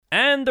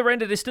And the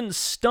render distance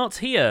starts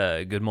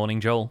here. Good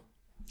morning, Joel.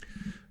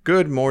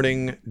 Good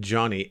morning,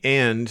 Johnny,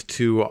 and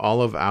to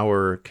all of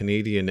our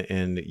Canadian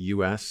and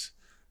U.S.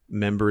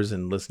 members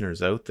and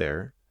listeners out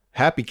there.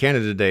 Happy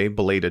Canada Day,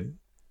 belated.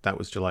 That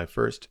was July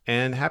 1st.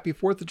 And happy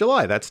 4th of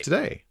July. That's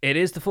today. It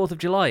is the 4th of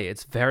July.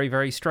 It's very,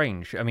 very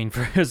strange. I mean,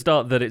 for a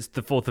start, that it's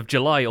the 4th of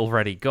July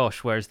already.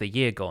 Gosh, where's the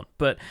year gone?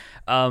 But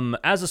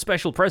as a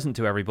special present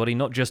to everybody,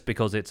 not just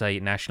because it's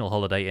a national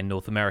holiday in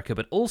North America,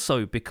 but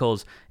also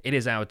because it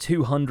is our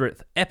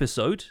 200th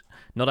episode.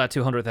 Not our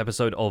 200th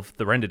episode of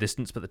The Render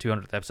Distance, but the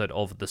 200th episode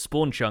of The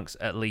Spawn Chunks,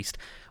 at least.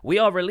 We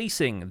are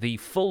releasing the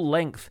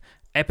full-length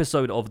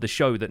episode of the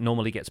show that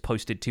normally gets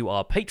posted to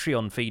our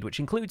Patreon feed, which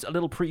includes a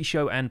little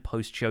pre-show and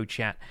post-show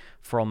chat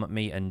from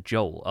me and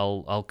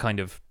Joel. I'll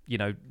kind of,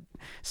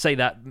 say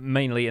that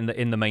mainly in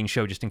the main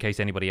show, just in case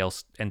anybody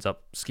else ends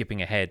up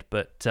skipping ahead.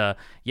 But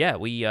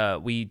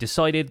we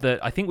decided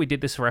that I think we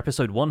did this for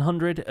episode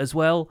 100 as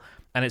well.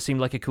 And it seemed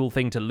like a cool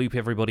thing to loop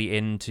everybody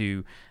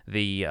into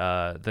the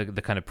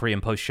kind of pre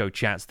and post show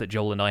chats that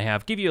Joel and I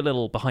have, give you a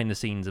little behind the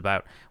scenes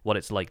about what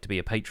it's like to be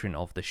a patron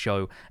of the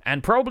show,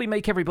 and probably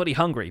make everybody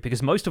hungry,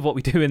 because most of what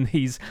we do in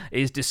these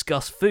is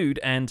discuss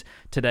food, and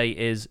today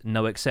is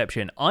no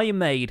exception. I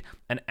made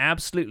an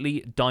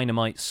absolutely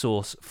dynamite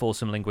sauce for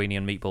some linguine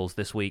and meatballs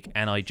this week,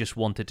 and I just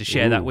wanted to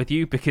share that with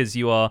you because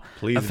you are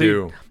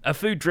a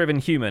food-driven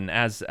human,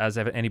 as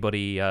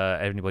anybody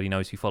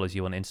knows who follows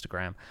you on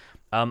Instagram.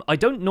 I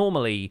don't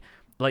normally,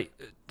 like,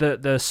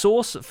 the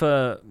sauce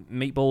for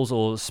meatballs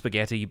or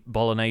spaghetti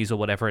bolognese or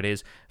whatever it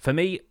is, for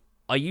me,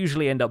 I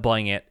usually end up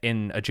buying it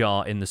in a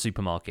jar in the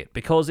supermarket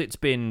because it's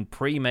been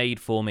pre-made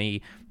for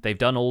me. They've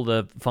done all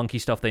the funky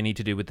stuff they need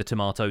to do with the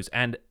tomatoes,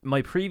 and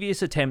my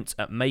previous attempts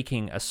at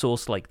making a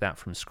sauce like that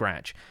from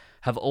scratch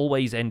have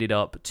always ended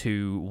up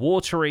too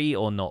watery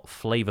or not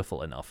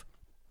flavorful enough.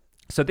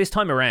 So this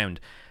time around,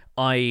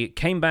 I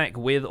came back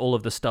with all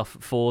of the stuff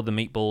for the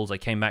meatballs. I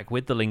came back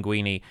with the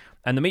linguine,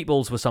 and the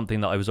meatballs were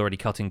something that I was already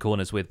cutting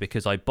corners with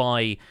because I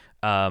buy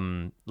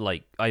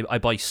I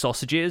buy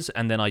sausages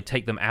and then I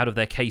take them out of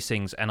their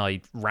casings and I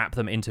wrap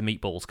them into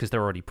meatballs because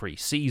they're already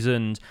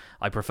pre-seasoned.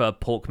 I prefer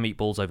pork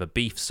meatballs over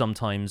beef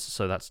sometimes,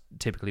 so that's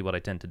typically what I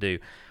tend to do.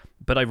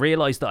 But I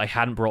realized that I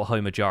hadn't brought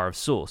home a jar of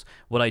sauce.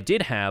 What I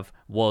did have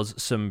was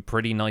some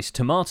pretty nice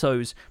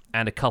tomatoes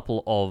and a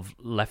couple of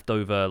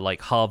leftover,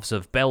 halves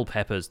of bell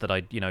peppers that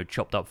I,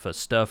 chopped up for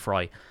stir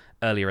fry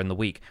earlier in the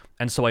week.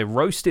 And so I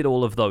roasted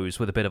all of those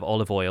with a bit of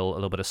olive oil, a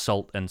little bit of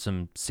salt, and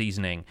some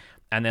seasoning.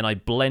 And then I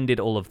blended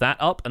all of that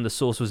up, and the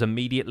sauce was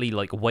immediately,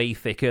 way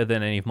thicker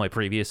than any of my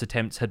previous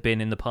attempts had been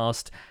in the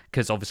past,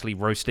 because obviously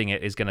roasting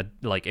it is going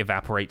to,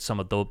 evaporate some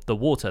of the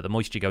water. The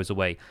moisture goes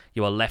away.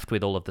 You are left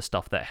with all of the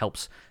stuff that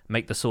helps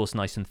make the sauce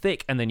nice and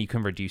thick, and then you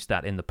can reduce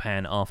that in the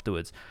pan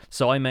afterwards.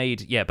 So I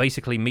made,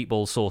 basically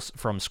meatball sauce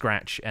from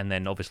scratch, and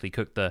then obviously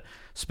cooked the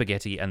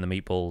spaghetti and the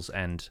meatballs,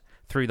 and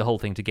threw the whole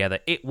thing together.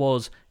 It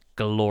was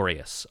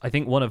glorious. I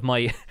think one of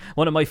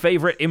my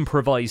favorite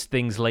improvised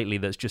things lately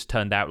that's just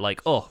turned out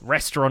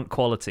restaurant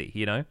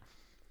quality,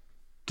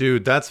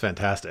 Dude, that's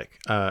fantastic.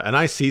 And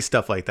I see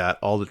stuff like that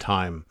all the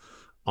time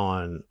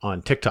on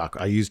TikTok.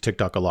 I use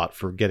TikTok a lot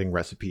for getting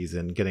recipes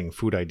and getting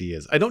food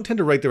ideas. I don't tend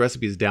to write the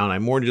recipes down. I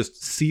more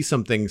just see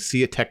something,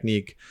 see a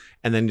technique,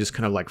 and then just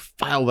kind of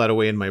file that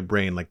away in my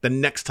brain. Like the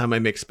next time I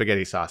make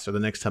spaghetti sauce or the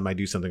next time I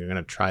do something, I'm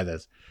going to try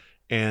this.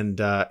 And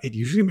it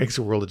usually makes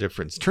a world of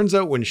difference. Turns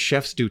out when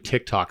chefs do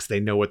TikToks,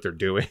 they know what they're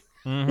doing.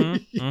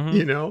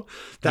 Mm-hmm.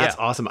 That's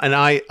awesome. And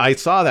I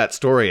saw that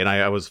story, and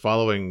I was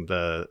following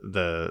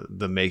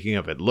the making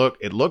of it.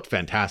 It looked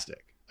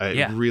fantastic.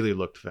 It really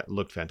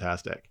looked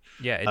fantastic.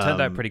 Yeah, it turned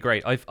out pretty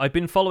great. I've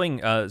been following,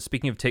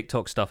 speaking of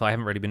TikTok stuff, I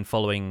haven't really been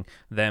following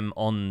them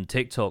on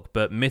TikTok,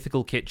 but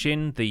Mythical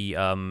Kitchen, the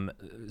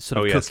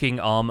cooking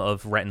arm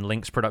of Rhett and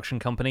Link's production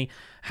company,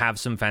 have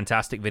some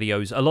fantastic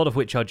videos, a lot of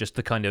which are just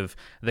the kind of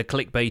the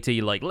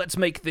clickbaity, let's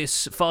make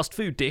this fast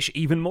food dish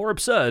even more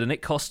absurd, and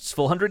it costs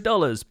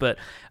 $400. But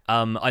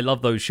I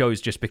love those shows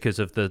just because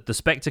of the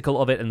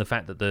spectacle of it and the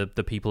fact that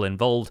the people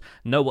involved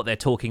know what they're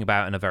talking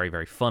about and are very,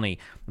 very funny.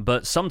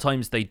 But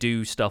sometimes they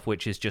do stuff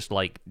which is just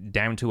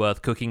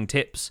down-to-earth cooking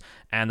tips,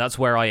 and that's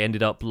where I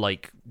ended up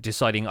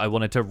deciding I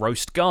wanted to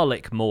roast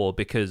garlic more,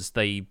 because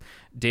they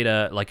did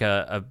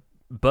a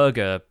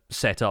burger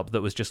setup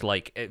that was just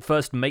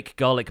first make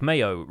garlic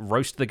mayo,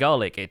 roast the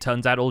garlic, it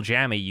turns out all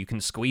jammy, you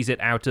can squeeze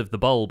it out of the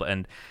bulb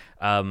and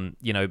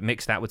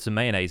mix that with some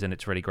mayonnaise, and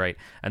it's really great.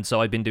 And so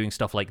I've been doing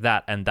stuff like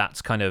that, and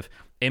that's kind of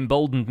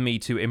emboldened me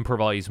to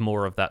improvise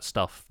more of that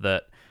stuff.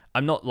 That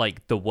I'm not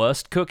the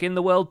worst cook in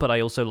the world, but I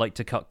also like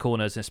to cut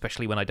corners,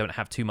 especially when I don't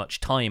have too much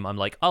time. I'm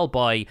I'll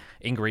buy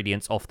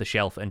ingredients off the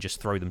shelf and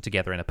just throw them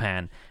together in a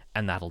pan,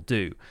 and that'll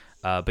do.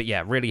 But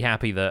yeah, really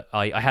happy that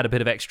I had a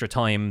bit of extra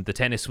time. The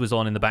tennis was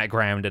on in the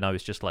background, and I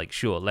was just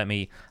sure, let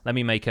me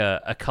make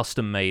a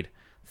custom-made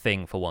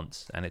thing for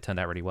once, and it turned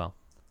out really well.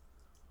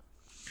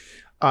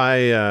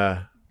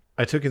 I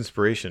took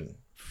inspiration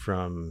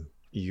from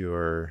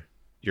your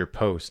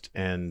post,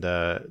 and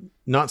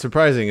not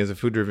surprising as a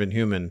food-driven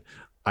human,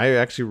 I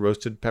actually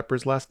roasted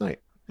peppers last night.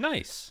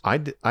 Nice. I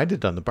did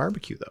it on the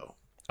barbecue though.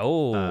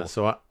 Oh.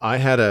 So I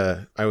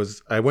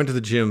went to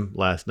the gym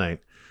last night,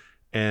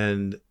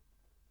 and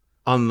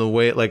on the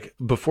way, like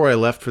before I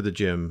left for the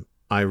gym,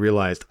 I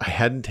realized I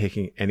hadn't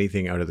taken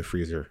anything out of the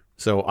freezer.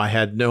 So I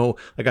had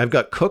I've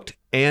got cooked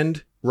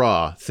and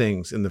raw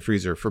things in the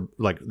freezer for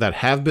like that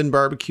have been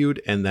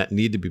barbecued and that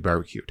need to be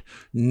barbecued.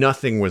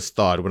 Nothing was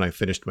thawed when I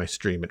finished my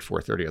stream at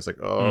 4:30. I was like,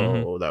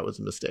 that was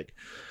a mistake.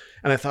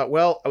 And I thought,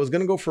 well, I was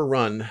going to go for a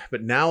run,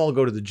 but now I'll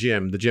go to the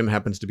gym. The gym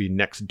happens to be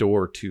next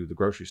door to the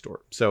grocery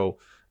store. So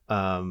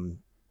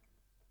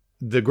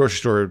the grocery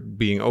store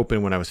being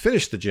open when I was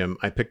finished the gym,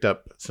 I picked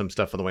up some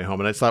stuff on the way home.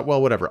 And I thought,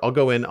 well, whatever. I'll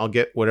go in. I'll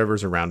get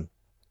whatever's around.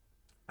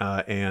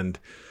 And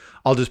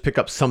I'll just pick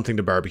up something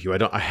to barbecue.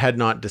 I had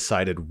not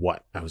decided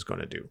what I was going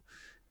to do.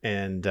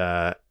 And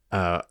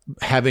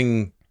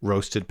having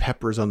roasted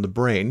peppers on the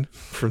brain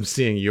from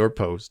seeing your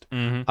post,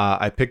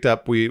 I picked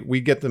up,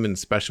 we get them in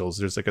specials.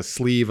 There's like a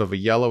sleeve of a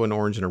yellow, an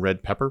orange, and a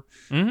red pepper.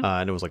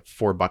 And it was like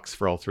 $4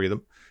 for all three of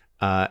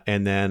them.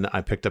 And then I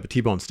picked up a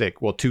T-bone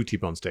steak. Well, 2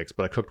 T-bone steaks,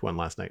 but I cooked one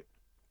last night.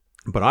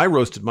 But I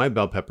roasted my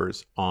bell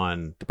peppers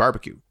on the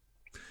barbecue.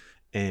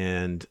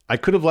 And I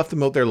could have left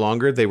them out there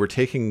longer. They were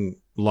taking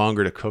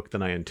longer to cook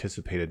than I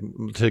anticipated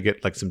to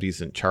get like some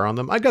decent char on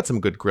them. I got some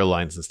good grill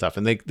lines and stuff,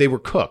 and they were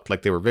cooked.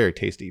 Like they were very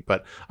tasty,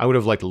 but I would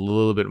have liked a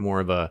little bit more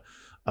of a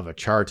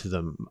char to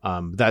them.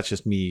 That's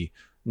just me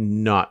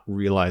not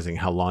realizing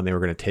how long they were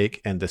going to take.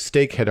 And the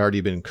steak had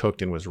already been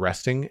cooked and was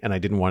resting, and I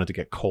didn't want it to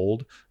get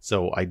cold.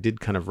 So I did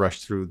kind of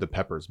rush through the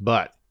peppers,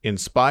 but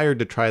inspired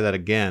to try that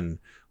again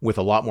with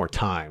a lot more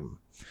time.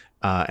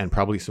 And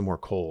probably some more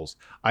coals.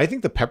 I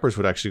think the peppers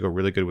would actually go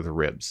really good with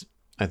ribs.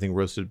 I think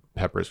roasted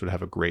peppers would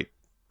have a great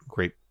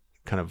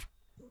kind of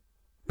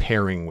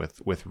pairing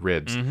with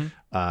ribs. And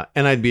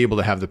I'd be able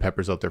to have the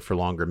peppers out there for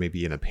longer,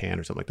 maybe in a pan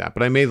or something like that.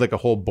 But I made like a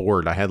whole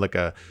board. I had like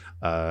a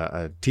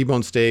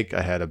T-bone steak.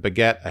 I had a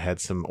baguette. I had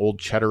some old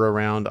cheddar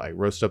around. I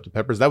roasted up the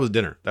peppers. That was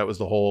dinner. That was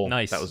the whole.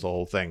 Nice. That was the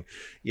whole thing.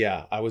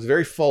 Yeah, I was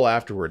very full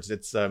afterwards.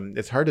 It's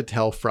hard to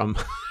tell from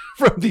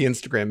the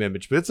Instagram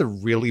image, but it's a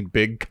really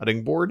big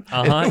cutting board.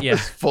 And it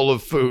was full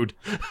of food.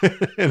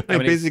 And I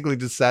basically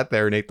just sat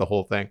there and ate the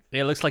whole thing.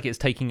 It looks like it's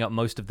taking up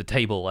most of the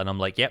table, and I'm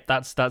like, yep,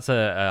 that's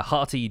a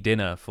hearty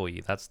dinner for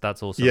you. That's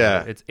awesome.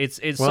 Yeah.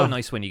 It's so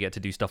nice when you get to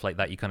do stuff like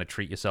that. You kind of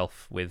treat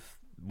yourself with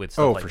stuff like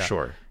that. Oh, for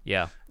sure.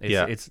 Yeah.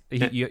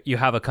 You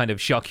have a kind of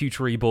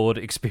charcuterie board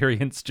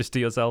experience just to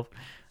yourself.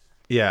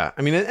 Yeah,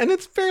 I mean, and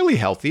it's fairly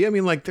healthy. I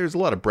mean, like, there's a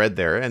lot of bread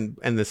there, and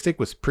the steak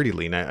was pretty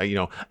lean.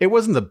 It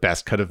wasn't the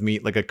best cut of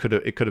meat. Like, it could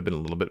have been a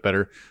little bit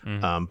better.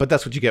 But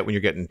that's what you get when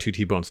you're getting 2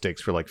 T-bone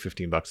steaks for like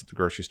 $15 at the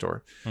grocery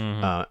store.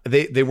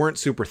 They weren't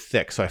super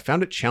thick, so I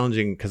found it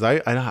challenging because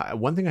I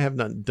one thing I have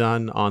not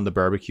done on the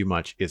barbecue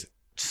much is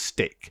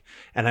steak,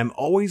 and I'm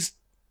always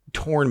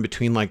torn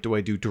between like, do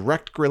I do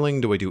direct grilling?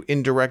 Do I do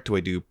indirect? Do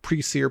I do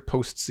pre-sear,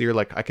 post-sear?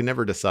 Like I can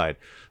never decide.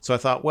 So I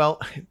thought, well,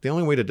 the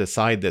only way to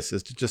decide this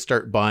is to just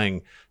start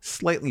buying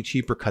slightly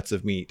cheaper cuts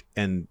of meat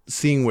and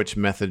seeing which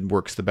method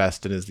works the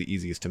best and is the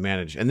easiest to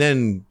manage, and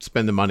then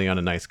spend the money on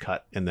a nice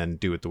cut and then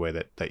do it the way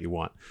that you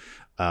want.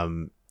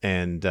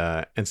 And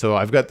so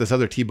I've got this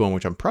other T-bone,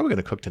 which I'm probably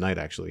going to cook tonight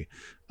actually.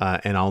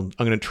 And I'm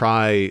going to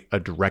try a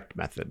direct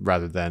method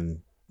rather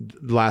than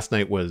last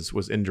night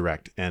was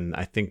indirect, and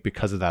I think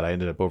because of that I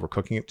ended up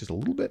overcooking it just a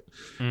little bit.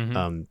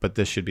 But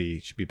this should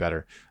be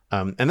better.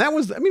 And that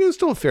was, I mean, it was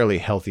still a fairly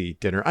healthy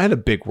dinner. I had a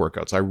big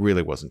workout, so I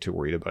really wasn't too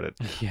worried about it.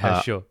 Yeah,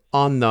 sure.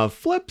 On the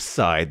flip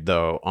side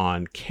though,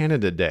 on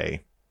Canada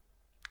Day,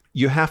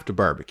 you have to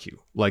barbecue.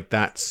 Like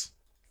that's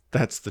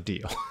the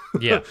deal.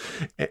 Yeah.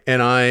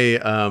 And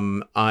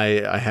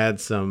I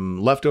had some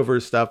leftover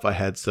stuff. I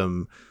had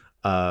some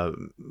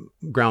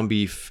ground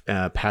beef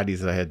patties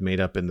that I had made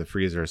up in the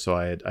freezer. So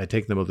I'd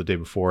taken them out the day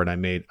before, and I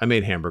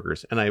made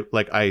hamburgers. And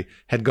I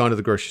had gone to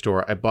the grocery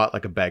store. I bought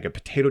like a bag of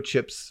potato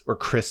chips or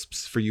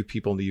crisps for you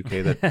people in the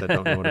UK that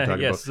don't know what I'm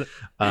talking yes.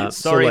 about.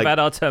 Sorry about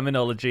our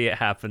terminology. It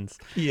happens.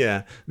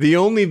 Yeah. The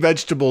only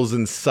vegetables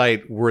in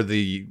sight were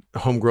the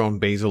homegrown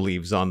basil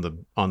leaves on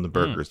the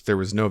burgers. There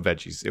was no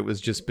veggies. It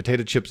was just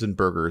potato chips and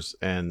burgers,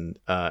 and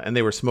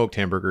they were smoked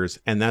hamburgers,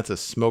 and that's a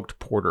smoked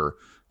porter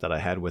that I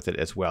had with it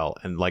as well.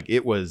 And like I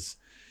was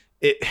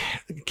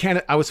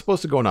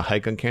supposed to go on a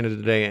hike on Canada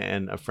Day,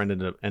 and a friend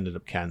ended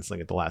up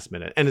canceling at the last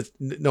minute, and it's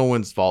no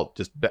one's fault.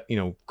 Just,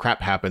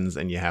 crap happens,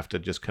 and you have to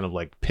just kind of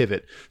like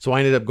pivot. So I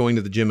ended up going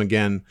to the gym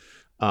again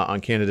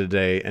on Canada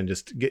Day and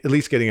just at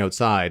least getting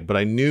outside. But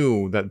I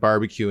knew that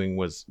barbecuing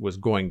was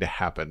going to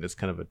happen. It's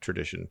kind of a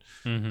tradition.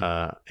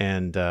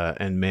 And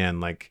man,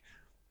 like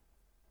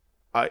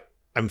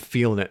I'm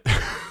feeling it.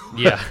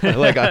 Yeah.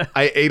 Like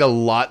I ate a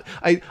lot.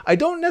 I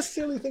don't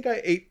necessarily think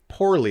I ate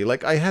poorly.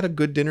 Like I had a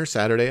good dinner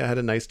Saturday. I had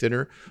a nice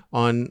dinner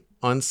on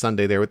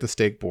Sunday there with the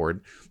steak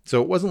board.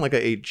 So it wasn't like I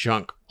ate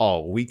junk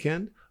all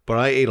weekend, but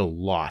I ate a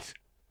lot.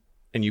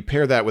 And you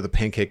pair that with a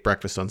pancake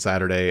breakfast on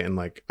Saturday, and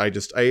like I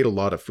ate a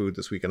lot of food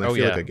this weekend. I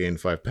feel like I gained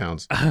 5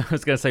 pounds. I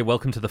was going to say,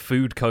 welcome to the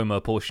food coma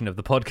portion of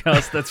the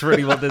podcast. That's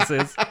really what this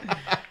is.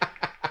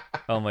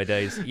 Oh my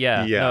days.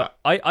 Yeah. Yeah.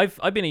 No,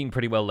 I've been eating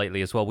pretty well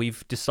lately as well.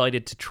 We've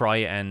decided to try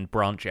and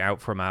branch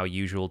out from our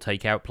usual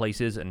takeout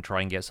places and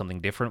try and get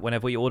something different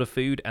whenever we order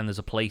food. And there's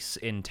a place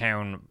in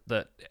town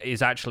that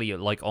is actually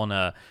like on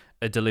a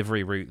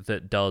delivery route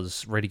that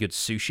does really good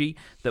sushi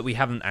that we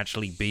haven't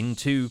actually been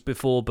to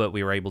before, but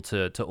we were able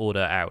to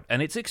order out.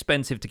 And it's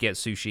expensive to get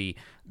sushi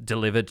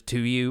delivered to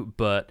you,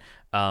 but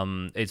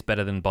it's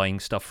better than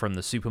buying stuff from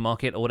the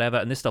supermarket or whatever.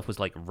 And this stuff was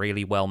like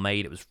really well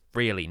made. It was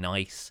really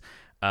nice.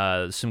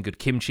 Some good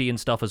kimchi and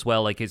stuff as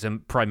well. Like, it's a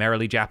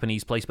primarily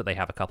Japanese place, but they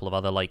have a couple of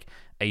other like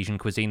Asian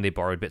cuisine. They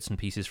borrowed bits and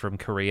pieces from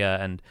Korea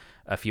and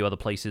a few other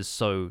places.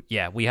 So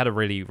yeah, we had a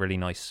really, really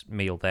nice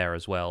meal there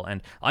as well.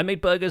 And I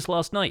made burgers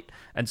last night.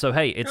 And so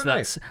hey, it's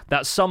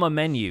that summer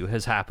menu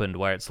has happened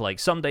where it's like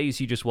some days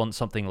you just want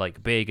something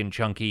like big and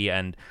chunky,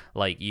 and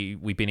like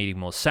we've been eating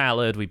more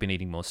salad, we've been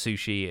eating more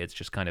sushi. It's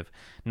just kind of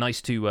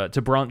nice to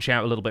branch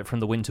out a little bit from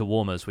the winter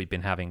warmers we've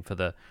been having for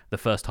the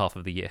first half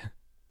of the year.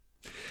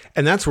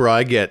 And that's where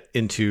I get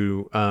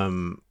into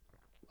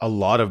a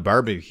lot of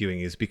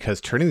barbecuing, is because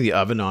turning the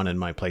oven on in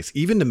my place,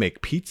 even to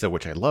make pizza,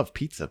 which I love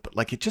pizza, but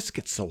like it just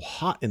gets so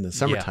hot in the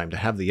summertime to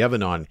have the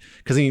oven on.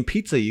 Because I mean,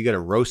 pizza, you got to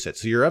roast it.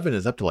 So your oven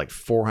is up to like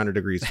 400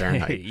 degrees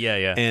Fahrenheit.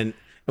 Yeah. And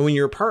when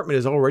your apartment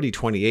is already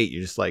 28,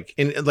 you're just like,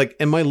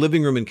 and my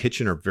living room and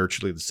kitchen are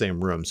virtually the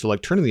same room. So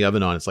like turning the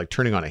oven on, it's like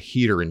turning on a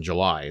heater in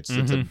July. It's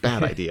a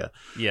bad idea.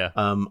 Yeah.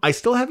 I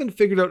still haven't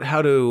figured out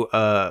how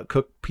to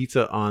cook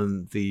pizza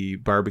on the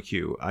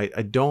barbecue.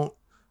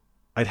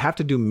 I'd have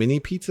to do mini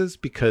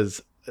pizzas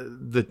because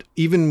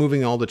even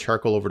moving all the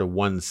charcoal over to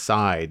one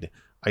side,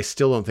 I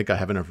still don't think I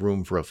have enough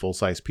room for a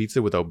full-size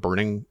pizza without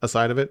burning a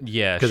side of it.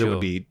 Yeah, because sure.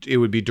 it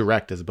would be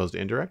direct as opposed to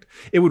indirect.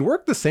 It would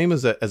work the same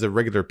as a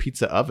regular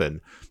pizza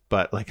oven,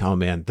 but like, oh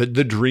man,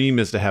 the dream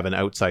is to have an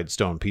outside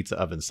stone pizza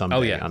oven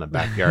someday on a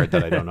backyard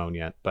that I don't own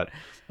yet. But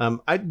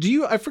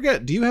I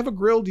forget, do you have a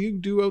grill? Do you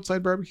do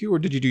outside barbecue, or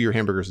did you do your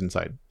hamburgers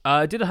inside?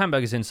 I did the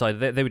hamburgers inside.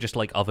 They were just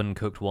like oven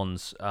cooked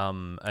ones,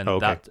 and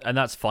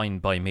that's fine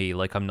by me.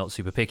 Like, I'm not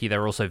super picky.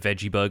 They're also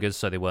veggie burgers,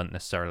 so they weren't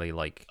necessarily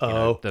like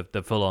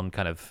the full on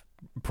kind of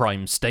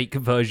prime steak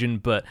version,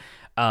 but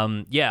I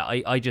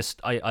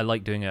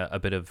like doing a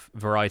bit of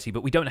variety.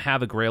 But we don't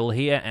have a grill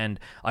here, and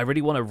I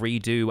really want to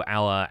redo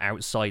our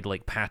outside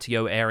like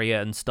patio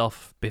area and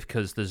stuff,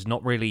 because there's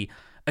not really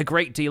a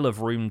great deal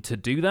of room to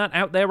do that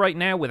out there right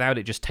now without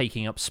it just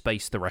taking up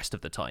space the rest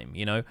of the time,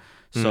 you know?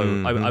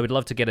 So I would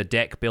love to get a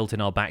deck built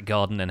in our back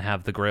garden and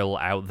have the grill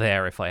out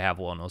there if I have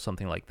one or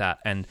something like that.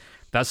 And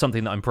that's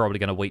something that I'm probably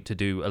going to wait to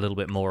do a little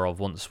bit more of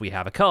once we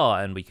have a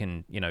car and we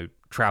can, you know,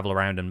 travel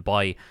around and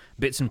buy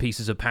bits and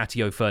pieces of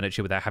patio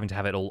furniture without having to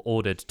have it all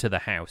ordered to the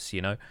house,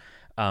 you know?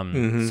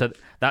 So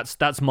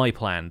that's my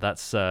plan.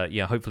 That's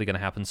hopefully going to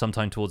happen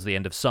sometime towards the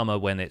end of summer,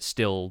 when it's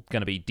still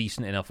going to be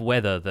decent enough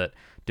weather that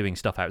doing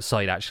stuff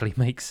outside actually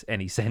makes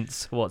any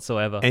sense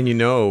whatsoever. And you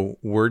know,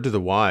 word to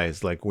the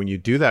wise, like when you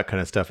do that kind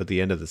of stuff at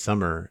the end of the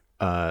summer,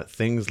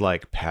 things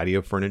like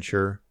patio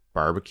furniture,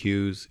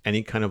 barbecues,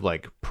 any kind of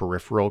like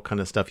peripheral kind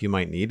of stuff you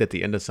might need at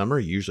the end of summer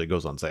usually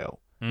goes on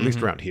sale, at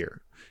least around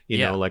here. You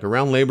know, like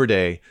around Labor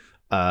Day.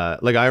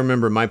 Like I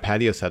remember my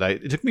patio set,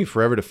 it took me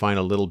forever to find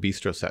a little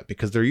bistro set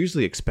because they're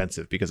usually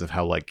expensive because of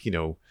how, like, you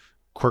know,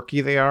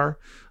 quirky they are.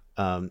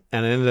 And I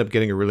ended up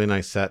getting a really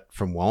nice set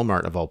from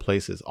Walmart of all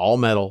places, all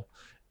metal,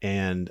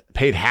 and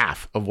paid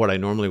half of what I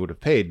normally would have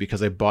paid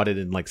because I bought it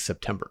in like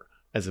September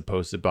as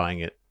opposed to buying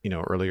it, you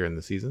know, earlier in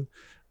the season.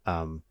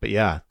 But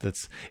yeah,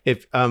 that's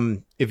if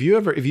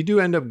you do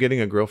end up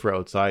getting a grill for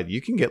outside,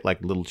 you can get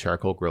like little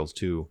charcoal grills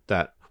too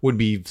that would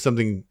be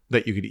something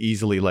that you could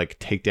easily like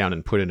take down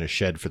and put in a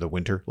shed for the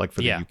winter, like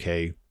for the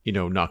UK, you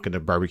know, not going to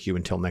barbecue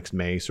until next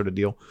May sort of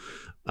deal.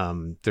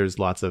 There's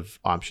lots of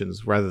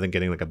options rather than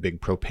getting like a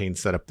big propane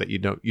setup that you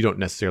don't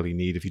necessarily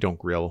need if you don't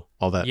grill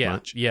all that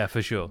much. Yeah,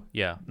 for sure.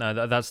 Yeah,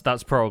 no,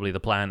 that's probably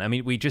the plan. I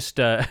mean, we just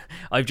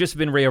I've just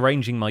been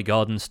rearranging my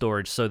garden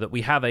storage so that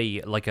we have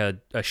a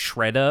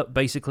shredder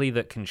basically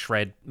that can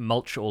shred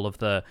mulch all of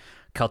the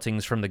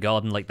cuttings from the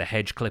garden, like the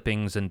hedge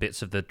clippings and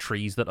bits of the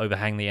trees that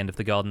overhang the end of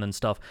the garden and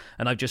stuff.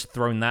 And I've just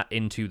thrown that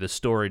into the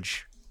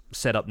storage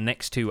set up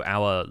next to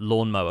our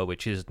lawnmower,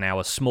 which is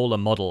now a smaller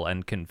model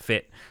and can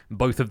fit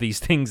both of these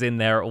things in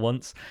there at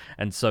once.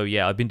 And so,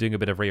 yeah, I've been doing a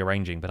bit of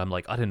rearranging, but I'm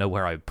like, I don't know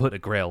where I would put a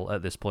grill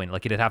at this point.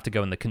 Like, it'd have to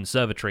go in the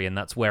conservatory, and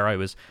that's where I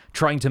was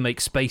trying to make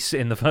space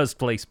in the first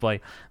place by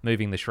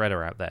moving the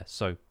shredder out there.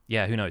 So,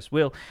 yeah, who knows?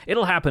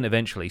 It'll happen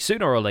eventually.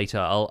 Sooner or later,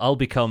 I'll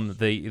become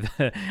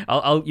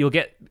you'll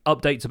get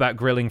updates about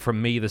grilling from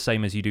me the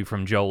same as you do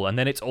from Joel, and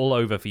then it's all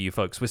over for you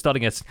folks. We're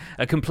starting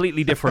a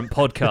completely different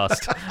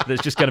podcast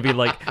that's just going to be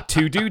like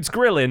two dudes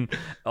grilling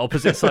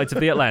opposite sides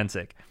of the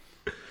Atlantic.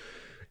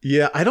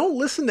 Yeah, I don't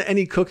listen to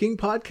any cooking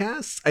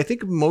podcasts. I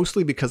think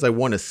mostly because I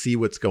want to see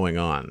what's going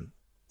on.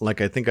 Like,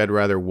 I think I'd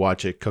rather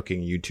watch a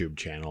cooking YouTube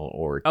channel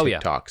or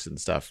TikToks and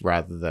stuff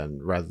rather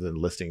than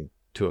listening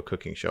to a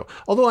cooking show.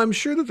 Although I'm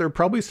sure that there are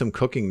probably some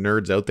cooking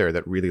nerds out there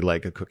that really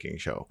like a cooking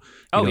show.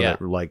 That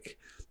like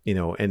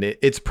and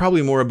it's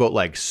probably more about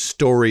like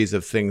stories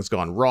of things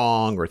gone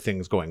wrong or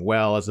things going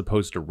well, as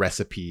opposed to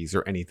recipes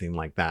or anything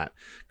like that.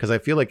 Because I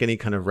feel like any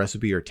kind of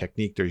recipe or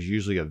technique, there's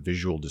usually a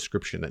visual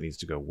description that needs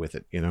to go with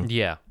it,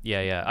 Yeah.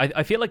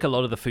 I feel like a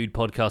lot of the food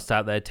podcasts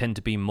out there tend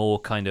to be more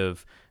kind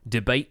of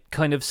debate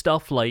kind of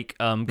stuff. Like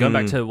going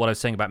back to what I was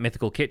saying about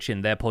Mythical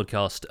Kitchen, their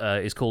podcast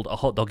is called A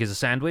Hot Dog is a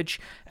Sandwich,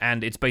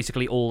 and it's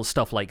basically all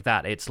stuff like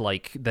that. It's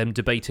like them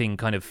debating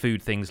kind of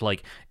food things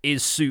like,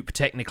 is soup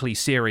technically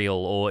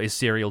cereal, or is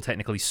cereal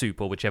technically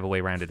soup, or whichever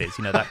way around it is,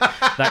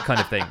 that kind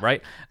of thing,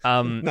 right?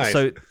 Nice.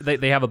 So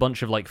they have a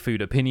bunch of like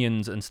food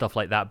opinions and stuff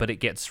like that, but it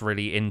gets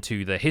really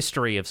into the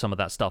history of some of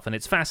that stuff, and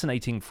it's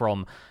fascinating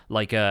from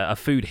like a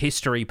food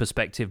history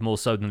perspective more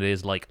so than it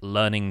is like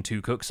learning to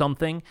cook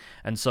something.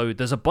 And so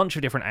there's a bunch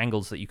of different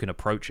angles that you can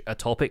approach a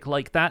topic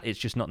like that. It's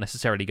just not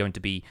necessarily going to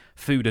be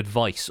food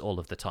advice all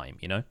of the time,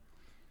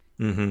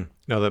 Mm-hmm.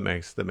 No, that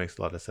makes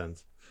a lot of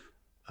sense.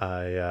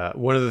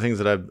 One of the things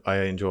that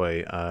I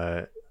enjoy,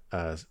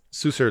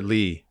 Susur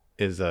Lee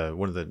is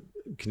one of the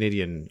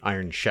Canadian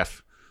Iron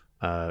Chef.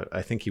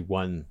 I think he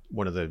won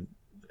one of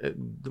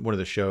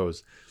the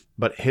shows,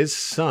 but his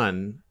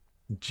son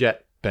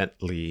Jet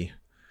Bentley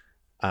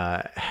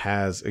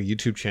has a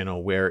YouTube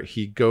channel where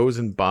he goes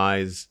and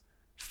buys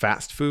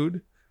fast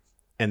food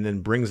and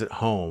then brings it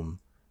home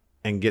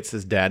and gets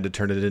his dad to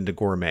turn it into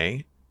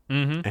gourmet,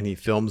 and he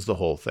films the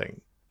whole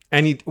thing.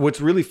 And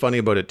what's really funny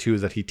about it too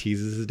is that he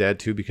teases his dad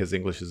too, because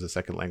English is a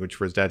second language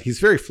for his dad. He's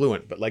very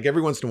fluent, but like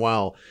every once in a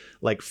while,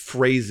 like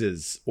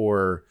phrases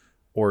or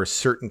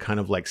certain kind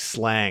of like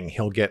slang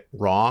he'll get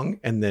wrong,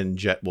 and then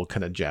Jet will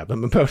kind of jab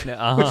him about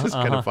it, which is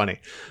kind of funny.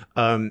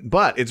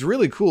 But it's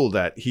really cool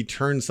that he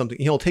turns something.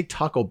 He'll take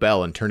Taco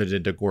Bell and turn it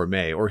into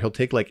gourmet, or he'll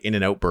take like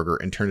In-N-Out Burger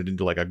and turn it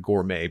into like a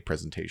gourmet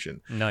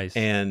presentation. Nice.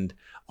 And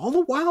all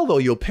the while though,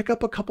 you'll pick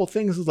up a couple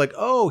things. It's like,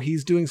 oh,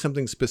 he's doing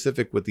something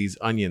specific with these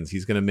onions.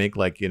 He's going to make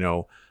like,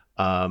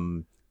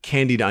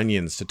 candied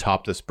onions to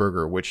top this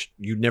burger, which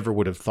you never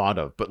would have thought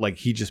of, but like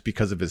he just,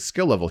 because of his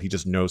skill level, he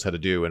just knows how to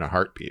do in a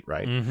heartbeat,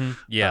 right?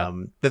 Yeah.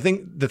 The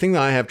thing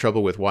that I have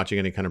trouble with watching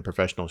any kind of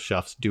professional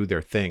chefs do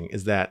their thing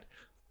is that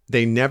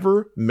they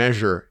never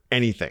measure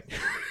anything.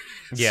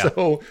 Yeah.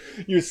 So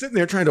you're sitting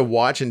there trying to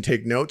watch and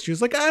take notes. She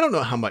was like, I don't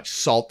know how much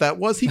salt that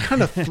was. He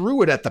kind of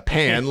threw it at the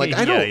pan. Like,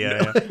 I don't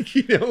know.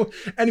 Like,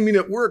 and I mean,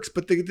 it works,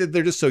 but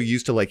they're just so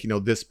used to like,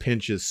 this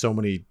pinch is so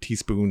many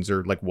teaspoons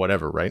or like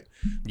whatever, right?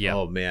 Yeah.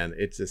 Oh man,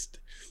 it's just,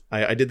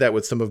 I did that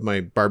with some of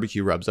my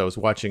barbecue rubs. I was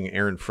watching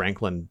Aaron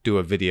Franklin do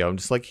a video. I'm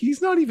just like, he's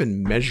not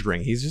even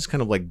measuring. He's just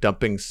kind of like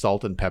dumping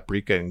salt and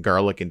paprika and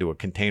garlic into a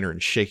container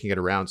and shaking it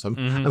around. So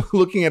I'm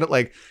looking at it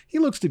like, he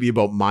looks to be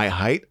about my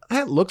height.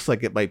 That looks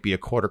like it might be a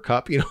quarter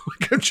cup.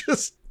 Like I'm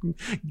just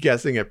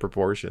guessing at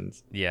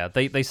proportions. Yeah,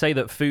 they say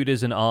that food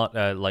is an art,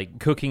 like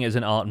cooking is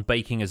an art and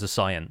baking is a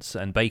science.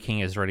 And baking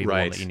is really the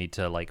one that you need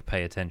to like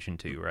pay attention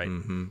to, right?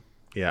 Mm-hmm.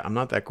 Yeah, I'm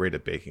not that great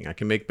at baking. I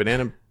can make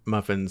banana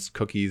muffins,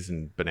 cookies,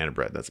 and banana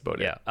bread. That's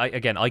about it. Yeah,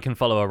 I can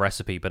follow a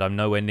recipe, but I'm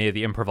nowhere near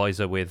the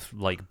improviser with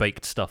like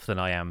baked stuff than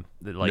I am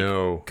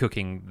like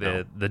cooking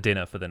the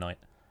dinner for the night.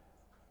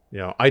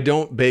 I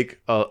don't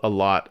bake a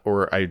lot,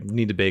 or I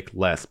need to bake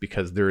less,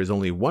 because there is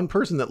only one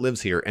person that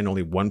lives here and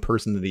only one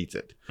person that eats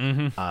it.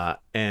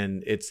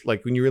 And it's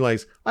like when you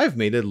realize I've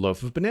made a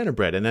loaf of banana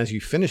bread, and as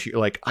you finish, you're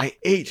like, I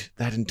ate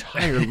that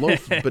entire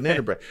loaf of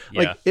banana bread.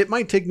 Like it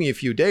might take me a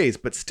few days,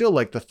 but still,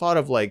 like the thought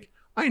of like,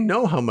 I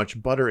know how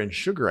much butter and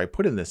sugar I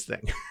put in this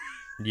thing.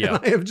 Yeah,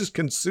 and I have just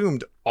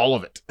consumed all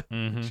of it.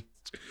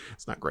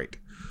 It's not great.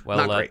 Well,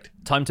 not great.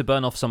 Time to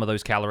burn off some of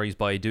those calories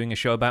by doing a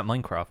show about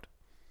Minecraft.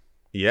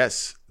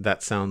 Yes,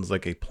 that sounds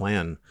like a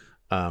plan.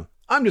 I'm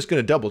just going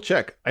to double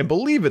check. I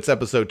believe it's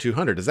episode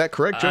 200. Is that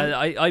correct, John?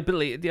 I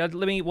believe. Yeah,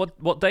 let me.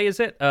 What day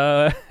is it?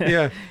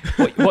 Yeah.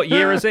 what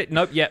year is it?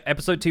 Nope. Yeah,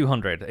 episode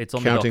 200. It's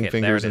on Counting the docket.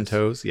 fingers and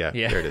toes. Yeah,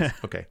 there it is.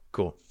 Okay,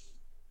 cool.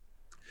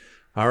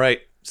 All right,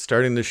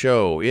 starting the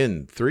show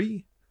in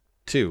 3,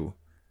 2.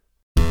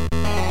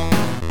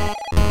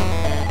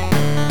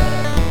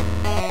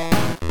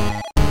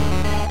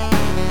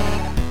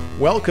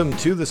 Welcome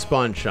to the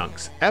Spawn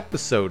Chunks,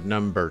 episode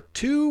number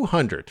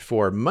 200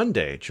 for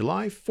Monday,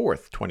 July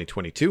 4th,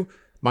 2022.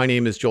 My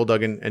name is Joel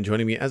Duggan, and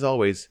joining me, as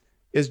always,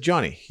 is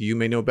Johnny, who you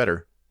may know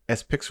better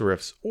as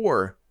Pixel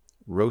or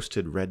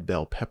Roasted Red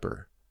Bell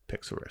Pepper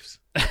Pixel Riffs.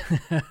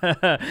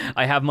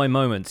 I have my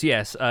moments,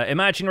 yes.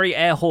 Imaginary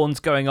air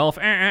horns going off.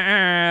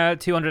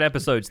 200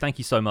 episodes. Thank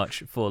you so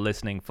much for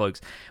listening,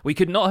 folks. We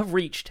could not have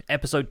reached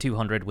episode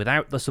 200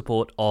 without the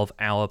support of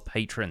our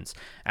patrons.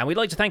 And we'd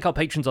like to thank our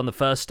patrons on the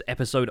first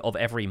episode of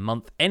every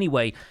month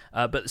anyway.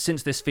 But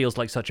since this feels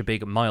like such a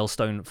big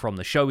milestone from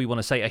the show, we want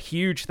to say a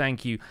huge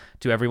thank you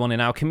to everyone in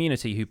our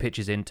community who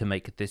pitches in to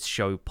make this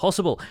show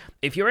possible.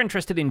 If you're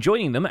interested in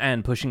joining them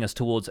and pushing us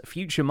towards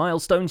future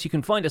milestones, you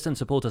can find us and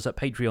support us at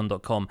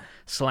patreon.com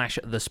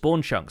the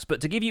Spawn Chunks.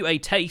 But to give you a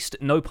taste,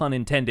 no pun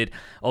intended,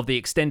 of the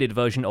extended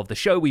version of the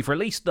show, we've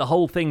released the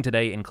whole thing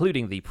today,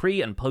 including the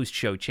pre- and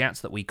post-show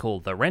chats that we call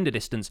the Render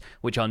Distance,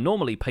 which are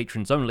normally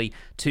patrons only,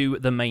 to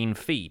the main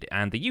feed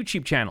and the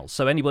YouTube channel.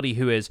 So anybody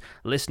who is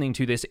listening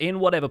to this in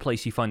whatever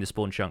place you find the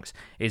Spawn Chunks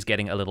is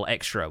getting a little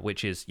extra,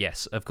 which is,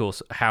 yes, of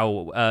course,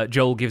 how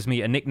Joel gives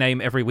me a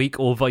nickname every week,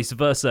 or vice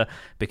versa,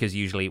 because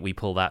usually we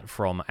pull that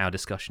from our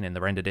discussion in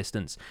the Render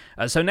Distance.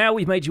 So now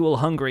we've made you all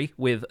hungry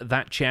with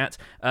that chat.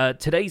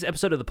 Today's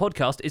episode of the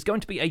podcast is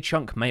going to be a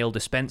chunk mail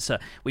dispenser.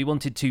 We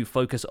wanted to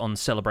focus on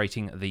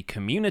celebrating the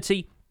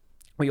community.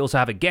 We also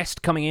have a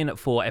guest coming in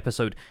for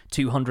episode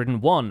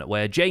 201,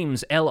 where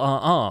James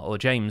LRR, or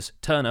James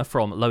Turner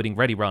from Loading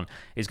Ready Run,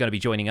 is going to be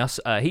joining us.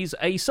 He's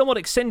a somewhat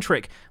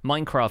eccentric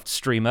Minecraft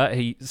streamer.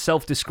 He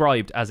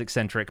self-described as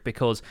eccentric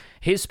because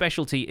his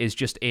specialty is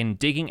just in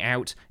digging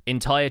out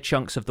entire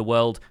chunks of the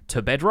world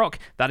to bedrock.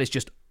 That is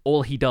just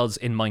all he does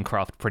in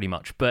Minecraft, pretty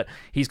much. But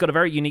he's got a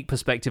very unique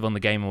perspective on the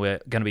game, and we're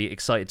going to be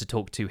excited to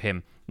talk to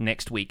him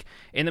next week.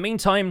 In the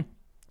meantime,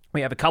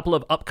 we have a couple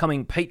of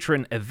upcoming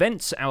patron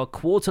events. Our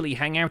quarterly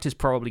hangout is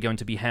probably going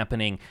to be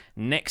happening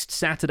next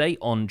Saturday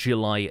on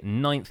July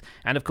 9th.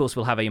 And of course,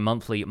 we'll have a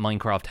monthly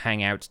Minecraft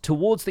hangout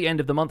towards the end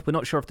of the month. We're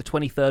not sure if the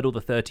 23rd or the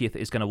 30th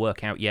is going to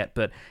work out yet,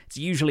 but it's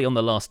usually on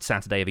the last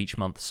Saturday of each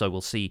month. So we'll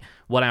see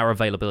what our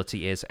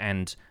availability is,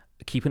 and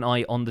keep an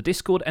eye on the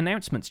Discord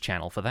announcements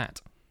channel for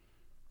that.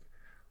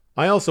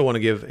 I also want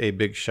to give a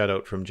big shout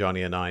out from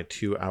Johnny and I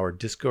to our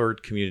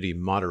Discord community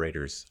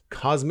moderators,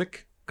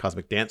 Cosmic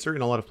Dancer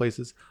in a lot of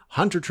places,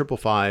 Hunter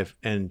 555,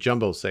 and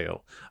Jumbo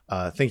Sale.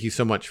 Thank you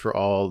so much for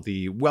all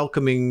the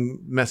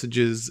welcoming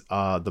messages,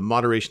 the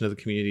moderation of the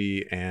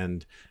community,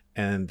 and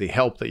the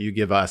help that you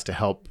give us to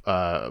help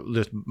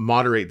just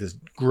moderate this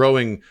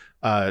growing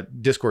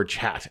Discord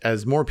chat.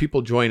 As more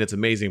people join, it's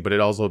amazing, but it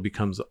also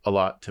becomes a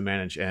lot to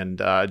manage. And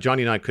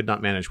Johnny and I could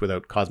not manage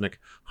without Cosmic,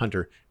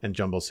 Hunter, and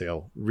Jumbo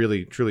Sale.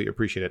 Really, truly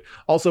appreciate it.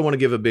 Also want to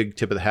give a big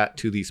tip of the hat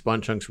to the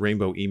Spawn Chunks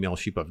Rainbow Email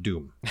Sheep of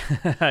Doom.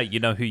 You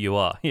know who you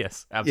are.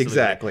 Yes, absolutely.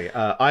 Exactly.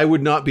 I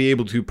would not be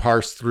able to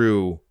parse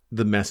through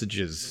the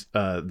messages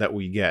that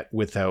we get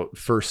without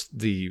first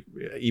the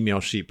email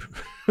sheep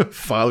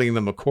filing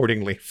them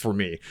accordingly for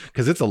me,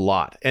 because it's a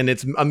lot, and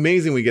it's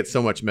amazing we get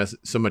so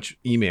much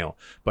email,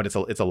 but it's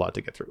a lot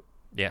to get through.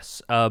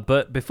 Yes,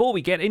 but before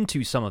we get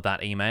into some of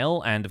that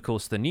email and of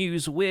course the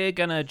news, we're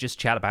gonna just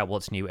chat about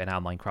what's new in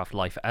our Minecraft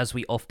life, as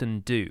we often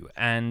do.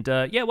 And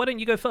why don't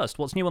you go first?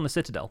 What's new on the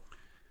Citadel?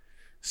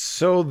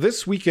 So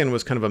this weekend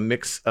was kind of a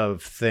mix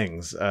of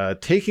things.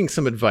 Taking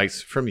some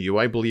advice from you,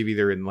 I believe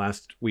either in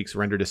last week's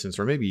Render Distance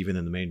or maybe even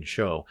in the main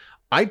show,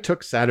 I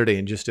took Saturday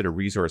and just did a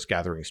resource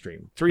gathering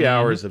stream. 3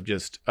 hours of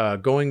just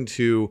going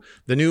to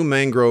the new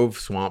mangrove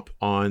swamp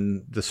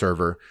on the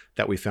server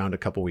that we found a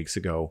couple weeks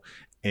ago.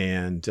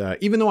 And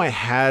even though I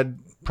had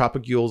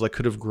propagules, I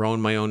could have grown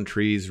my own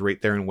trees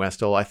right there in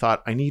Westall. I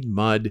thought I need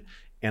mud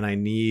and I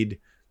need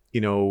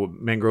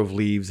mangrove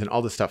leaves and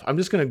all this stuff. I'm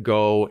just going to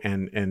go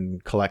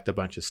and collect a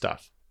bunch of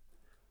stuff.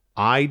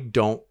 I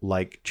don't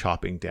like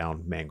chopping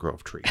down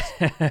mangrove trees.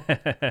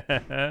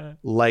 I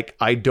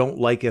don't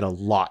like it a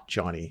lot,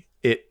 Johnny.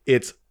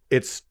 It's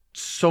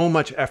so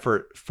much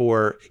effort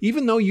for,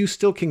 even though you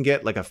still can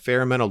get like a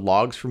fair amount of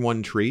logs from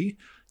one tree,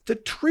 the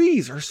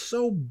trees are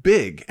so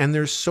big and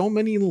there's so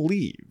many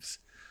leaves.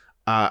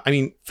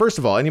 First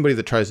of all, anybody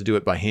that tries to do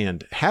it by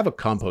hand, have a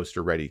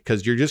composter ready,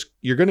 because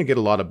you're going to get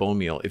a lot of bone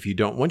meal if you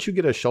don't. Once you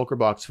get a shulker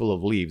box full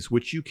of leaves,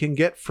 which you can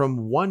get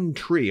from one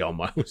tree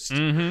almost,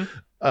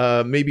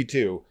 maybe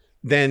two,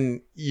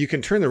 then you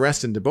can turn the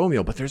rest into bone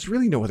meal, but there's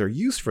really no other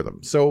use for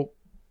them. So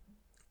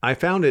I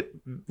found it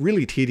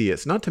really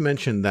tedious, not to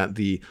mention that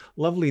the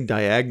lovely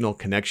diagonal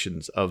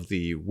connections of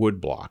the wood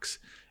blocks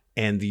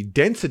and the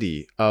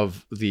density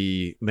of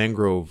the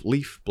mangrove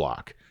leaf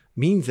block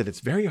means that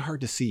it's very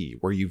hard to see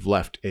where you've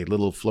left a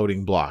little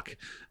floating block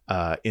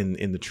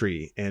in the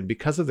tree. And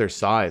because of their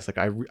size,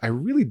 I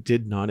really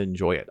did not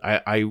enjoy it.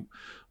 I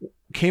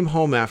came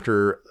home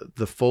after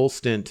the full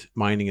stint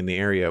mining in the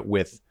area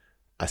with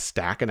a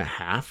stack and a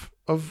half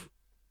of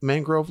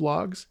mangrove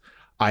logs.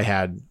 I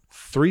had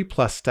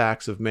 3+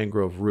 stacks of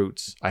mangrove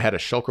roots. I had a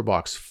shulker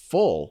box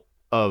full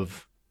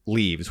of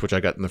leaves, which I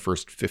got in the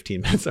first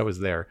 15 minutes I was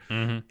there.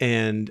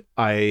 And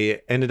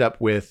I ended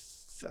up with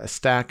a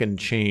stack and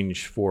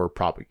change for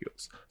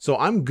propagules. So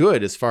I'm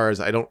good as far as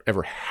I don't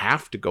ever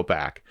have to go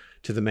back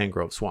to the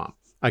mangrove swamp.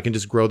 I can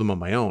just grow them on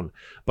my own.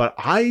 But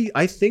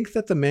I think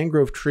that the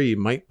mangrove tree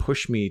might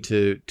push me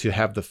to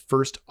have the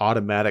first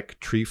automatic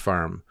tree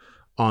farm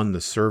on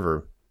the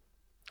server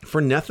for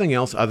nothing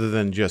else other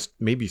than just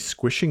maybe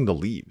squishing the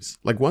leaves.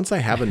 Like once I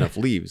have enough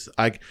leaves,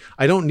 I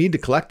don't need to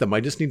collect them.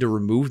 I just need to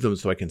remove them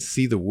so I can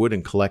see the wood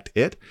and collect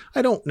it.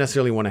 I don't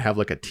necessarily want to have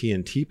like a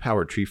TNT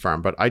powered tree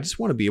farm, but I just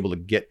want to be able to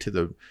get to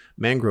the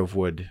mangrove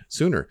wood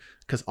sooner.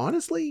 Because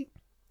honestly,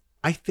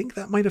 I think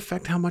that might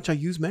affect how much I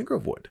use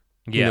mangrove wood.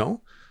 Yeah.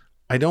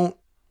 I don't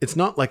it's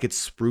not like it's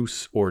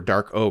spruce or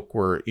dark oak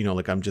where,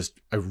 like I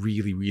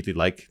really, really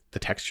like the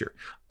texture.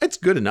 It's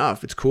good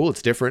enough. It's cool.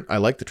 It's different. I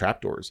like the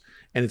trapdoors,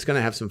 and it's going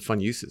to have some fun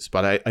uses,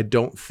 but I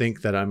don't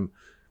think that I'm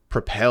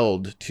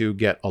propelled to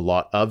get a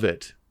lot of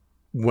it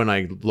when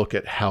I look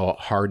at how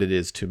hard it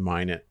is to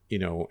mine it,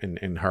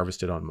 and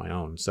harvest it on my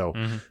own. So,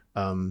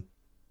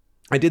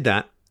 I did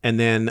that. And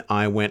then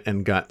I went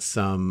and got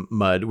some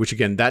mud, which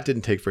again, that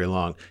didn't take very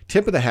long.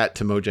 Tip of the hat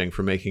to Mojang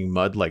for making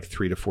mud like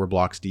 3 to 4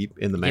 blocks deep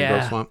in the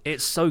mangrove swamp.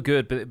 It's so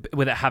good, but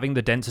with it having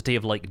the density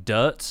of like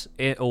dirt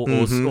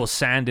or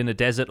sand in a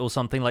desert or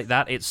something like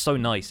that, it's so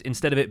nice.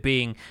 Instead of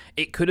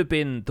it could have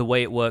been the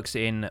way it works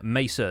in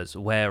mesas,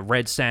 where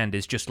red sand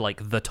is just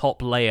like the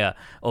top layer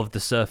of the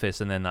surface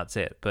and then that's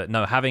it. But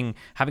no, having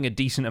a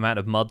decent amount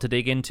of mud to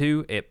dig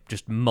into, it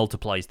just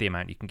multiplies the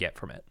amount you can get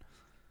from it.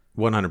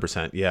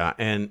 100%, yeah.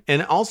 And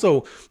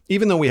also,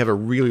 even though we have a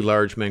really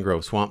large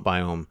mangrove swamp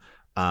biome,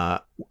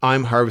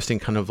 I'm harvesting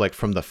kind of like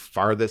from the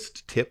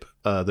farthest tip,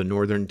 the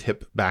northern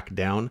tip back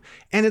down.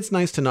 And it's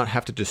nice to not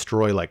have to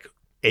destroy like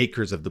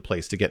acres of the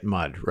place to get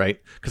mud, right?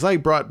 Because I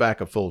brought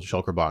back a full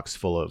shulker box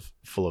full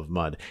of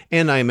mud,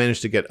 and I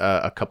managed to get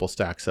a couple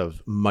stacks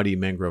of muddy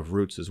mangrove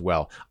roots as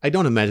well. I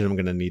don't imagine I'm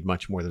going to need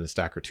much more than a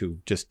stack or two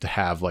just to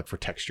have like for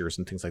textures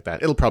and things like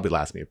that. It'll probably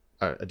last me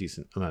a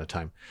decent amount of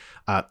time.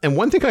 And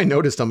one thing I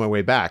noticed on my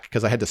way back,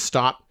 because I had to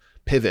stop,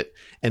 pivot,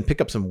 and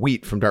pick up some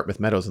wheat from Dartmouth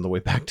Meadows on the way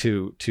back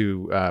to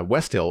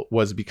West Hill,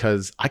 was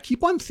because I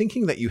keep on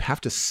thinking that you have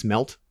to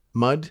smelt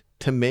mud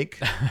to make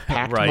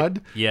packed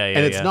mud.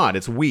 And it's not,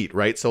 it's wheat,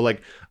 right? So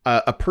like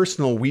a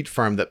personal wheat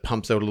farm that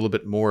pumps out a little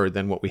bit more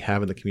than what we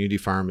have in the community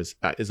farm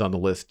is on the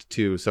list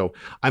too. So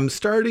I'm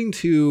starting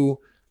to,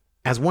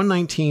 as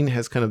 119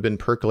 has kind of been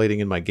percolating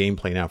in my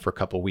gameplay now for a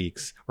couple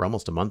weeks, or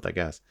almost a month, I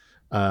guess,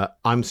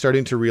 I'm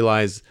starting to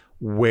realize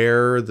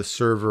where the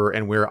server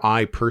and where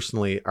I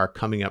personally are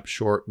coming up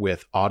short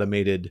with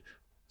automated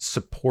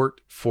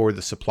support for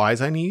the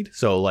supplies I need.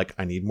 So like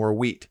I need more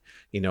wheat,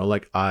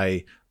 like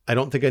I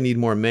don't think I need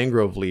more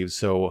mangrove leaves.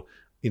 So,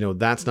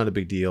 that's not a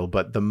big deal,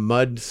 but the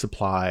mud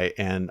supply,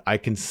 and I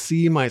can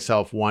see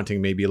myself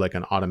wanting maybe like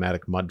an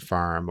automatic mud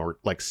farm or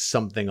like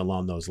something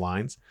along those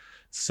lines.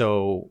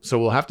 So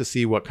we'll have to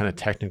see what kind of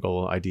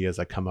technical ideas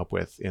I come up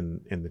with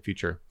in the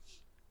future.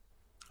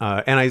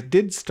 And I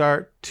did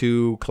start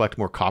to collect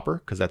more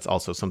copper, because that's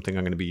also something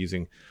I'm going to be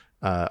using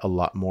a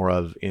lot more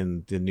of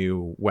in the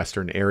new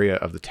western area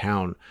of the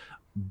town.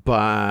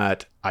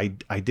 But I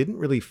didn't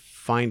really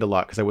find a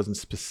lot because I wasn't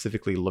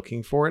specifically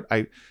looking for it.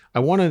 I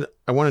want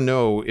to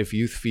know if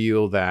you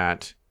feel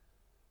that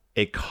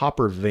a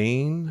copper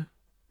vein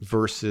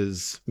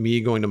versus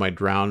me going to my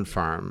drown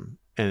farm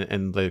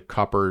and the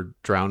copper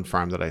drown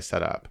farm that I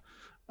set up,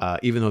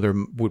 even though there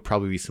would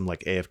probably be some like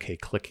AFK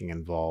clicking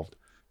involved.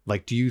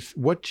 Like,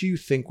 what do you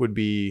think would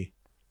be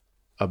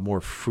a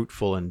more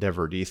fruitful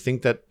endeavor? Do you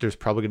think that there's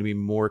probably going to be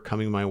more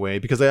coming my way?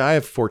 Because I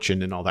have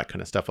fortune and all that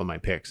kind of stuff on my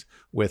picks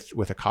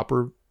with a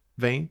copper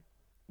vein.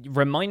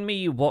 Remind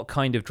me what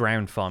kind of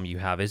drowned farm you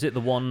have. Is it the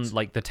one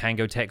like the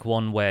Tango Tech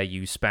one where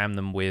you spam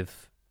them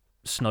with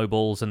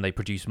snowballs and they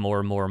produce more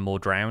and more and more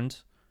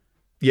drowned?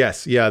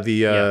 Yes. Yeah.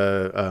 The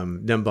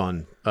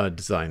Nembon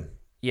design.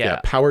 Yeah.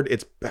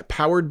 It's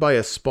powered by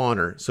a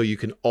spawner, so you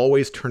can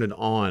always turn it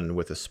on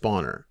with a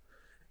spawner.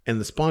 And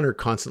the spawner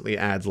constantly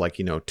adds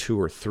 2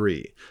 or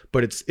 3,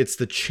 but it's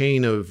the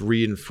chain of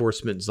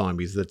reinforcement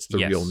zombies that's the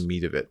real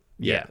meat of it.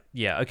 Yeah.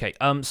 Okay.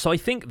 So I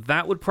think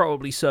that would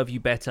probably serve you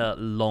better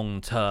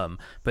long term.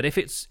 But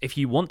if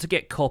you want to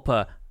get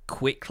copper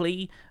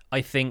quickly,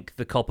 I think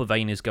the copper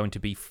vein is going to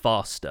be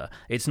faster.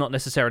 It's not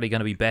necessarily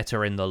going to be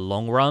better in the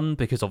long run,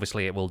 because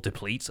obviously it will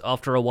deplete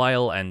after a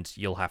while, and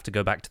you'll have to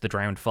go back to the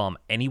drowned farm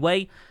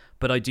anyway.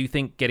 But I do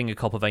think getting a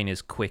copper vein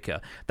is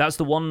quicker. That's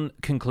the one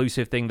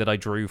conclusive thing that I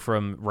drew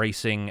from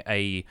racing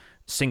a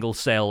single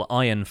cell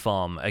iron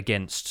farm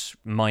against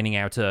mining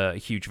out a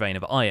huge vein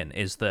of iron,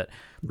 is that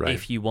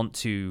if you want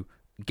to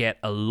get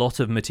a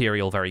lot of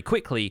material very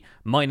quickly,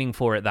 mining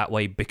for it that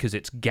way, because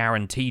it's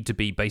guaranteed to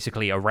be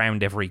basically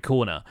around every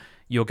corner,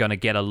 you're going to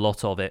get a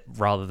lot of it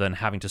rather than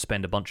having to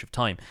spend a bunch of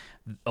time.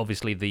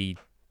 Obviously, the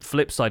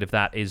flip side of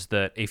that is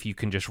that if you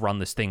can just run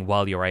this thing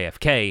while you're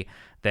AFK,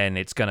 then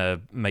it's going to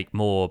make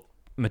more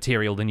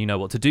material than you know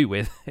what to do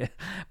with.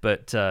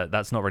 But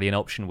that's not really an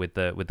option with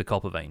the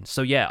copper vein.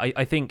 So yeah,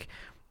 I think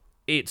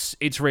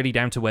it's really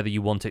down to whether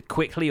you want it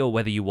quickly or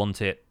whether you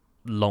want it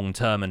long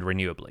term and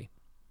renewably.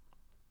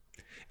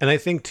 And I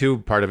think too,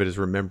 part of it is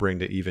remembering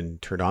to even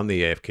turn on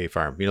the AFK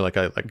farm.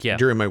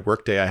 During my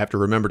workday, I have to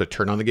remember to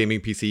turn on the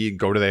gaming PC,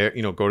 go to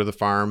the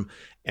farm,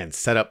 and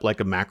set up like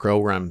a macro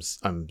where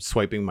I'm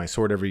swiping my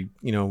sword every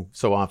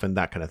so often,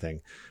 that kind of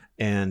thing.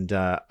 And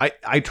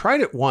I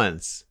tried it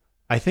once.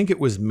 I think it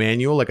was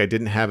manual. Like I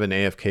didn't have an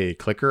AFK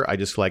clicker. I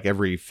just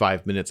every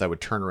 5 minutes I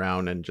would turn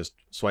around and just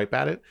swipe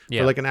at it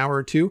for like an hour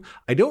or two.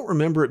 I don't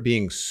remember it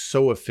being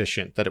so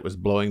efficient that it was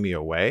blowing me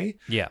away.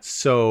 Yeah.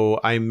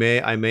 So I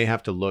may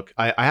have to look.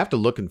 I have to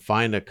look and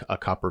find a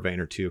copper vein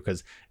or two,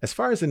 because as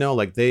far as I know,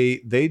 like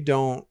they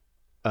don't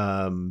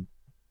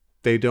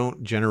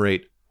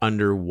generate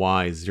under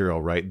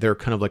Y0, right? They're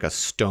kind of like a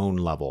stone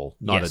level,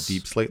 not Yes. a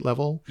deep slate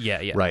level.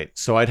 Yeah, yeah. Right.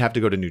 So I'd have to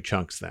go to new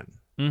chunks then.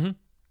 Mm-hmm.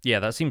 Yeah,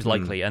 that seems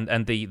likely.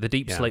 And the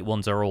deep Yeah. slate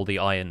ones are all the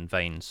iron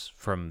veins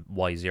from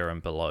Y0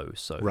 and below.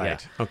 So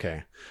Right. yeah.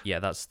 Okay. Yeah,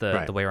 that's the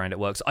Right. way around it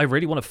works. I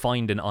really want to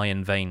find an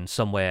iron vein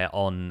somewhere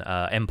on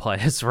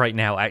Empires right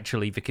now,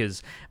 actually,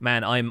 because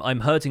man, I'm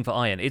hurting for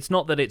iron. It's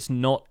not that it's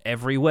not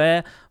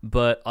everywhere,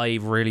 but I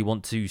really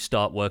want to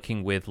start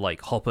working with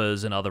like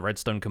hoppers and other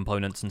redstone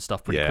components and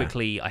stuff pretty Yeah.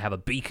 quickly. I have a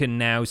beacon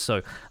now,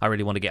 so I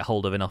really want to get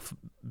hold of enough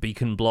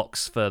beacon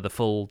blocks for the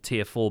full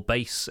tier 4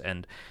 base.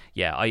 And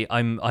yeah,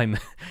 I'm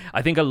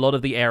I think a lot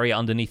of the area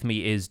underneath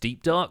me is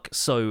deep dark,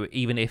 so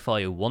even if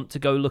I want to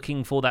go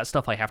looking for that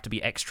stuff, I have to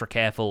be extra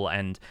careful,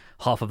 and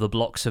half of the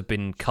blocks have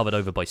been covered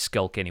over by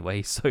Skulk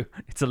anyway, so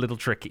it's a little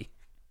tricky.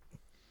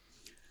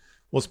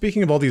 Well,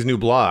 speaking of all these new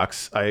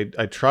blocks, I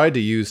tried to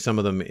use some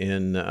of them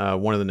in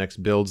one of the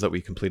next builds that we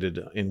completed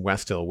in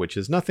Westhill, which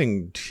is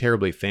nothing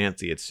terribly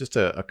fancy. It's just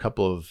a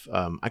couple of,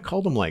 I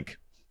call them like,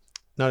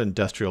 not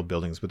industrial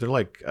buildings, but they're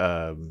like,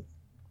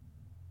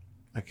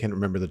 I can't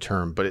remember the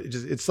term, but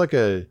it's like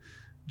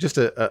just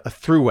a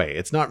throughway.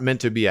 It's not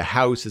meant to be a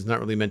house. It's not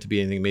really meant to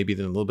be anything, maybe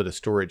than a little bit of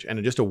storage,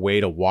 and just a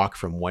way to walk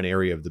from one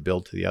area of the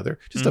build to the other.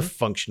 Just a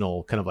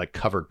functional kind of like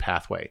covered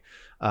pathway.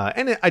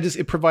 And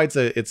it provides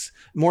it's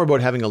more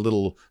about having a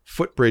little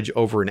footbridge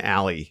over an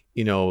alley,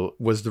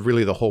 was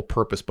really the whole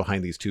purpose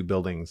behind these two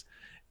buildings.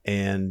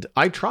 And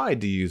I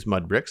tried to use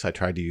mud bricks. I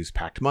tried to use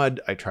packed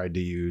mud. I tried to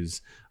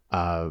use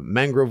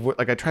mangrove wood.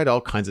 Like I tried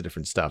all kinds of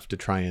different stuff to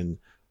try and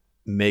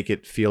make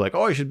it feel like,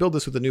 oh, I should build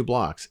this with the new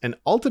blocks, and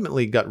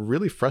ultimately got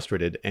really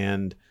frustrated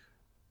and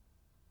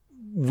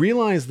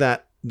realized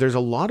that there's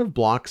a lot of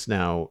blocks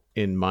now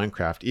in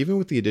Minecraft, even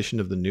with the addition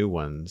of the new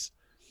ones,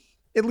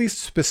 at least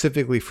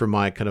specifically for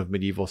my kind of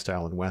medieval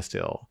style in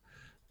Westhill,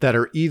 that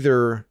are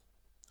either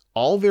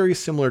all very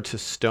similar to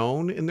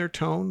stone in their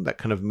tone, that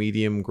kind of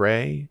medium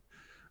gray,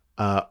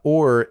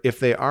 or if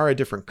they are a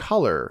different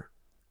color,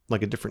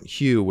 like a different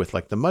hue with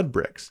like the mud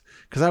bricks.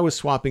 Because I was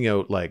swapping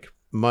out like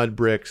mud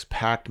bricks,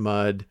 packed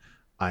mud.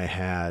 I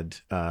had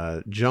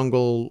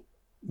jungle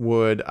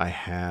wood. I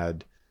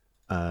had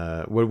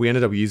what we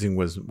ended up using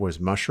was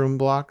mushroom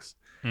blocks,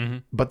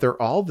 but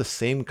they're all the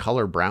same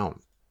color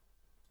brown,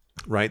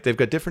 right? They've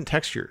got different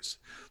textures,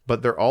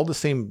 but they're all the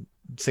same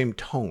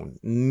tone.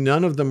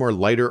 None of them are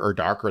lighter or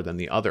darker than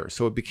the other.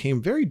 So it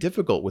became very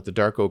difficult with the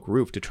dark oak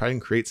roof to try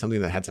and create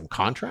something that had some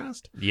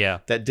contrast. Yeah.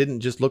 That didn't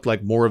just look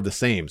like more of the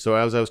same. So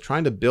as I was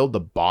trying to build the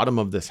bottom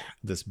of this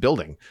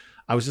building,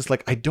 I was just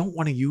like, I don't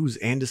want to use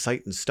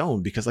andesite and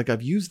stone because like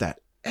I've used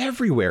that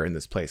everywhere in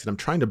this place, and I'm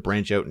trying to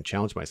branch out and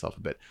challenge myself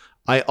a bit.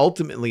 I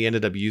ultimately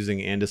ended up using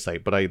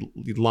andesite, but I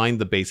lined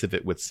the base of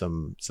it with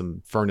some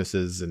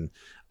furnaces, and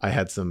I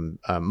had some,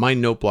 my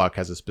note block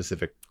has a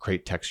specific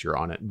crate texture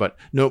on it, but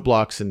note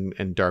blocks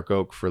and dark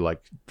oak for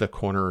like the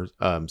corner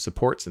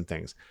supports and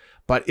things.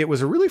 But it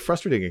was a really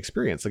frustrating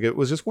experience. Like it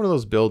was just one of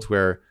those builds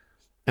where,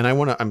 and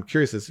I'm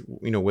curious as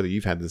whether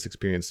you've had this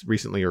experience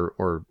recently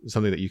or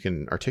something that you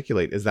can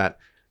articulate, is that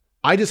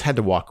I just had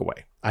to walk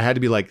away. I had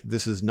to be like,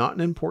 this is not an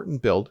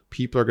important build.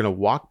 People are going to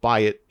walk by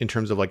it, in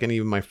terms of like any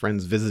of my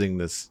friends visiting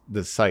this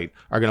site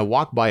are going to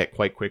walk by it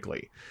quite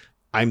quickly.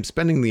 I'm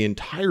spending the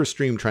entire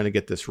stream trying to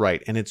get this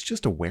right, and it's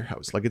just a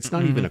warehouse. Like it's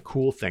not even a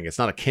cool thing. It's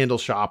not a candle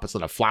shop. It's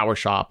not a flower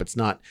shop. It's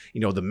not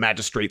the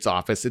magistrate's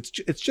office. It's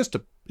just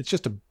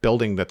a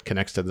building that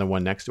connects to the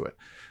one next to it.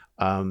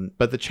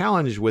 But the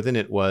challenge within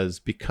it was,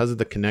 because of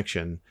the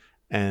connection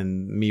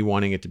and me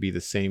wanting it to be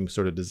the same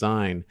sort of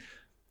design,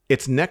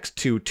 it's next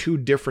to two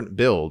different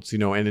builds,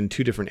 and in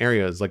two different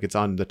areas. Like it's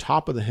on the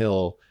top of the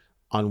hill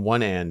on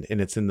one end, and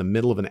it's in the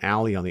middle of an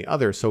alley on the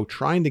other. So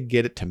trying to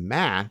get it to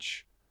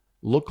match,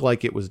 look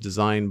like it was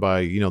designed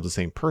by, the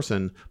same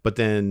person, but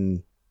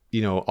then,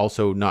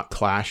 also not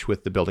clash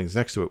with the buildings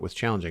next to it was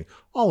challenging.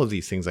 All of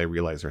these things I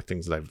realize are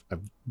things that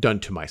I've done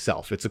to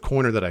myself. It's a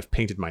corner that I've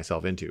painted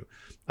myself into.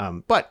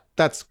 But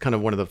that's kind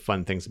of one of the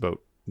fun things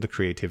about the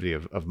creativity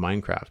of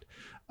Minecraft.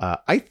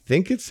 I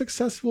think it's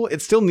successful.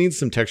 It still needs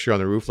some texture on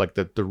the roof. Like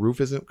the roof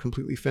isn't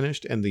completely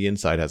finished and the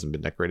inside hasn't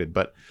been decorated,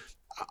 but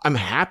I'm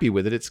happy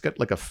with it. It's got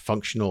like a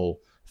functional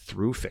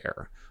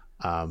thoroughfare.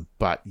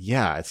 But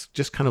yeah, it's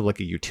just kind of like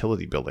a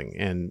utility building.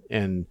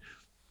 And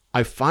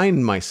I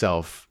find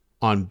myself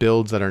on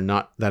builds that are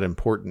not that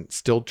important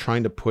still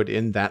trying to put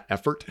in that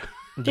effort.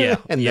 Yeah.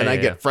 And then I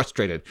get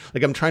frustrated.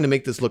 Like I'm trying to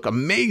make this look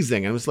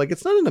amazing. And it's like,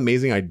 it's not an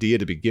amazing idea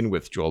to begin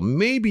with, Joel.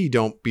 Maybe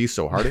don't be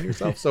so hard on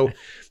yourself. So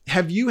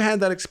have you had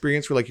that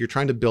experience where like you're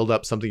trying to build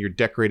up something, you're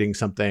decorating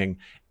something,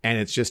 and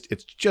it's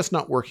just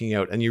not working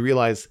out, and you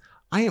realize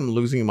I am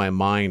losing my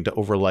mind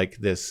over like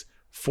this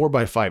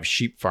 4x5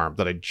 sheep farm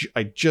that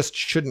I just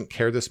shouldn't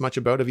care this much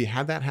about. Have you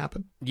had that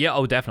happen? Yeah,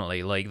 oh,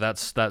 definitely. Like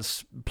that's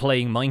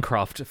playing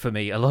Minecraft for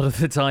me. A lot of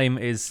the time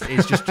is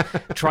just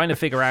trying to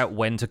figure out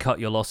when to cut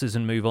your losses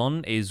and move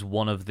on is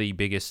one of the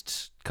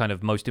biggest kind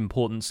of most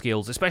important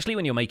skills, especially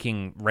when you're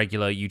making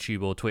regular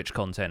YouTube or Twitch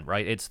content,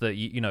 right? It's that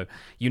you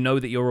know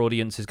that your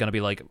audience is going to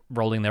be like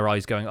rolling their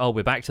eyes going, "Oh,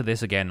 we're back to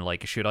this again.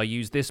 Like, should I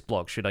use this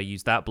block? Should I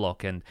use that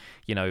block?" And,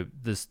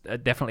 there's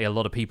definitely a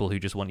lot of people who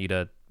just want you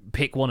to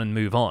pick one and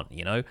move on,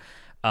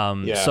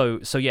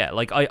 So yeah,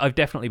 like I've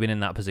definitely been in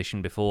that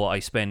position before. I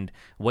spend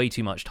way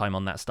too much time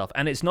on that stuff,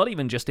 and it's not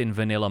even just in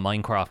vanilla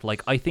Minecraft.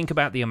 Like, I think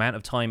about the amount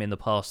of time in the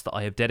past that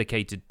I have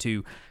dedicated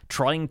to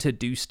trying to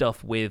do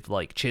stuff with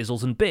like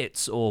chisels and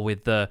bits, or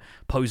with the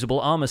posable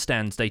armor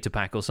stands data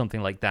pack or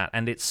something like that,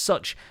 and it's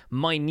such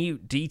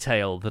minute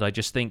detail that I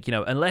just think,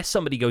 unless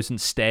somebody goes and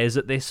stares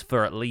at this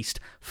for at least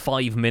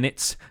 5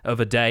 minutes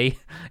of a day,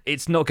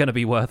 it's not going to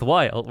be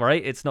worthwhile,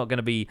 right? It's not going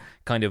to be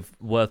kind of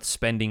worth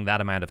spending that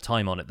amount of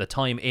time on it. The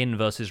time in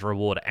versus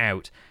reward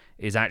out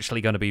is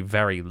actually going to be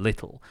very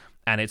little.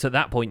 And it's at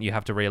that point you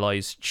have to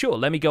realize, sure,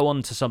 let me go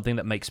on to something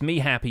that makes me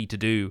happy to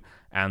do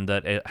and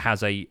that it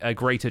has a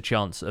greater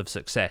chance of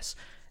success.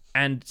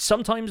 And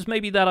sometimes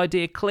maybe that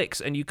idea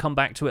clicks and you come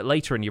back to it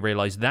later and you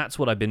realize that's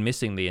what I've been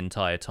missing the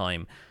entire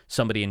time.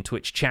 Somebody in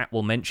Twitch chat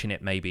will mention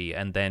it maybe,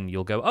 and then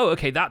you'll go, oh,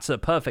 okay, that's a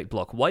perfect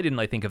block. Why didn't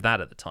I think of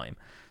that at the time?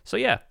 So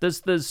yeah,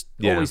 there's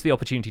always the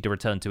opportunity to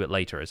return to it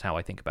later is how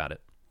I think about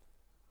it.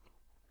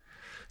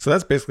 So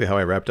that's basically how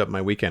I wrapped up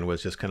my weekend,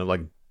 was just kind of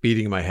like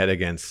beating my head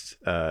against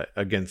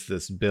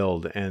this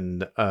build.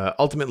 And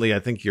ultimately, I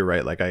think you're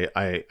right. Like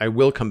I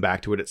will come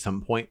back to it at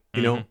some point,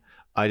 you know.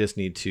 I just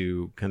need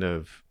to kind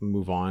of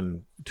move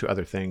on to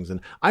other things. And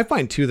I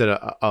find too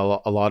that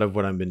a lot of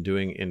what I've been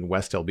doing in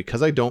West Hill,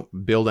 because I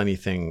don't build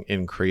anything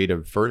in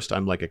creative first,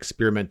 I'm like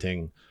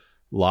experimenting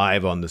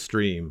live on the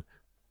stream.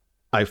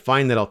 I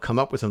find that I'll come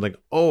up with something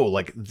like, oh,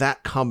 like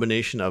that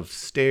combination of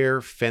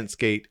stair, fence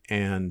gate,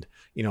 and,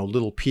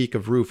 little peak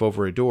of roof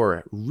over a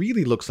door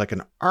really looks like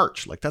an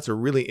arch. Like, that's a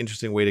really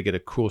interesting way to get a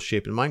cool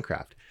shape in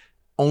Minecraft.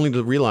 Only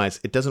to realize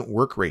it doesn't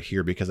work right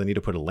here because I need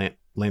to put a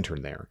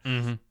lantern there.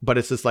 But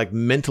it's just like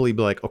mentally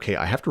be like, okay,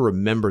 I have to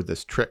remember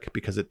this trick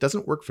because it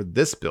doesn't work for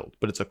this build,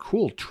 but it's a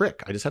cool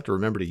trick. I just have to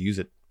remember to use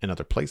it in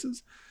other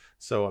places.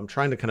 So I'm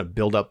trying to kind of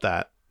build up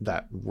that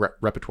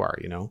repertoire,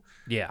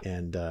 Yeah.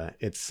 And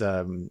it's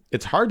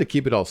hard to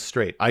keep it all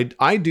straight.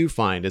 I do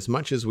find, as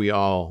much as we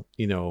all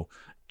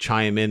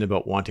chime in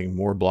about wanting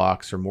more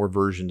blocks or more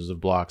versions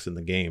of blocks in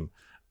the game,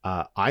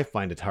 I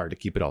find it hard to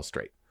keep it all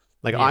straight.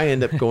 Like, I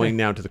end up going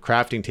now to the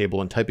crafting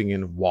table and typing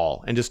in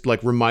wall and just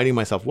like reminding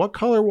myself, what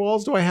color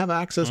walls do I have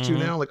access to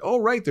now? Like, oh,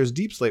 right, there's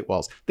deep slate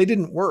walls. They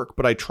didn't work,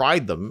 but I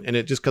tried them, and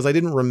it just because I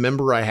didn't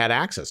remember I had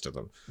access to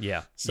them.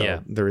 Yeah.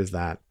 So there is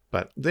that.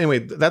 But anyway,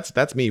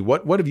 that's me.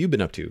 What have you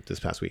been up to this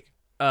past week?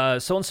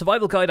 So on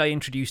Survival Guide, I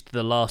introduced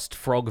the last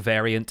frog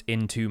variant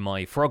into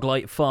my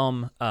Froglight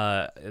farm.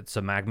 It's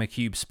a magma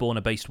cube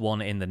spawner-based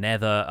one in the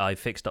Nether. I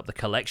fixed up the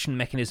collection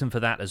mechanism for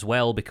that as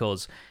well,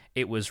 because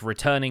it was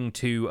returning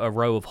to a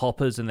row of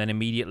hoppers and then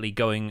immediately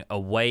going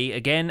away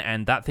again,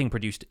 and that thing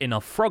produced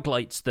enough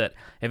Froglights that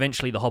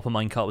eventually the hopper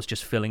minecart was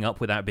just filling up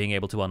without being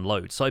able to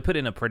unload. So I put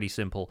in a pretty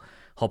simple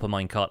hopper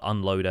minecart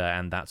unloader,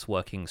 and that's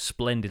working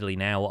splendidly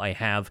now. I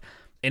have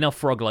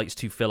enough Froglights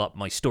to fill up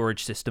my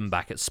storage system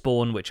back at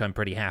spawn, which I'm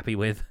pretty happy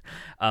with.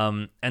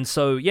 And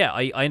so, yeah,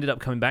 I ended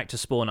up coming back to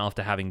spawn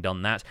after having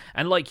done that.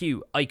 And like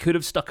you, I could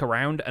have stuck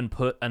around and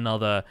put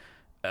another,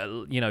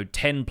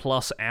 10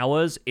 plus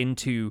hours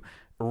into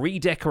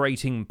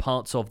redecorating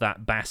parts of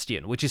that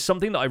bastion, which is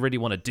something that I really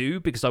want to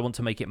do because I want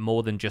to make it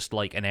more than just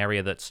like an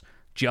area that's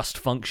just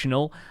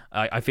functional.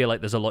 I feel like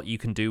there's a lot you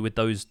can do with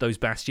those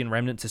bastion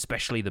remnants,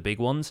 especially the big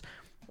ones.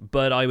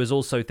 But I was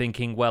also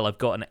thinking, well, I've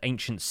got an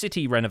ancient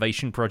city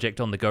renovation project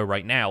on the go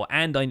right now,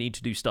 and I need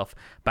to do stuff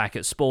back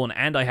at spawn,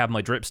 and I have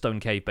my dripstone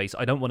cave base.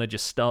 I don't want to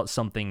just start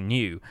something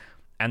new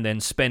and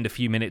then spend a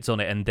few minutes on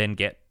it and then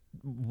get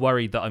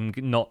worried that I'm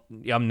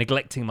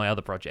neglecting my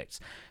other projects.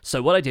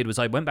 So what I did was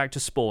I went back to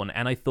spawn,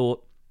 and I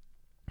thought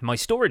my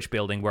storage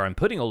building where I'm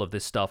putting all of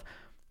this stuff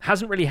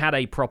hasn't really had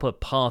a proper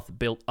path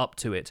built up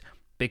to it,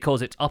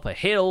 because it's up a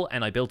hill,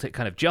 and I built it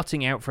kind of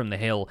jutting out from the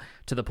hill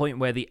to the point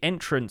where the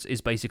entrance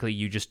is basically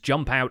you just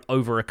jump out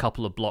over a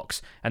couple of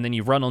blocks, and then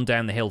you run on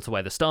down the hill to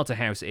where the starter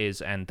house is,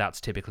 and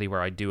that's typically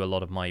where I do a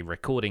lot of my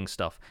recording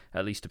stuff,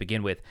 at least to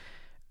begin with.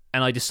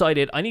 And I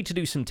decided I need to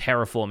do some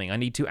terraforming. I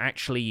need to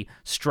actually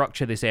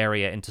structure this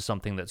area into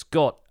something that's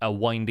got a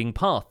winding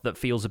path that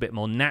feels a bit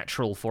more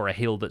natural for a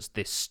hill that's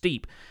this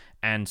steep.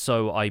 And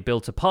so I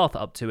built a path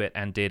up to it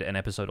and did an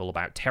episode all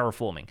about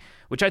terraforming,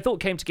 which I thought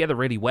came together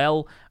really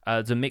well.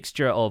 It's a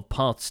mixture of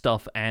path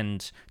stuff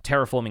and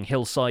terraforming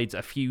hillsides,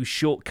 a few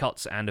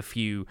shortcuts and a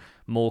few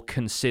more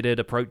considered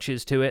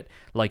approaches to it.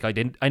 Like I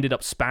ended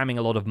up spamming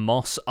a lot of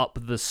moss up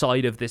the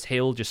side of this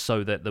hill just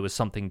so that there was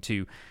something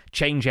to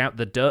change out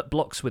the dirt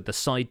blocks with the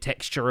side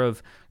texture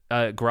of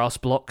grass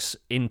blocks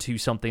into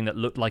something that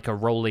looked like a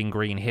rolling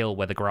green hill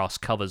where the grass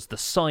covers the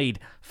side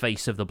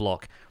face of the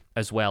block.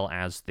 as well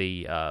as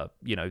the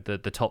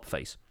the top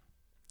face.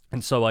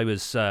 And so I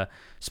was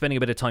spending a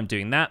bit of time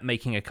doing that,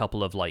 making a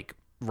couple of like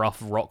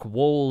rough rock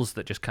walls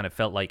that just kind of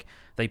felt like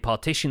they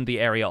partitioned the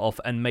area off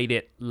and made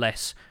it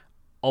less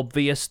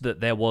obvious that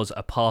there was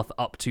a path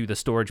up to the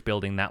storage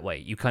building that way.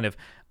 You kind of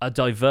are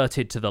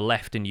diverted to the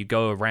left and you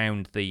go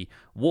around the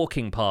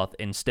walking path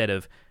instead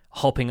of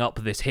hopping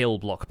up this hill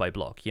block by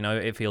block. You know,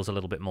 it feels a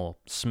little bit more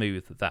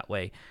smooth that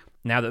way.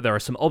 Now that there are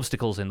some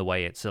obstacles in the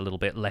way, it's a little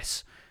bit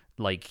less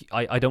like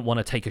I don't want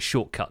to take a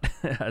shortcut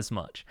as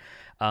much.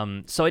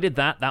 So I did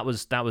that. That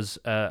was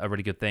a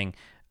really good thing.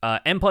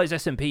 Empire's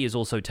SMP is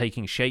also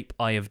taking shape.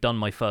 I have done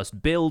my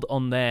first build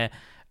on there.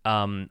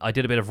 I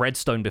did a bit of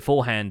redstone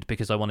beforehand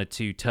because I wanted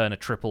to turn a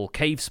triple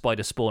cave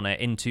spider spawner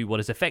into what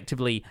is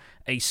effectively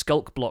a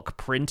skulk block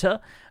printer.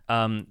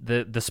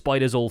 The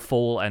spiders all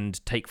fall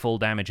and take full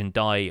damage and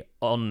die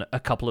on a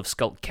couple of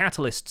skulk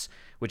catalysts,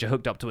 which are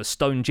hooked up to a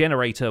stone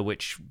generator,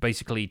 which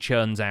basically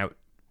churns out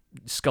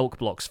skulk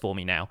blocks for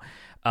me now.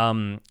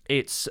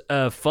 It's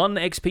a fun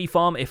XP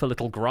farm, if a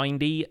little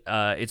grindy.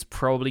 It's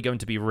probably going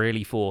to be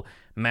really for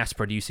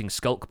mass-producing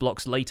skulk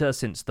blocks later,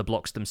 since the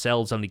blocks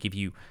themselves only give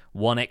you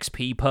 1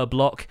 XP per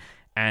block,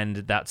 and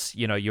that's,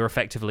 you're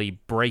effectively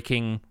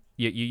breaking...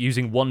 You're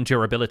using 1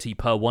 durability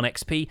per 1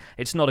 XP.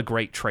 It's not a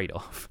great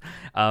trade-off.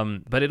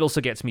 But it also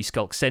gets me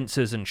skulk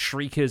sensors and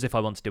shriekers if I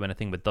want to do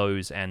anything with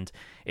those, and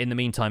in the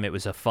meantime, it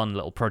was a fun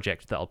little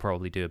project that I'll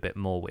probably do a bit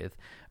more with.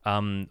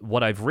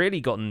 What I've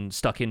really gotten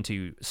stuck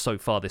into so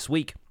far this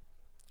week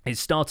is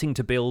starting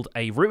to build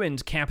a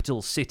ruined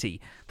capital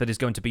city that is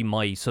going to be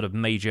my sort of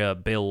major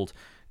build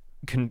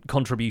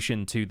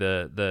contribution to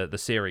the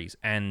series.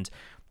 And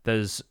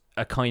there's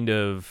a kind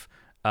of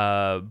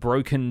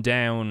broken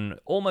down,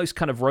 almost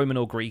kind of Roman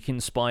or Greek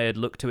inspired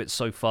look to it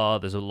so far.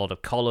 There's a lot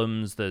of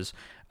columns, there's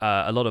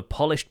a lot of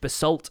polished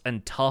basalt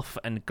and tuff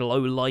and glow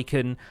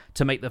lichen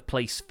to make the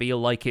place feel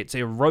like it's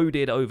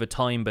eroded over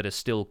time but is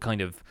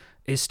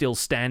still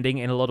standing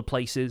in a lot of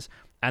places.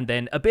 And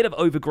then a bit of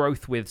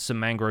overgrowth with some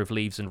mangrove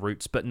leaves and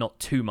roots, but not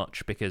too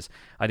much, because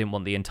I didn't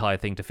want the entire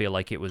thing to feel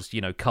like it was,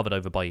 covered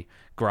over by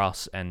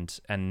grass and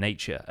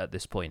nature at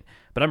this point.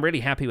 But I'm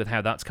really happy with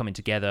how that's coming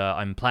together.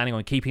 I'm planning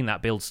on keeping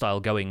that build style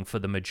going for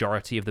the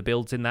majority of the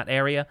builds in that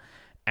area,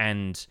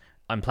 and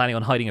I'm planning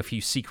on hiding a few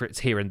secrets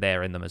here and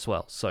there in them as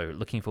well. So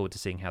looking forward to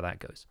seeing how that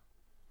goes.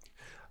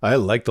 I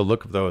like the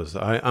look of those.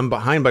 I'm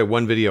behind by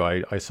one video.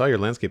 I saw your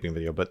landscaping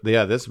video, but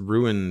yeah, this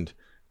ruined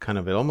kind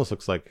of, it almost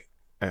looks like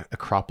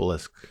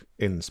Acropolis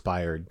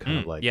inspired kind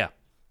of like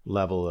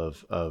level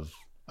of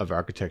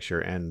architecture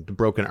and the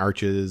broken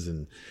arches.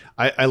 And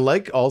I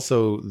like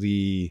also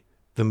the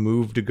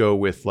move to go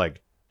with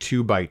like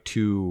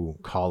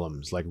 2x2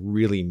 columns, like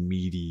really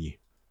meaty,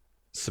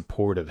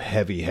 supportive,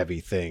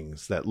 heavy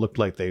things that look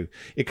like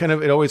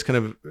it always kind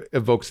of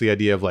evokes the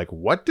idea of like,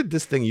 what did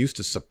this thing used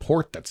to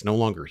support that's no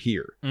longer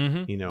here?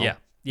 Mm-hmm.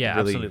 Yeah,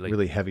 really, absolutely,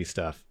 really heavy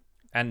stuff.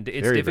 And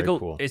it's very, difficult.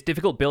 very cool. It's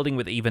difficult building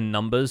with even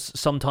numbers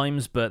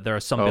sometimes, but there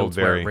are some builds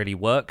where it really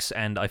works.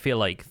 And I feel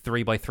like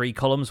 3x3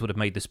 columns would have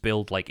made this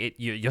build like it.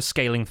 You're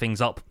scaling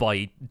things up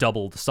by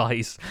double the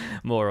size,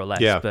 more or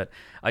less. Yeah. But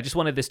I just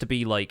wanted this to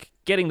be like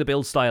getting the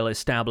build style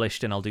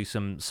established, and I'll do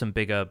some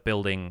bigger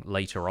building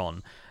later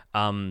on.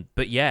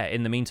 But yeah,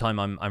 in the meantime,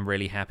 I'm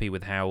really happy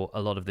with how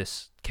a lot of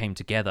this came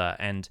together,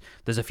 and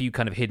there's a few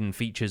kind of hidden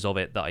features of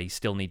it that I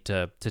still need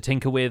to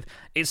tinker with.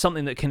 It's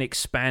something that can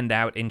expand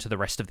out into the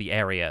rest of the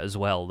area as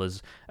well.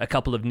 There's a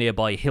couple of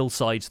nearby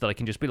hillsides that I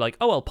can just be like,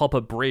 oh, I'll pop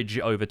a bridge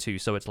over to,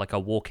 so it's like a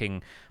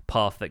walking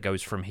path that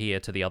goes from here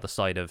to the other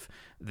side of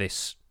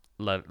this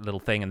little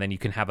thing, and then you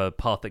can have a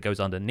path that goes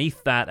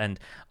underneath that. And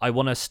I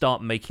want to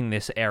start making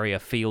this area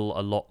feel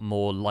a lot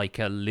more like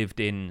a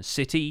lived-in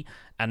city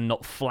and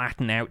not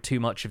flatten out too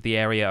much of the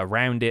area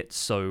around it,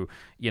 so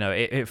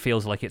it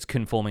feels like it's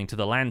conforming to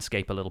the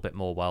landscape a little bit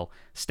more while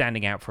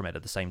standing out from it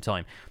at the same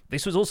time.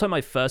 This was also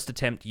my first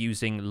attempt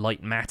using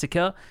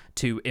Lightmatica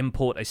to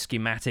import a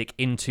schematic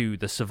into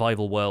the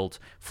survival world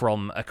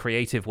from a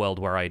creative world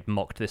where I'd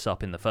mocked this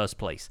up in the first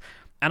place.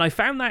 And I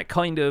found that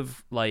kind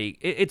of like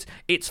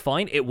it's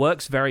fine. It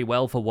works very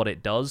well for what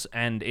it does,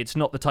 and it's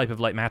not the type of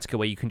Lightmatica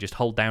where you can just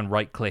hold down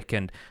right click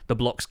and the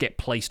blocks get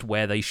placed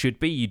where they should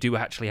be. You do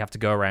actually have to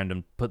go around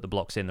and put the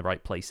blocks in the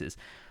right places.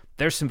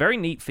 There's some very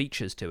neat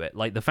features to it,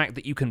 like the fact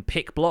that you can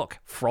pick block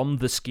from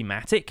the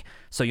schematic,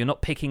 so you're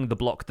not picking the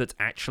block that's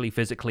actually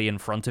physically in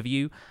front of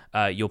you.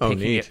 You're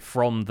picking it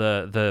from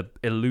the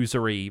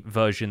illusory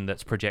version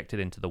that's projected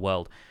into the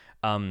world.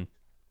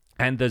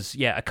 And there's,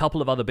 a couple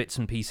of other bits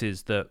and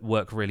pieces that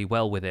work really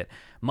well with it.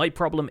 My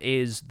problem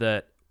is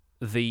that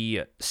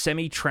the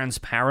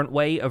semi-transparent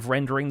way of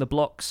rendering the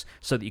blocks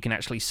so that you can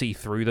actually see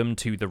through them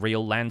to the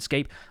real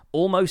landscape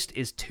almost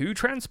is too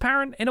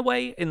transparent in a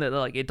way, in that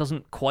like it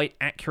doesn't quite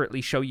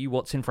accurately show you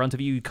what's in front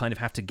of you. You kind of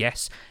have to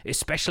guess,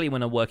 especially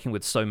when I'm working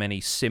with so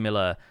many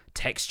similar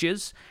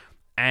textures.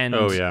 And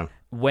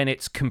when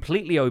it's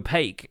completely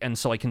opaque, and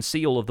so I can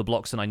see all of the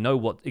blocks and I know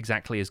what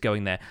exactly is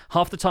going there,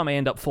 half the time I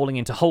end up falling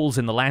into holes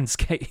in the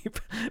landscape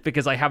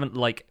because I haven't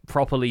like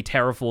properly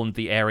terraformed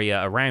the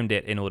area around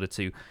it in order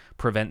to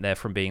prevent there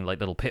from being like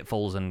little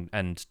pitfalls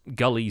and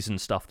gullies and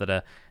stuff that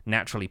are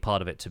naturally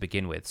part of it to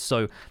begin with.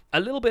 So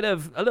a little bit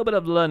of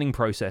learning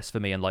process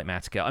for me in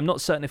Litematica. I'm not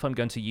certain if I'm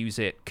going to use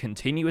it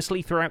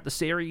continuously throughout the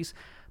series,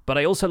 but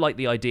I also like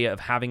the idea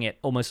of having it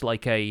almost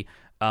like a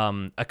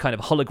kind of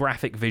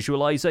holographic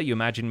visualizer. You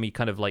imagine me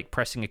kind of like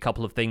pressing a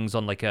couple of things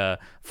on like a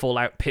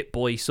Fallout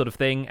Pip-Boy sort of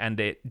thing, and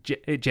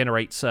it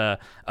generates a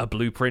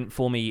blueprint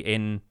for me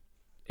in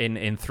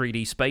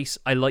 3D space.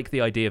 I like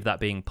the idea of that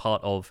being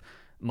part of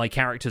my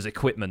character's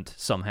equipment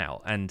somehow,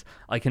 and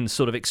I can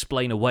sort of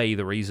explain away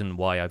the reason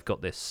why I've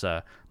got this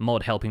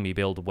mod helping me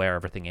build where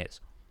everything is.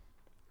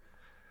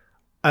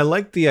 I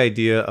like the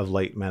idea of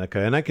Litematica,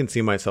 and I can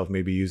see myself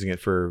maybe using it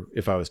for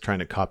if I was trying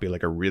to copy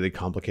like a really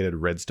complicated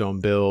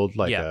redstone build,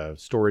 like a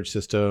storage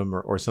system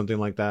or something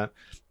like that.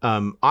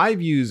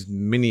 I've used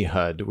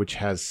MiniHUD, which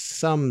has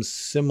some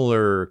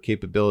similar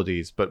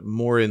capabilities, but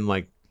more in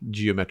like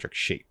geometric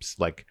shapes.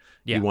 Like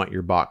you want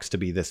your box to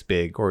be this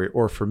big,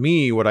 or for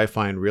me, what I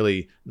find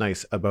really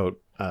nice about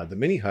the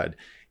MiniHUD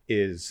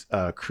is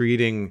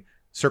creating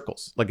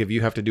circles. Like if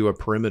you have to do a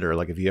perimeter,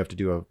 like if you have to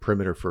do a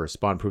perimeter for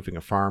spawn proofing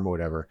a farm or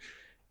whatever,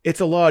 it's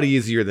a lot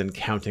easier than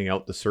counting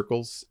out the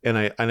circles. And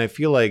I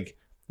feel like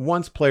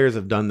once players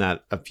have done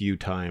that a few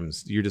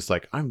times, you're just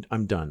like,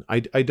 I'm done. I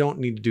don't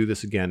need to do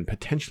this again,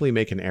 potentially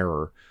make an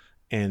error.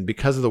 And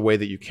because of the way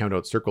that you count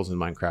out circles in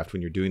Minecraft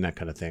when you're doing that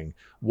kind of thing,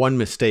 one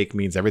mistake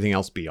means everything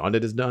else beyond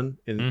it is done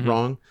and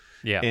wrong.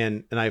 Yeah.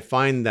 And I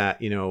find that,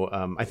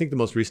 I think the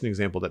most recent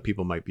example that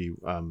people might be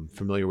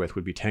familiar with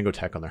would be Tango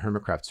Tech on the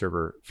Hermitcraft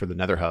server for the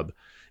Nether Hub.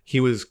 He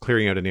was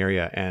clearing out an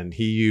area and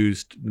he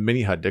used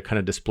MiniHUD to kind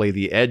of display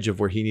the edge of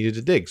where he needed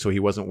to dig. So he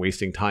wasn't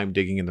wasting time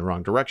digging in the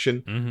wrong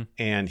direction,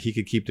 and he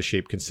could keep the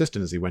shape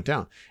consistent as he went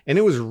down. And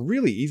it was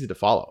really easy to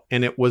follow.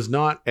 And it was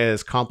not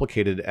as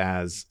complicated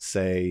as,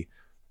 say,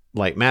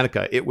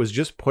 Litematica. It was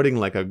just putting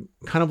like a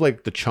kind of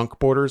like the chunk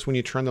borders when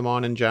you turn them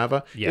on in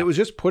Java. It was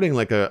just putting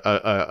like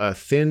a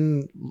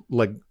thin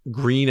like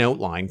green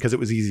outline because it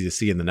was easy to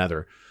see in the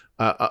Nether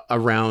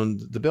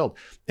around the build.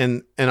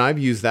 And I've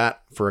used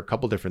that for a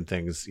couple different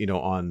things,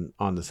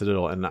 on the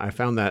Citadel. And I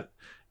found that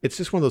it's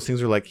just one of those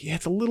things where like,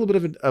 it's a little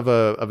bit of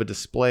a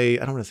display.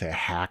 I don't want to say a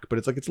hack, but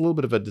it's a little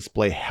bit of a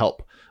display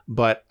help.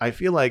 But I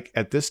feel like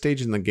at this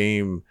stage in the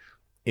game,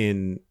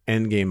 in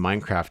endgame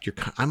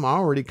Minecraft, I'm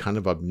already kind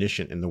of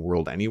omniscient in the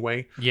world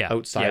anyway.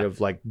 Outside of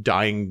like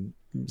dying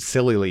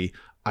sillily,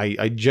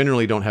 I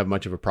generally don't have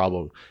much of a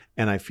problem.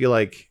 And I feel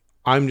like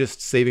I'm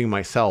just saving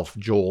myself,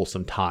 Joel,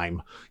 some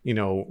time,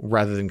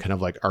 rather than kind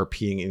of like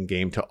RPing in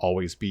game to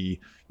always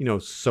be,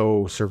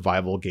 so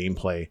survival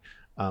gameplay.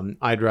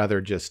 I'd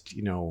rather just,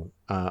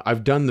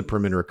 I've done the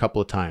perimeter a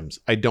couple of times.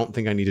 I don't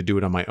think I need to do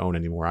it on my own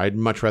anymore. I'd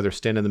much rather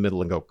stand in the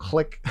middle and go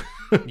click,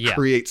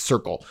 create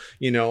circle.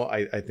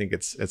 I think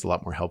it's a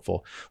lot more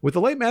helpful. With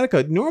the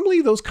Litematica,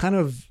 normally those kind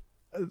of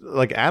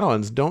like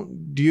add-ons,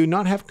 do you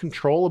not have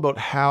control about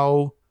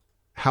how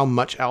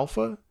much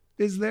alpha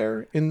is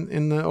there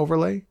in the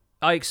overlay?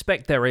 I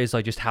expect there is.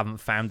 I just haven't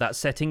found that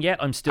setting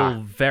yet. I'm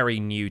still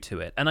very new to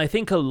it. And I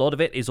think a lot of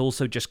it is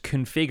also just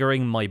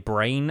configuring my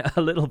brain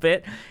a little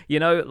bit.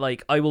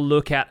 Like I will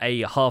look at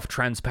a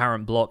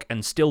half-transparent block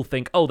and still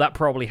think, oh, that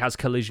probably has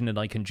collision and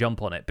I can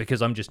jump on it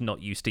because I'm just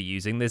not used to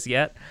using this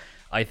yet.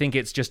 I think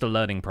it's just a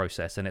learning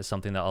process, and it's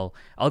something that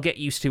I'll get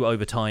used to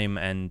over time,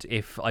 and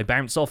if I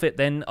bounce off it,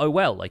 then oh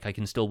well, like I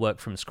can still work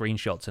from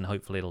screenshots and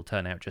hopefully it'll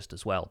turn out just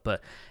as well.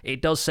 But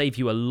it does save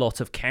you a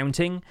lot of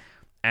counting.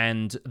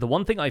 And the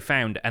one thing I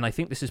found, and I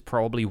think this is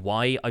probably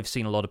why I've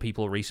seen a lot of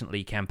people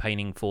recently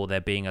campaigning for there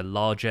being a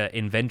larger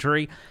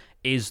inventory,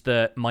 is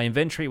that my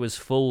inventory was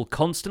full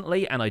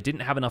constantly and I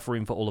didn't have enough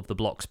room for all of the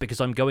blocks because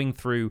I'm going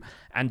through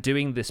and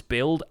doing this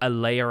build a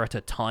layer at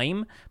a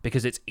time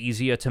because it's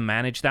easier to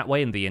manage that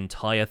way and the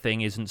entire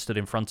thing isn't stood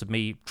in front of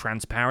me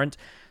transparent.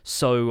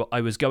 So I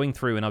was going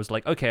through and I was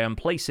like, okay, I'm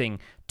placing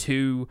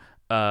two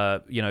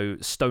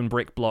stone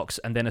brick blocks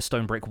and then a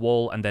stone brick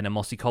wall and then a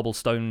mossy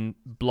cobblestone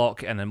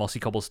block and a mossy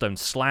cobblestone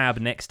slab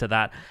next to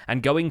that,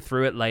 and going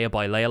through it layer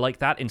by layer like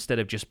that instead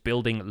of just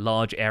building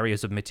large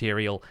areas of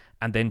material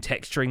and then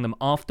texturing them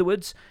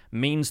afterwards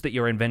means that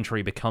your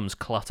inventory becomes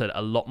cluttered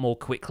a lot more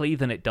quickly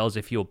than it does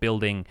if you're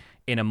building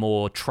in a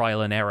more trial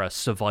and error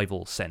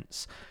survival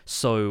sense.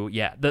 So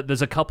yeah,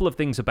 there's a couple of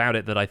things about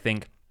it that I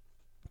think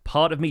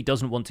part of me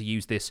doesn't want to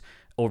use this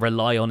or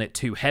rely on it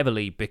too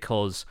heavily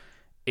because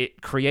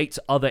it creates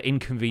other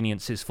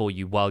inconveniences for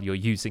you while you're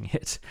using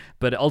it.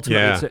 But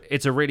ultimately,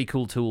 it's a really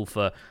cool tool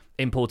for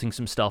importing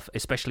some stuff,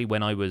 especially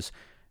when I was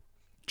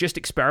just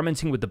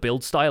experimenting with the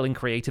build style in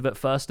creative at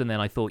first, and then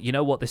I thought, you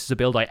know what, this is a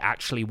build I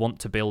actually want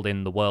to build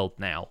in the world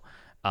now.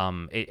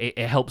 It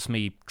helps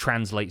me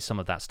translate some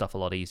of that stuff a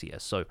lot easier.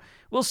 So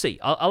we'll see.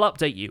 I'll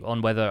update you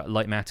on whether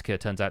Litematica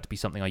turns out to be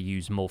something I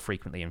use more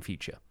frequently in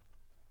future.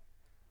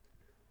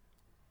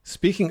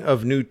 Speaking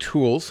of new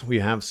tools, we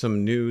have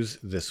some news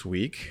this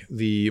week.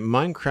 The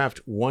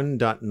Minecraft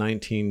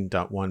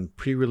 1.19.1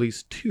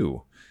 pre-release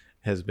 2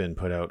 has been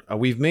put out.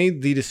 We've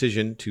made the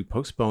decision to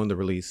postpone the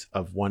release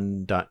of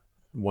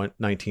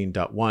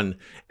 1.19.1,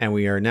 and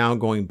we are now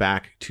going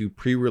back to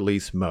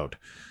pre-release mode.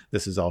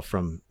 This is all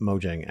from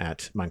Mojang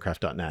at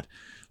Minecraft.net.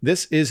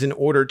 This is in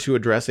order to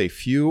address a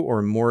few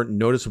or more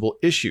noticeable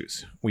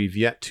issues. We've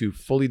yet to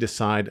fully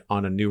decide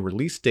on a new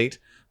release date,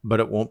 but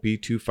it won't be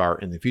too far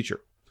in the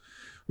future.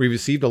 We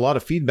received a lot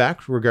of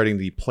feedback regarding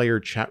the player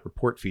chat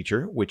report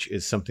feature, which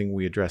is something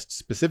we addressed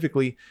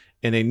specifically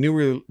in a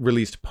new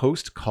released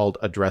post called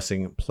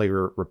Addressing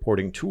Player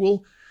Reporting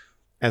Tool,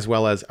 as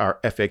well as our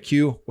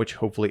FAQ, which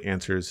hopefully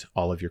answers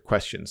all of your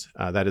questions.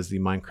 That is the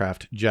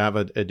Minecraft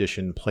Java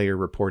Edition Player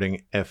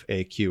Reporting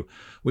FAQ.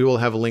 We will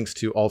have links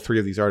to all three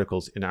of these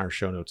articles in our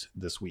show notes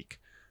this week.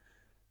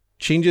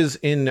 Changes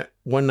in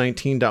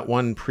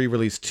 1.19.1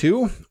 pre-release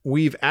 2,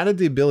 we've added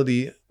the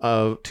ability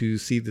to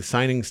see the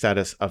signing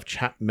status of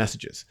chat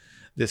messages.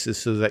 This is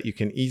so that you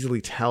can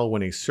easily tell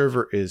when a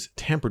server is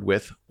tampered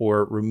with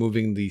or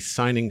removing the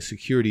signing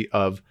security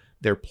of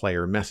their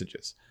player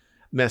messages.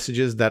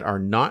 Messages that are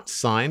not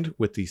signed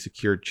with the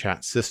secured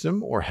chat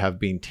system or have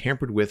been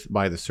tampered with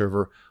by the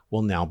server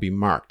will now be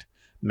marked.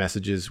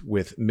 Messages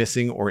with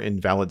missing or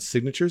invalid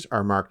signatures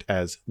are marked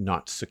as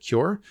not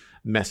secure.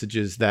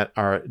 Messages that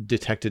are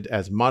detected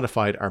as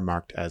modified are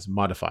marked as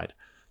modified.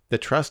 The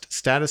trust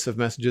status of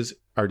messages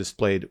are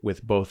displayed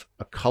with both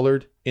a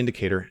colored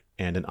indicator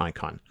and an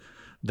icon.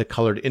 The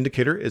colored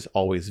indicator is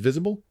always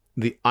visible.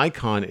 The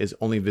icon is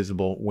only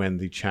visible when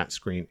the chat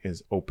screen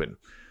is open.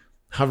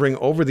 Hovering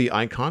over the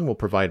icon will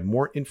provide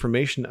more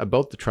information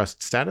about the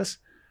trust status.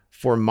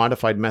 For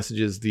modified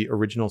messages, the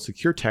original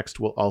secure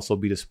text will also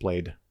be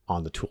displayed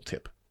on the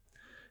tooltip.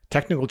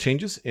 Technical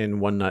changes in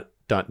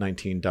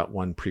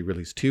 1.19.1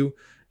 pre-release 2.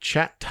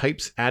 Chat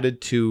types added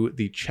to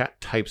the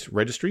chat types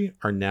registry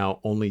are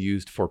now only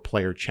used for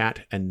player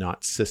chat and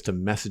not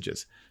system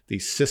messages. The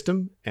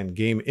system and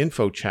game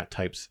info chat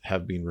types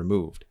have been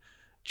removed.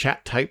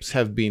 Chat types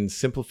have been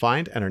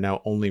simplified and are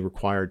now only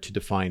required to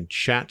define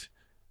chat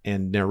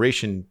and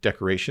narration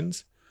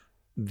decorations.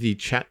 The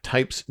chat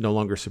types no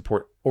longer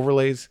support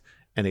overlays,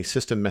 and a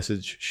system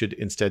message should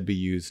instead be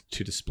used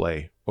to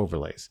display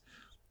overlays.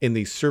 In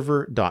the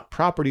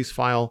server.properties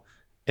file,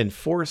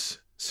 enforce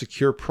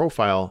secure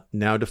profile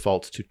now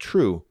defaults to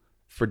true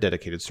for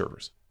dedicated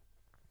servers.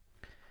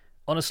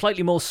 On a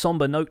slightly more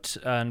somber note,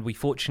 and we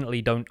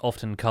fortunately don't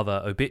often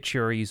cover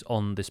obituaries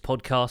on this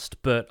podcast,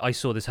 but I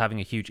saw this having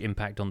a huge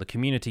impact on the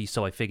community,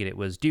 so I figured it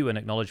was due an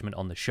acknowledgement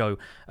on the show.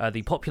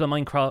 The popular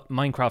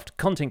Minecraft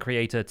content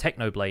creator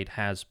Technoblade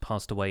has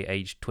passed away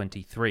aged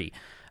 23.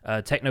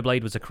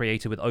 Technoblade was a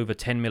creator with over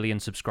 10 million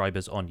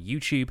subscribers on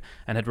YouTube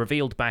and had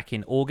revealed back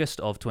in August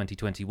of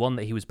 2021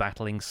 that he was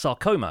battling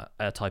sarcoma,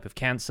 a type of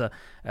cancer.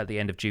 At the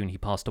end of June, he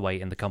passed away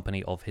in the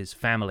company of his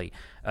family.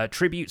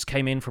 Tributes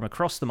came in from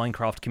across the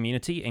Minecraft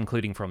community,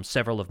 including from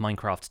several of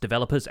Minecraft's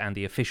developers and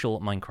the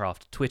official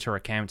Minecraft Twitter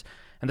account.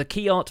 And the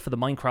key art for the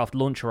Minecraft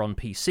launcher on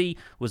PC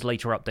was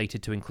later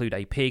updated to include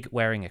a pig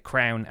wearing a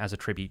crown as a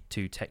tribute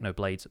to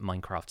Technoblade's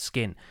Minecraft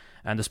skin.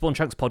 And the Spawn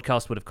Chunks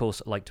podcast would, of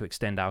course, like to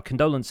extend our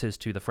condolences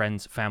to the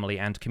friends, family,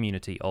 and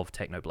community of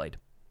Technoblade.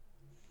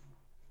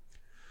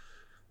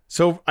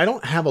 So I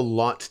don't have a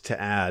lot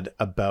to add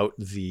about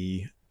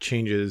the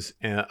changes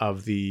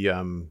of the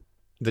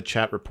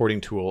chat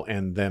reporting tool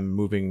and them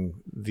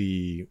moving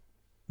the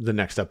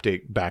next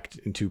update back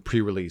into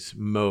pre-release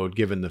mode,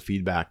 given the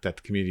feedback that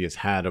the community has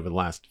had over the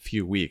last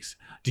few weeks.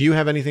 Do you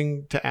have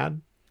anything to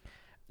add?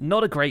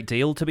 Not a great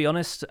deal, to be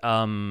honest.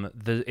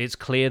 It's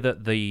clear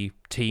that the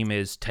team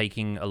is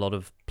taking a lot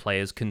of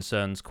players'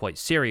 concerns quite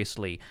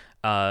seriously.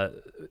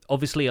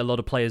 Obviously, a lot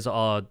of players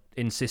are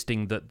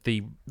insisting that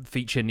the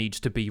feature needs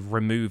to be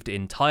removed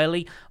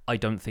entirely. I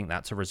don't think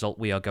that's a result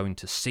we are going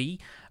to see.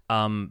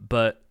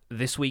 But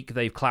this week,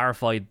 they've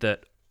clarified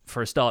that,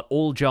 for a start,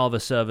 all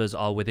Java servers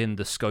are within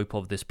the scope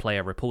of this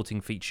player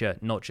reporting feature,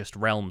 not just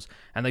Realms.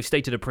 And they've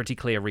stated a pretty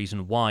clear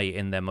reason why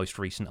in their most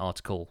recent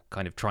article,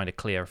 kind of trying to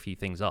clear a few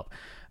things up.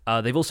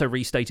 They've also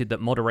restated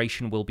that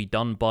moderation will be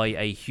done by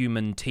a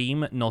human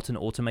team, not an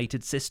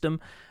automated system,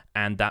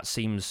 and that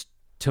seems,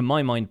 to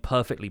my mind,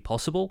 perfectly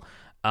possible.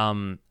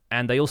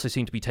 And they also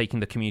seem to be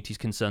taking the community's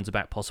concerns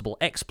about possible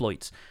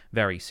exploits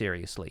very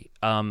seriously.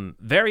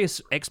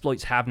 Various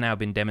exploits have now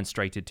been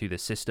demonstrated to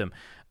this system.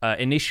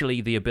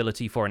 Initially, the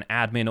ability for an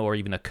admin or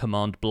even a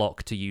command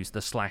block to use the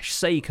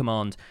 /say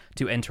command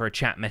to enter a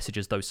chat message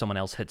as though someone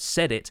else had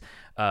said it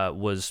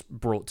was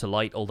brought to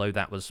light, although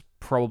that was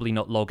probably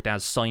not logged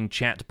as signed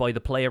chat by the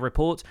player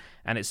report.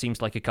 And it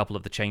seems like a couple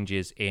of the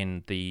changes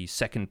in the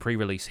second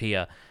pre-release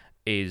here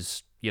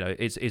is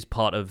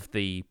part of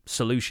the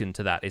solution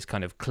to that, is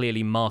kind of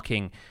clearly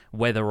marking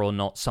whether or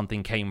not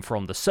something came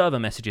from the server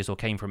messages or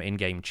came from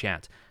in-game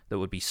chat that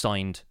would be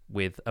signed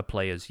with a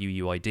player's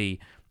UUID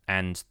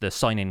and the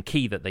sign-in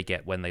key that they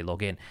get when they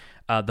log in.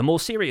 The more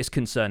serious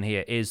concern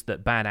here is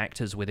that bad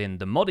actors within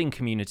the modding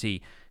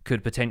community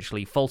could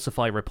potentially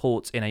falsify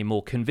reports in a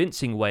more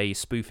convincing way,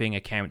 spoofing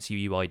accounts'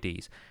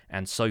 UUIDs,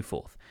 and so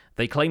forth.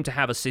 They claim to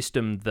have a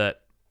system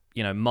that,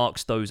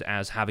 marks those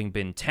as having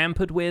been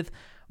tampered with,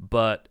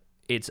 but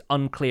it's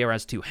unclear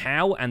as to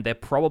how, and they're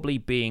probably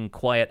being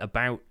quiet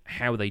about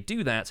how they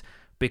do that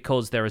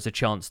because there is a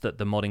chance that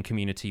the modding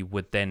community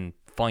would then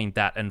find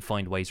that and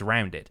find ways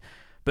around it.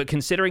 But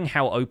considering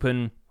how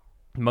open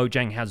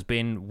Mojang has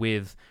been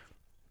with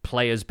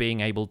players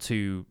being able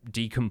to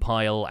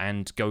decompile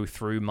and go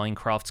through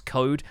Minecraft's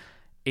code,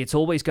 it's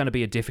always going to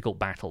be a difficult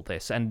battle,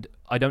 this. And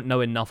I don't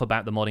know enough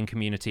about the modding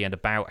community and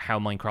about how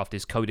Minecraft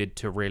is coded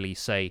to really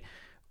say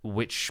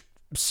which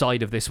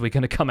side of this we're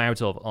going to come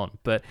out on.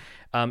 But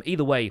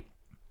either way,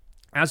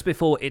 as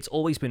before, it's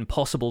always been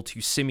possible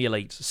to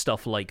simulate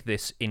stuff like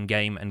this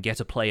in-game and get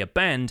a player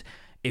banned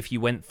if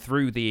you went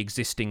through the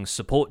existing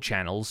support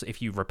channels.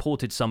 If you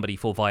reported somebody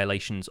for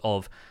violations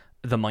of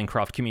the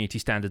Minecraft Community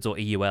Standards or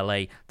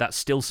EULA, that's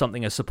still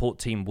something a support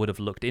team would have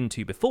looked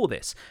into before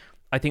this.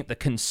 I think the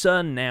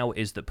concern now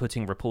is that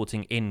putting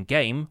reporting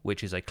in-game,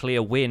 which is a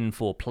clear win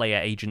for player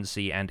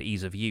agency and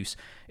ease of use,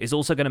 is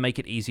also going to make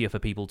it easier for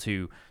people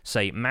to,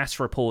 say, mass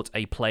report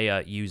a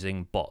player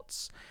using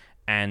bots.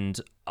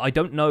 And I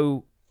don't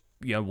know,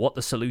 what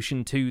the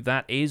solution to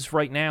that is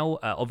right now.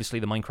 Obviously,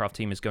 the Minecraft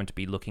team is going to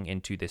be looking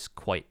into this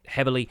quite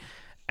heavily,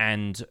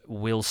 and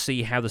we'll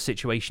see how the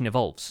situation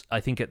evolves. I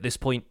think at this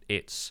point,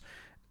 it's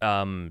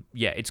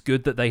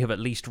good that they have at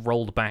least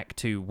rolled back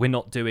to, we're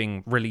not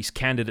doing release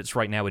candidates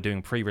right now, we're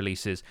doing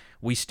pre-releases.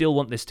 We still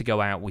want this to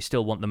go out. We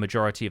still want the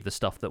majority of the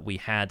stuff that we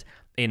had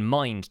in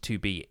mind to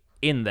be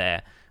in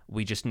there.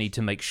 We just need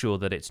to make sure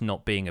that it's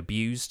not being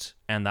abused,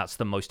 and that's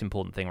the most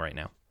important thing right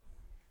now.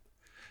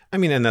 I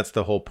mean, and that's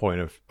the whole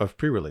point of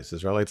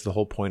pre-releases, right? It's the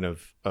whole point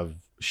of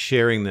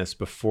sharing this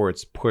before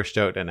it's pushed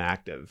out and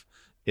active,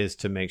 is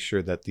to make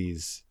sure that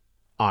these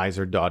I's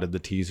are dotted, the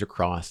T's are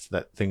crossed,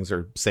 that things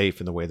are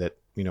safe in the way that,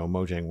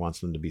 Mojang wants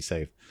them to be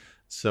safe.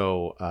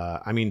 So,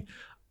 I mean,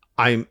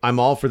 I'm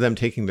all for them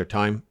taking their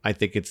time. I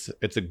think it's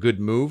a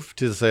good move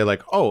to say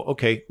like, oh,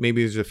 okay,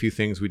 maybe there's a few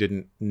things we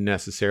didn't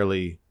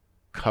necessarily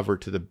cover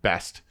to the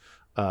best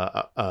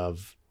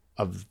of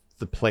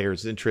the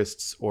players'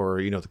 interests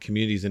or, the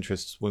community's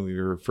interests when we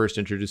were first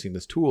introducing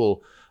this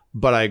tool.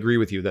 But I agree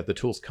with you that the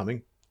tool's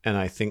coming. And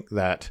I think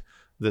that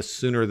the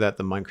sooner that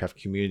the Minecraft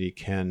community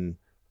can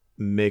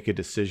make a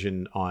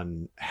decision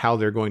on how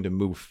they're going to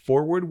move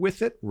forward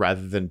with it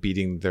rather than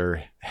beating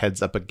their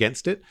heads up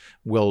against it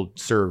will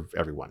serve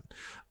everyone.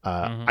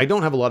 I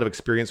don't have a lot of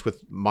experience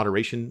with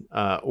moderation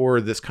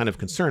or this kind of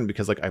concern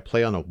because I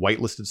play on a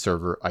whitelisted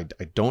server. I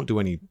don't do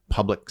any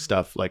public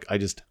stuff.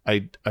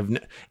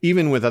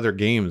 Even with other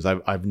games,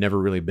 I've never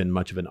really been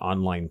much of an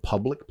online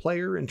public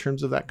player in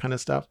terms of that kind of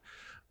stuff.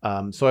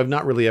 So I've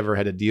not really ever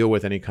had to deal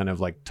with any kind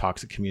of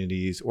toxic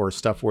communities or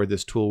stuff where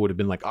this tool would have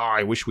been like, oh,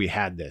 I wish we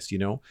had this,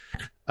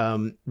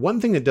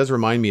 One thing that does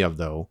remind me of,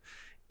 though,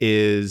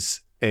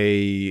 is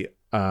a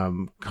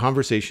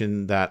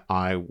conversation that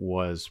I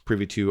was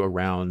privy to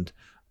around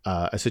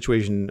a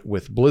situation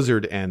with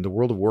Blizzard and the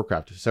World of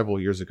Warcraft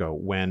several years ago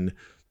when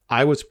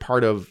I was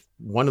part of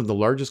one of the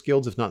largest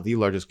guilds, if not the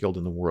largest guild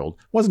in the world.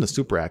 Wasn't a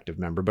super active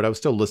member, but I was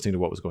still listening to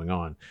what was going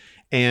on.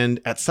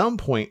 And at some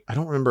point, I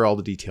don't remember all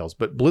the details,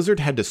 but Blizzard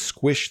had to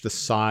squish the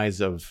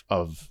size of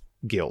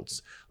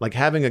guilds.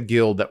 Having a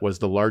guild that was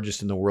the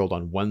largest in the world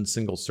on one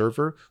single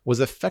server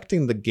was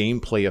affecting the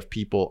gameplay of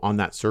people on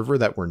that server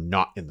that were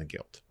not in the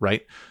guild,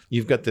 right?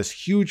 You've got this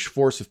huge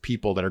force of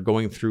people that are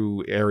going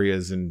through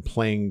areas and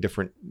playing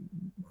different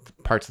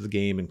parts of the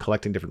game and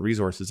collecting different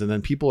resources. And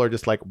then people are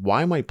just like,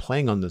 why am I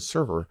playing on this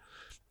server?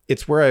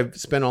 It's where I've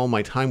spent all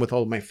my time with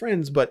all of my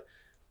friends, but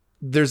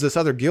there's this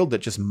other guild that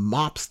just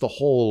mops the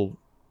whole,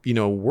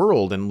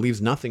 world and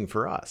leaves nothing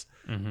for us.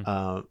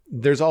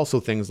 There's also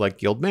things like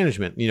guild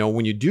management.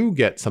 When you do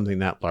get something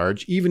that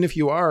large, even if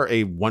you are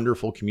a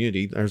wonderful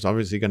community, there's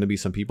obviously going to be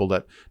some people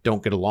that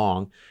don't get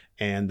along,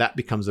 and that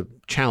becomes a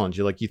challenge.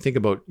 You think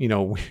about,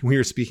 we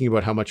were speaking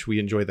about how much we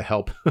enjoy the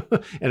help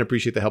and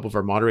appreciate the help of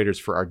our moderators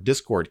for our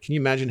Discord. Can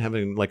you imagine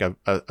having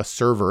a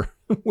server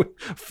with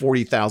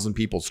 40,000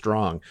 people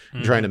strong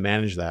and trying to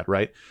manage that,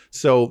 right?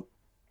 So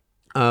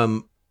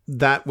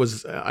that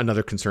was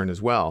another concern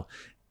as well.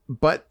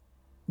 But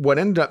what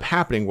ended up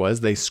happening was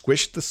they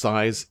squished the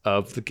size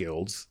of the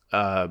guilds.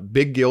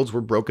 Big guilds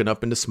were broken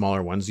up into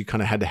smaller ones. You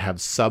kind of had to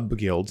have sub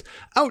guilds.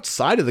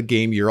 Outside of the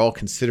game, you're all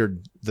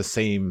considered the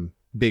same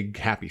big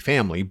happy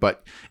family.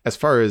 But as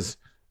far as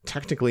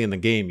technically in the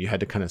game, you had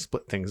to kind of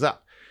split things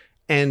up.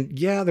 And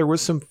yeah, there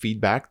was some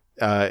feedback.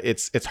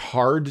 It's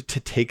hard to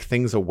take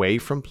things away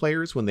from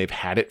players when they've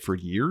had it for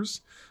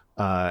years,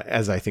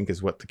 as I think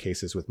is what the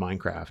case is with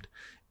Minecraft.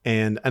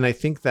 And I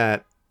think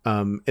that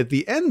at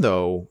the end,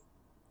 though,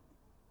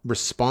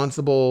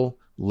 responsible,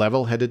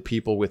 level-headed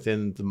people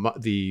within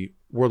the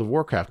World of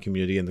Warcraft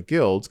community and the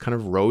guilds kind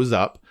of rose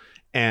up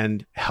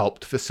and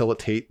helped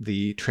facilitate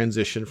the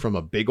transition from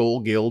a big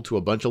old guild to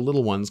a bunch of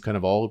little ones kind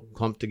of all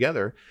clumped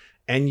together.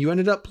 And you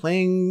ended up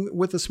playing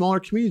with a smaller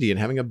community and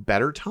having a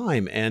better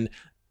time. And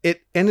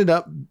it ended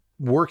up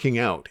working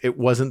out. It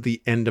wasn't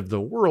the end of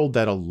the world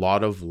that a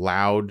lot of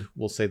loud,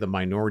 we'll say the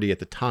minority at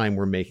the time,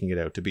 were making it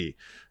out to be.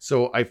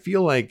 So I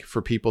feel like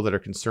for people that are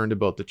concerned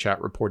about the chat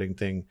reporting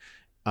thing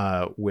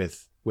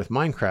with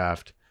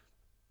Minecraft,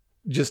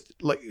 just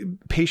like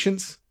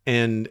patience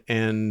and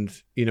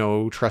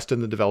trust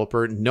in the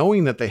developer,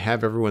 knowing that they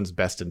have everyone's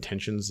best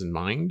intentions in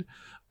mind.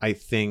 I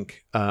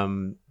think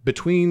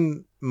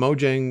between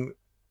Mojang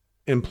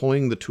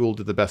employing the tool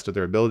to the best of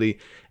their ability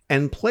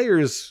and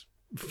players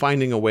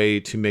finding a way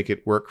to make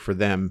it work for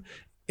them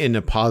in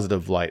a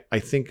positive light, I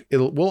think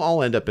we'll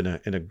all end up in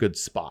a good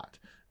spot,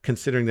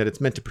 considering that it's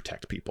meant to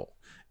protect people.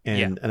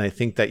 And I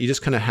think that you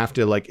just kind of have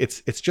to, like,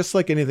 it's just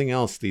like anything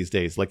else these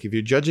days. Like if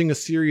you're judging a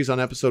series on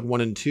episode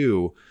 1 and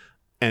 2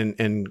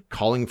 and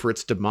calling for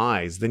its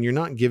demise, then you're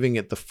not giving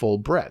it the full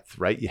breadth,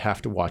 right? You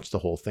have to watch the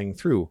whole thing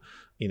through,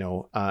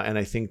 and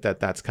I think that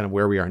that's kind of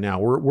where we are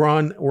now. We're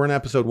in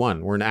episode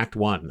 1. We're in act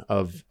 1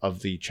 of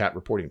the chat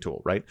reporting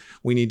tool, right?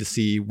 We need to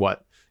see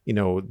what,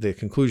 the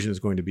conclusion is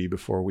going to be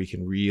before we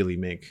can really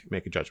make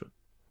a judgment.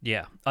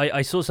 Yeah,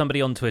 I saw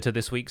somebody on Twitter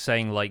this week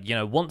saying, like,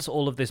 once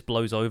all of this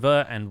blows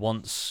over and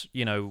once,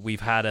 we've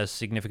had a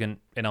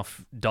significant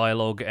enough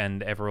dialogue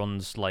and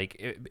everyone's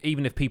like,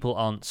 even if people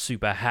aren't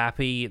super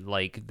happy,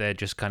 like they're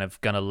just kind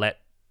of going to let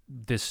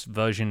this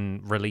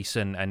version release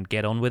and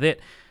get on with it,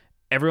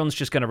 everyone's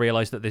just going to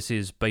realize that this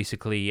is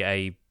basically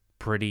a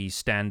pretty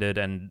standard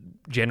and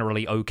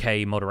generally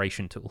okay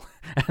moderation tool.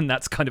 And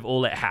that's kind of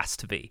all it has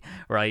to be,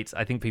 right?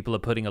 I think people are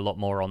putting a lot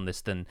more on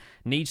this than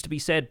needs to be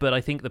said, but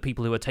I think the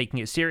people who are taking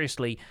it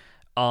seriously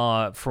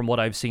are, from what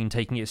I've seen,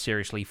 taking it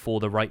seriously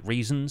for the right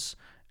reasons,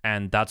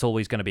 and that's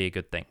always going to be a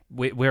good thing.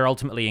 We're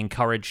ultimately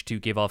encouraged to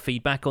give our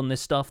feedback on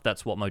this stuff.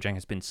 That's what Mojang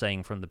has been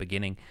saying from the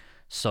beginning,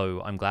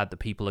 so I'm glad that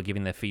people are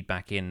giving their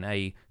feedback in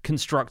a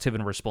constructive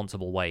and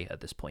responsible way at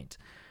this point.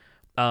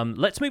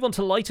 Let's move on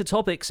to lighter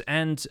topics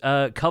and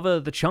cover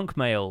the chunk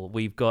mail.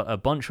 We've got a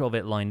bunch of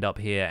it lined up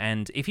here,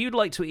 and if you'd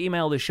like to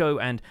email the show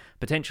and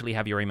potentially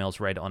have your emails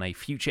read on a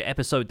future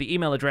episode, the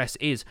email address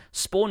is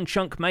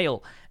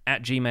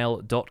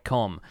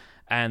spawnchunkmail@gmail.com.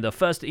 And the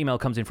first email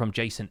comes in from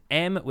Jason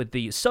M. with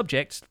the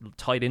subject,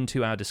 tied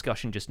into our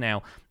discussion just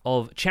now,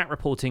 of chat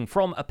reporting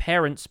from a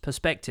parent's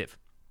perspective.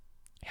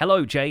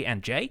 Hello, Jay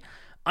and Jay.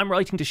 I'm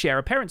writing to share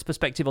a parent's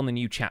perspective on the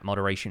new chat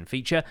moderation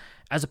feature.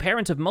 As a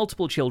parent of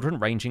multiple children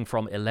ranging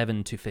from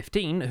 11 to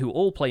 15 who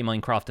all play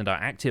Minecraft and are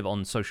active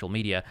on social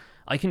media,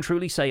 I can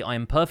truly say I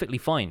am perfectly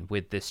fine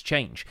with this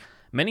change.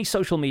 Many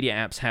social media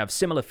apps have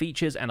similar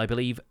features, and I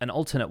believe an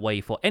alternate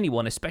way for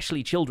anyone,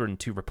 especially children,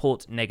 to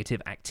report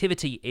negative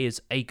activity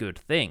is a good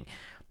thing.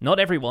 Not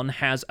everyone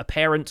has a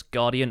parent,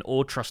 guardian,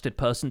 or trusted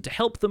person to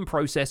help them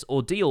process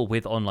or deal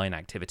with online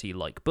activity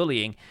like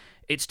bullying.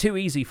 It's too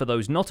easy for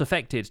those not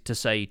affected to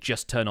say,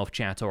 just turn off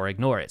chat or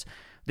ignore it.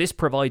 This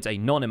provides a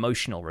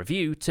non-emotional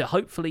review to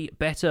hopefully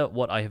better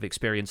what I have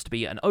experienced to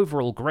be an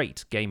overall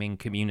great gaming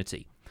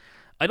community.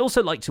 I'd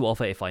also like to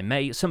offer, if I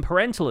may, some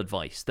parental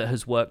advice that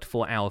has worked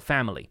for our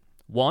family.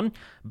 1.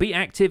 Be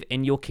active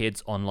in your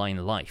kids'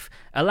 online life.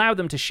 Allow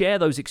them to share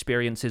those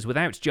experiences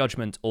without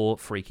judgment or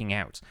freaking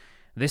out.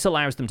 This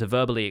allows them to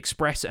verbally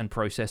express and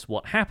process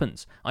what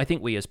happens. I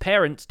think we as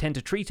parents tend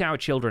to treat our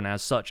children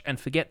as such and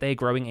forget they're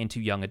growing into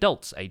young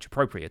adults, age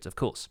appropriate, of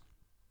course.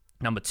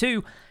 Number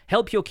 2,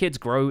 help your kids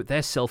grow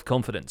their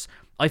self-confidence.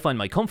 I find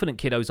my confident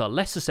kiddos are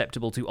less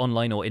susceptible to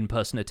online or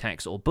in-person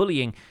attacks or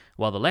bullying,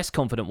 while the less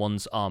confident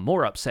ones are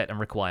more upset and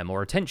require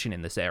more attention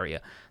in this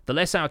area. The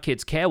less our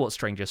kids care what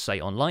strangers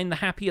say online, the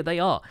happier they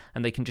are,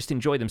 and they can just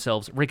enjoy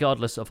themselves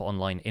regardless of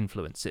online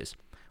influences.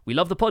 We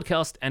love the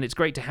podcast, and it's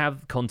great to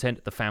have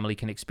content the family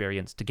can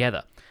experience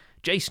together.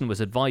 Jason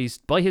was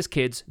advised by his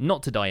kids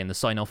not to die in the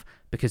sign-off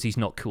because he's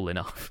not cool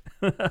enough.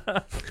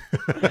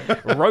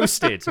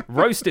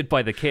 Roasted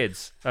by the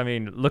kids. I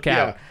mean, look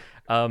out.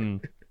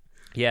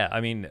 Yeah,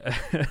 I mean,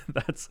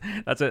 that's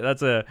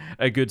a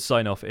good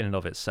sign-off in and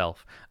of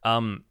itself.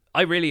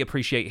 I really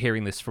appreciate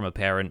hearing this from a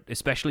parent,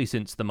 especially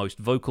since the most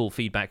vocal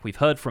feedback we've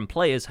heard from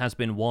players has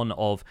been one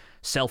of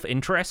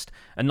self-interest.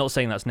 And not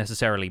saying that's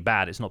necessarily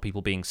bad. It's not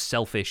people being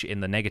selfish in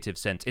the negative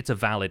sense. It's a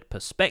valid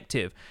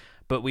perspective.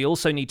 But we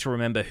also need to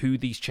remember who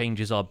these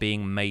changes are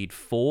being made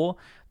for.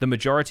 The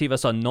majority of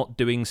us are not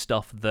doing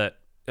stuff that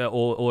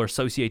or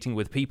associating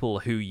with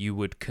people who you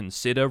would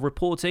consider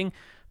reporting.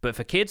 But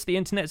for kids, the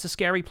internet's a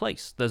scary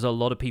place. There's a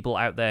lot of people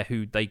out there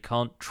who they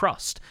can't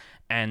trust.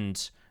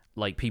 And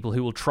like people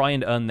who will try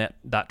and earn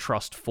that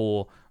trust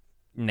for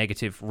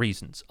negative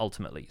reasons,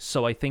 ultimately.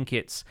 So I think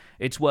it's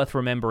worth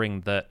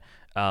remembering that,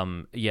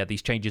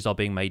 these changes are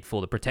being made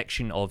for the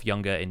protection of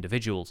younger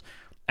individuals.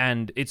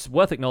 And it's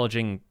worth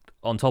acknowledging,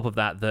 on top of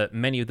that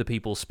many of the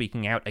people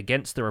speaking out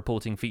against the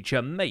reporting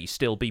feature may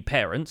still be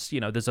parents.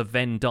 There's a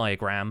Venn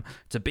diagram,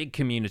 it's a big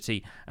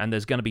community, and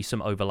there's going to be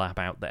some overlap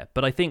out there.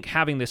 But I think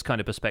having this kind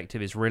of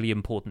perspective is really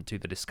important to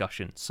the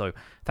discussion. So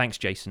thanks,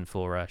 Jason,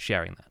 for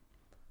sharing that.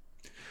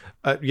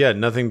 Yeah,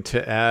 nothing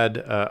to add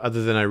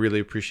other than I really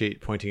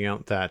appreciate pointing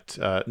out that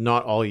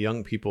not all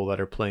young people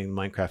that are playing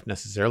Minecraft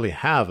necessarily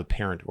have a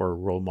parent or a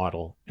role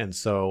model. And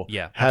so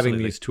Yeah, having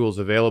absolutely. these tools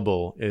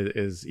available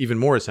is even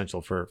more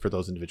essential for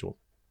those individuals.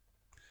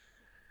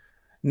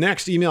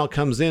 Next email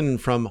comes in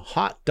from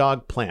Hot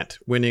Dog Plant,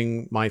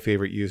 winning my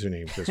favorite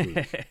username this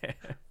week.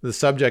 The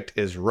subject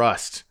is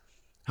Rust.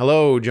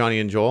 Hello, Johnny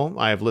and Joel.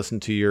 I have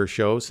listened to your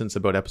show since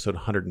about episode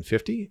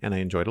 150, and I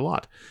enjoyed a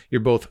lot.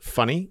 You're both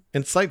funny,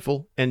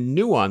 insightful, and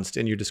nuanced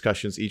in your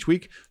discussions each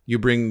week. You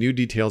bring new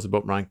details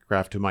about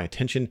Minecraft to my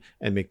attention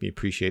and make me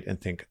appreciate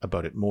and think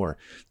about it more.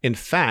 In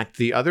fact,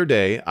 the other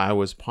day, I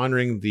was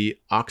pondering the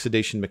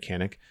oxidation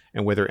mechanic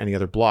and whether any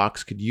other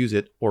blocks could use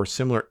it or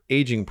similar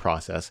aging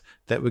process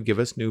that would give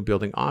us new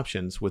building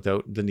options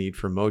without the need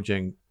for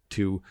Mojang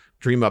to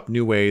dream up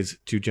new ways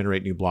to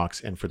generate new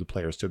blocks and for the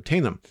players to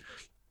obtain them.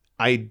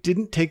 I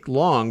didn't take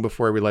long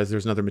before I realized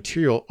there's another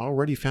material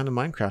already found in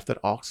Minecraft that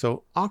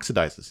also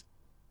oxidizes.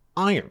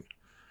 Iron.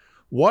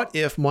 What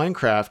if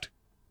Minecraft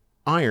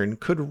iron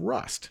could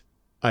rust?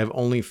 I've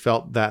only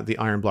felt that the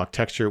iron block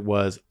texture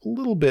was a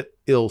little bit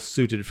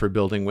ill-suited for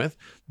building with.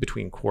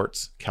 Between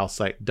quartz,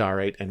 calcite,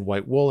 diorite, and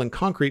white wool and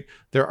concrete,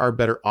 there are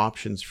better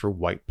options for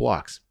white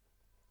blocks.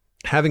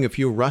 Having a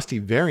few rusty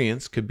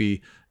variants could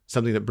be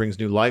something that brings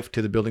new life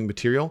to the building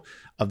material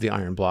of the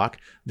iron block.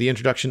 The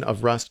introduction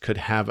of rust could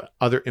have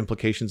other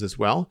implications as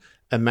well.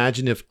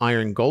 Imagine if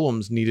iron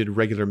golems needed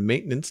regular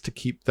maintenance to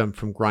keep them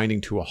from grinding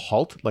to a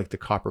halt like the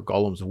copper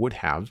golems would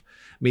have.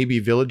 Maybe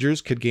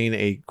villagers could gain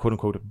a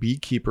quote-unquote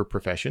beekeeper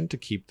profession to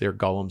keep their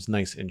golems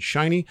nice and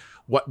shiny.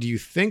 What do you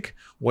think?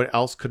 What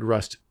else could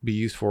rust be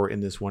used for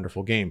in this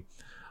wonderful game?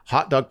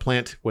 Hot Dog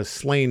Plant was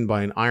slain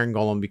by an iron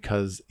golem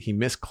because he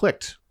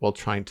misclicked while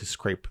trying to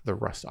scrape the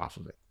rust off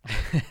of it.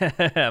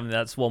 I mean,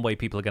 that's one way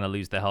people are going to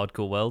lose their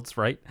hardcore worlds,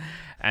 right?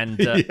 And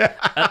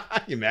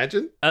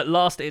Imagine. At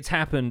last, it's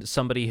happened.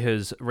 Somebody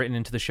has written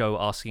into the show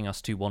asking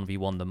us to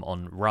 1v1 them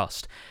on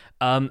Rust.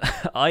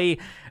 I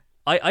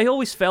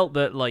always felt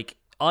that like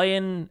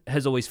iron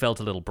has always felt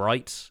a little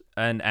bright,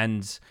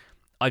 and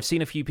I've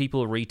seen a few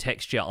people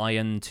retexture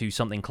iron to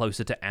something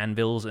closer to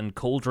anvils and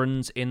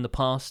cauldrons in the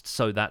past,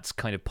 so that's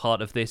kind of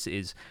part of this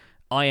is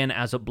iron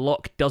as a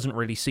block doesn't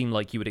really seem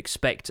like you would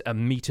expect a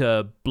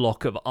meter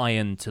block of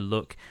iron to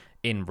look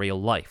in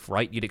real life,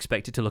 right? You'd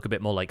expect it to look a bit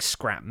more like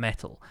scrap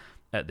metal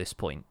at this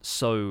point.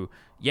 So,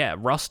 yeah,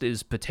 rust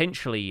is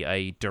potentially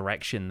a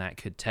direction that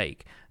could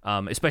take,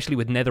 especially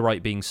with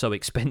netherite being so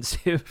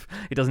expensive.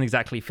 It doesn't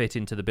exactly fit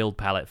into the build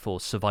palette for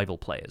survival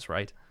players,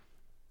 right?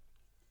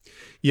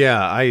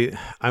 Yeah,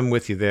 I'm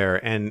with you there,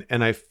 and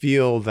I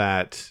feel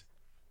that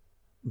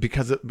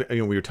because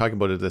we were talking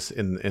about this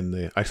in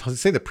the I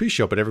say the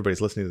pre-show, but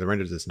everybody's listening to the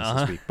render distance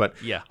this week.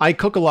 But yeah. I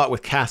cook a lot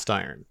with cast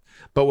iron.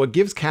 But what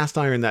gives cast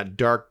iron that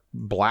dark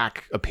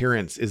black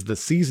appearance is the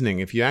seasoning.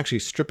 If you actually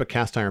strip a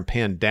cast iron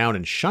pan down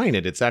and shine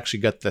it, it's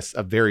actually got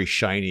a very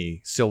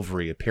shiny,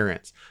 silvery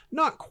appearance.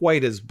 Not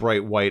quite as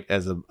bright white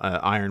as an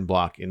iron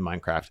block in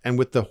Minecraft. And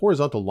with the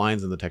horizontal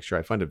lines in the texture,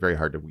 I find it very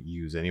hard to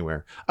use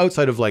anywhere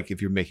outside of like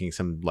if you're making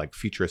some like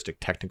futuristic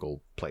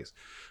technical plays.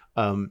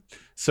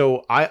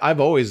 So I've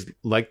always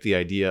liked the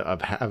idea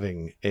of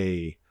having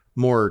a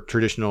more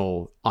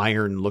traditional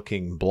iron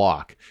looking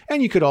block.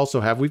 And you could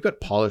also we've got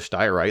polished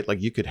diorite.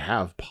 Like you could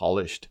have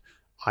polished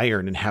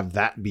iron and have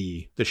that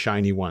be the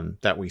shiny one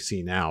that we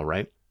see now.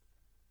 Right.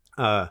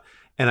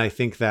 And I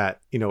think that,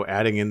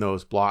 adding in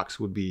those blocks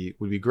would be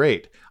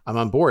great. I'm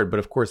on board, but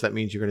of course that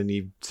means you're going to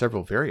need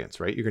several variants,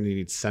 right? You're going to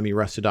need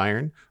semi-rusted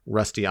iron,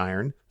 rusty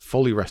iron,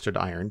 fully rusted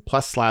iron,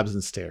 plus slabs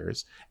and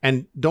stairs.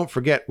 And don't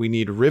forget, we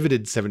need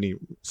riveted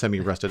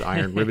semi-rusted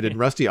iron, riveted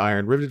rusty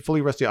iron, riveted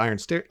fully rusty iron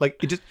stair.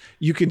 Like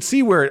you can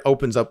see where it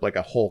opens up like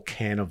a whole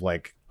can of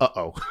like,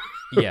 uh-oh.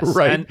 Yes,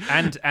 right.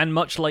 and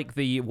much like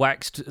the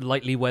waxed,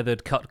 lightly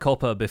weathered cut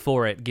copper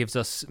before it gives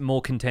us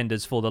more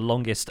contenders for the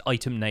longest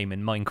item name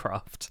in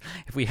Minecraft.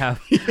 If we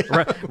have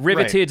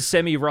riveted,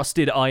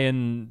 semi-rusted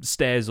iron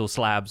stairs or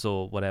slabs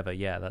or whatever,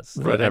 yeah, that's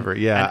whatever.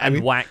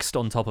 And waxed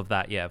on top of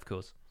that, yeah, of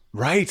course.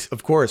 Right,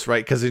 of course,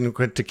 right, because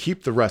to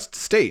keep the rust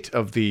state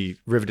of the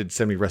riveted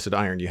semi-rusted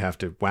iron, you have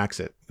to wax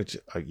it. Which,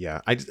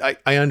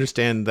 I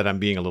understand that I'm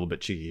being a little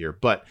bit cheeky here,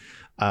 but.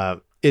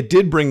 It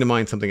did bring to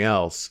mind something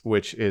else,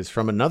 which is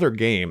from another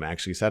game,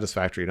 actually,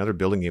 Satisfactory, another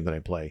building game that I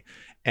play.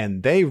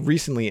 And they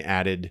recently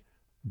added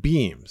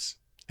beams.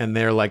 And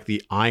they're like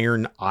the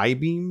iron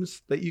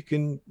I-beams that you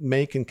can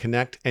make and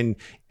connect. And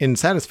in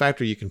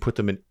Satisfactory, you can put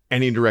them in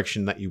any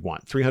direction that you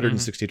want.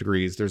 360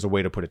 degrees, there's a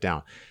way to put it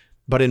down.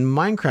 But in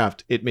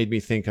Minecraft, it made me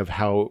think of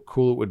how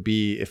cool it would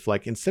be if,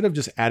 like, instead of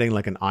just adding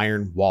like an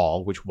iron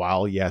wall, which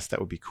while, yes, that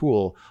would be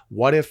cool,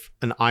 what if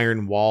an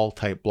iron wall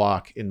type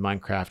block in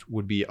Minecraft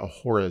would be a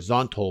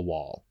horizontal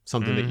wall,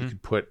 something that you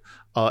could put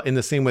in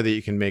the same way that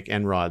you can make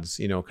end rods,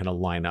 kind of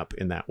line up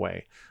in that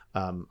way.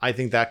 I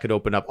think that could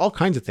open up all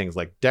kinds of things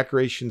like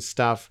decoration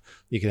stuff.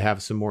 You could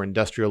have some more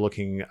industrial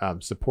looking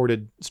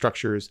supported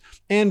structures.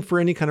 And for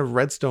any kind of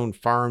redstone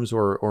farms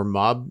or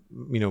mob,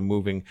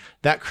 moving,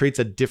 that creates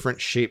a different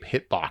shape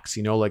hitbox.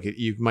 Like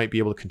you might be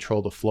able to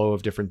control the flow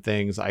of different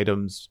things,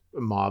 items,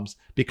 mobs,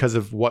 because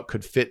of what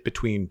could fit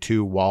between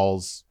two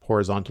walls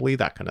horizontally,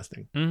 that kind of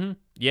thing. Mm-hmm.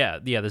 Yeah,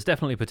 there's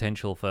definitely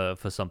potential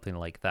for something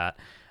like that.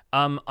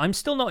 I'm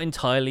still not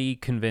entirely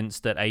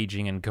convinced that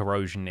aging and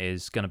corrosion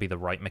is going to be the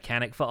right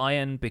mechanic for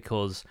iron,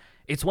 because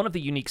it's one of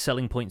the unique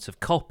selling points of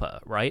copper,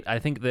 right? I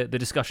think the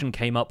discussion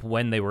came up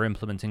when they were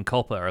implementing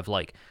copper of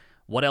like,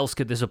 what else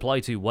could this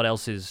apply to? What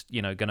else is,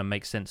 going to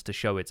make sense to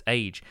show its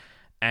age?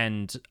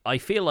 And I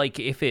feel like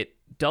if it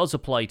does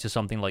apply to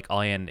something like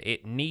iron,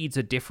 it needs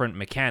a different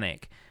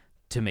mechanic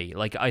to me.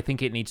 Like, I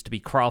think it needs to be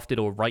crafted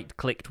or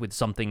right-clicked with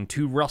something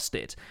to rust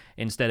it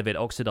instead of it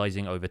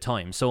oxidizing over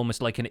time. So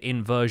almost like an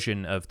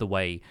inversion of the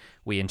way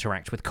we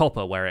interact with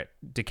copper, where it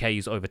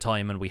decays over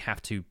time and we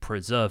have to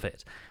preserve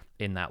it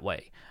in that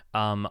way.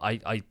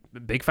 I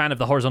big fan of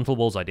the horizontal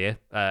walls idea,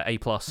 A+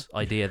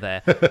 idea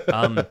there.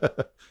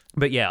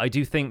 But yeah, I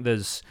do think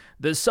there's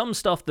some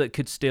stuff that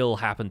could still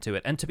happen to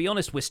it. And to be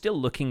honest, we're still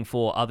looking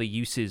for other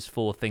uses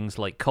for things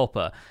like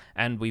copper.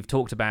 And we've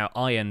talked about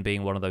iron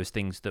being one of those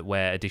things that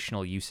where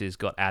additional uses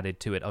got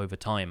added to it over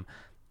time.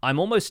 I'm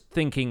almost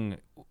thinking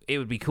it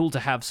would be cool to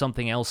have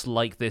something else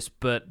like this,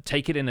 but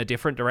take it in a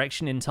different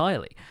direction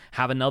entirely.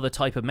 Have another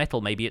type of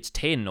metal, maybe it's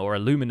tin or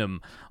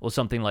aluminum or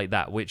something like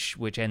that, which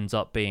ends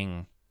up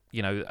being,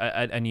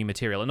 a new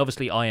material. And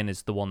obviously iron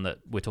is the one that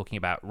we're talking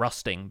about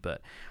rusting,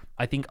 but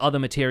I think other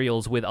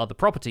materials with other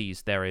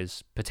properties, there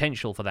is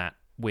potential for that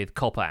with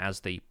copper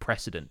as the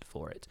precedent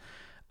for it.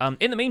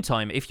 In the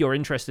meantime, if you're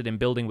interested in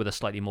building with a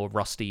slightly more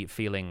rusty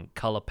feeling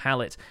color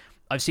palette,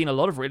 I've seen a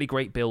lot of really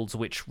great builds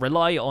which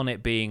rely on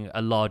it being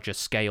a larger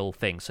scale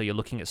thing. So you're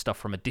looking at stuff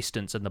from a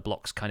distance and the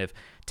blocks kind of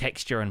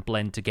texture and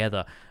blend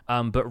together.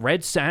 But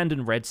red sand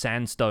and red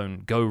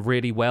sandstone go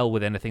really well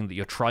with anything that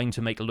you're trying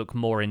to make look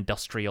more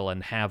industrial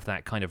and have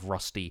that kind of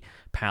rusty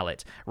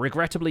palette.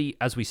 Regrettably,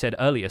 as we said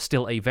earlier,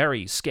 still a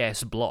very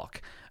scarce block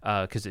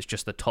because it's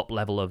just the top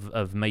level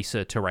of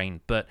mesa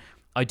terrain. But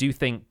I do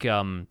think,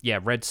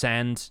 red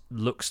sand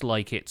looks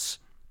like it's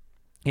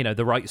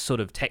the right sort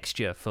of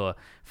texture for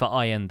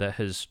iron that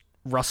has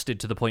rusted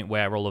to the point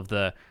where all of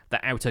the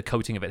outer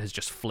coating of it has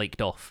just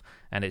flaked off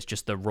and it's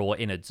just the raw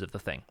innards of the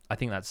thing. I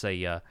think that's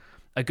a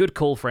good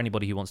call for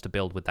anybody who wants to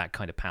build with that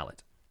kind of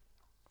palette.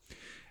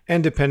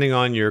 And depending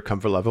on your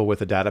comfort level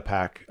with a data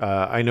pack,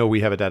 I know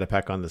we have a data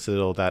pack on the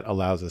Citadel that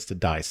allows us to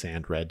dye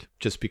sand red,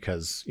 just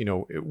because,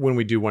 when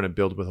we do want to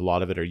build with a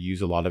lot of it or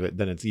use a lot of it,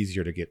 then it's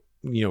easier to get,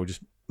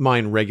 just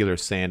mine regular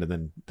sand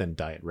and then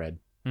dye it red.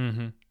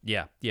 Mm-hmm.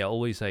 Yeah,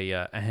 always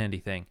a handy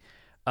thing.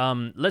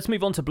 Let's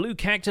move on to Blue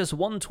Cactus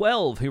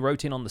 112, who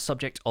wrote in on the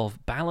subject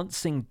of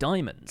balancing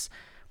diamonds.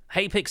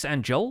 Hey Pix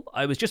and Joel,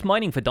 I was just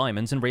mining for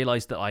diamonds and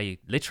realized that I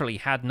literally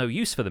had no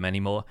use for them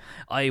anymore.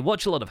 I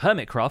watch a lot of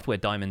Hermitcraft where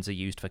diamonds are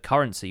used for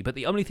currency, but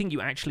the only thing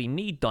you actually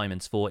need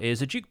diamonds for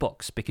is a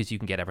jukebox, because you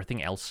can get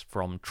everything else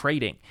from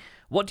trading.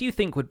 What do you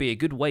think would be a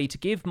good way to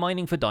give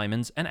mining for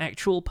diamonds an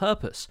actual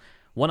purpose?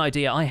 One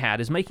idea I had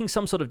is making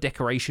some sort of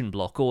decoration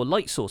block or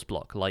light source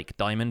block, like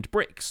diamond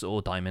bricks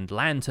or diamond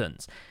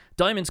lanterns.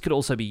 Diamonds could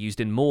also be used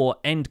in more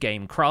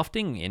endgame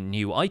crafting in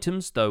new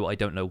items, though I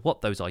don't know what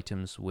those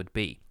items would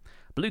be.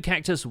 Blue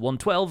Cactus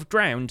 112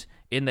 drowned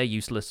in their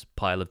useless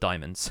pile of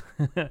diamonds.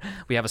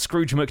 We have a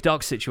Scrooge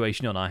McDuck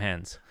situation on our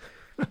hands.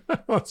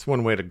 That's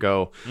one way to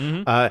go.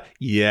 Mm-hmm.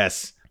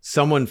 Yes,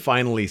 someone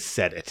finally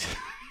said it.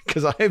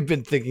 Because I've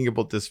been thinking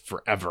about this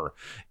forever.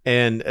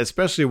 And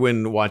especially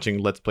when watching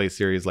Let's Play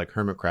series like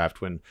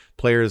Hermitcraft, when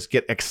players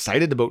get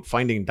excited about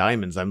finding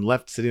diamonds, I'm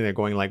left sitting there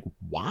going like,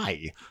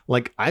 why?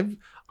 Like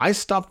I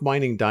stopped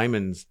mining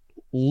diamonds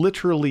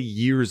literally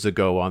years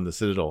ago on the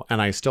Citadel,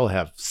 and I still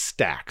have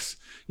stacks,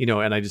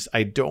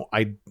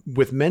 and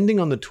with mending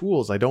on the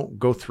tools, I don't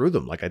go through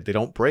them. Like they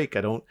don't break.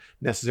 I don't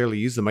necessarily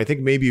use them. I think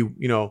maybe,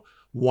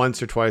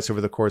 once or twice over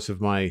the course of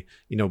my,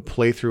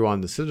 playthrough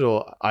on the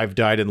Citadel, I've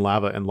died in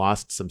lava and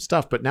lost some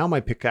stuff, but now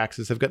my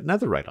pickaxes have got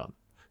netherite on them.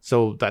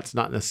 So that's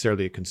not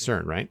necessarily a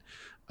concern, right?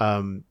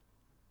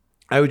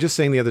 I was just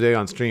saying the other day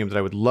on stream that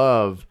I would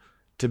love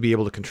to be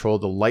able to control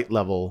the light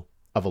level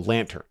of a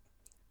lantern,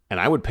 and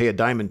I would pay a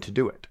diamond to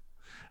do it.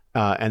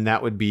 And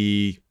that would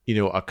be,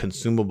 a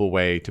consumable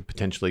way to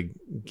potentially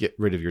get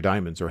rid of your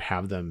diamonds or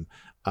have them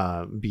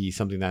be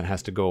something that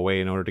has to go away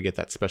in order to get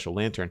that special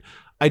lantern.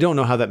 I don't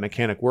know how that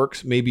mechanic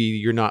works. Maybe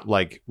you're not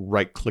like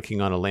right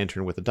clicking on a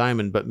lantern with a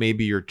diamond, but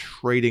maybe you're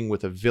trading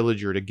with a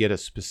villager to get a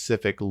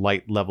specific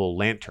light level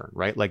lantern,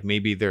 right? Like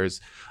maybe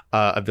there's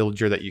a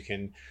villager that you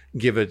can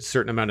give a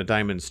certain amount of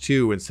diamonds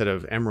to instead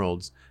of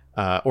emeralds,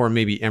 or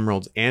maybe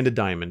emeralds and a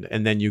diamond,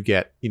 and then you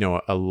get,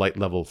 a light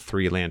level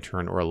 3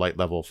 lantern or a light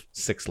level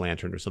 6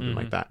 lantern or something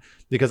like that.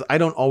 Because I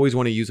don't always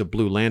want to use a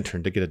blue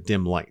lantern to get a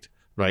dim light,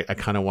 right? I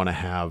kind of want to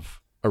have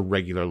a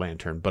regular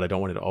lantern, but I don't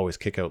want it to always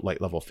kick out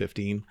light level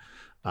 15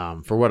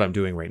 for what I'm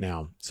doing right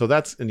now. So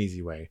that's an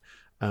easy way.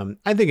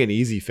 I think an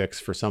easy fix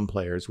for some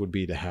players would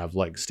be to have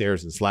like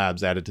stairs and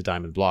slabs added to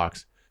diamond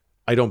blocks.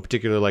 I don't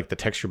particularly like the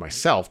texture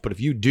myself, but if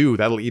you do,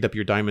 that'll eat up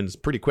your diamonds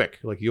pretty quick.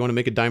 Like, you want to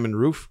make a diamond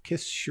roof,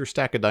 kiss your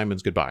stack of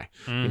diamonds goodbye.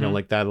 You know,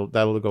 like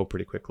that'll go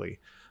pretty quickly.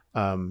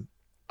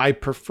 I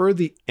prefer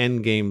the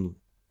end game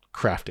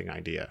crafting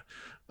idea.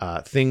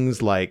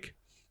 Things like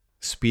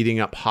speeding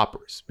up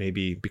hoppers,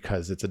 maybe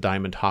because it's a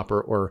diamond hopper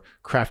or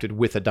crafted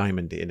with a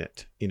diamond in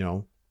it, you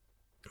know.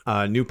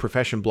 New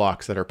profession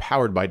blocks that are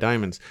powered by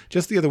diamonds.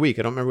 Just the other week,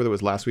 I don't remember whether it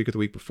was last week or the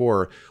week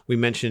before, we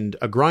mentioned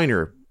a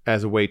grinder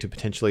as a way to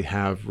potentially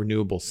have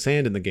renewable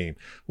sand in the game.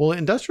 Well,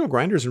 industrial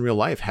grinders in real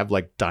life have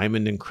like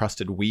diamond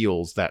encrusted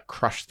wheels that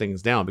crush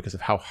things down because of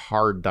how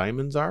hard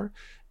diamonds are.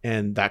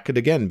 And that could,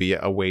 again, be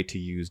a way to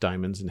use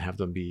diamonds and have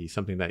them be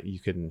something that you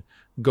can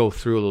go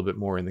through a little bit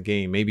more in the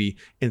game. Maybe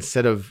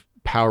instead of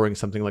powering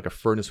something like a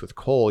furnace with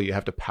coal, you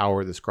have to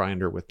power this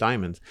grinder with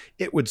diamonds.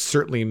 It would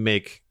certainly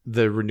make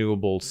the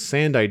renewable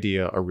sand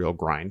idea a real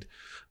grind.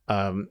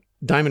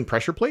 Diamond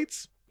pressure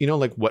plates, you know,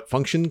 like what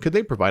function could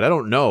they provide? I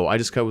don't know. I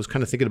was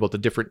kind of thinking about the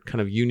different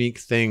kind of unique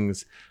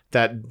things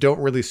that don't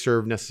really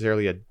serve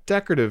necessarily a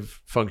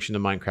decorative function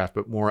in Minecraft,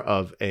 but more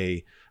of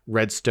a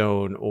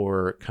redstone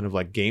or kind of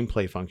like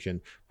gameplay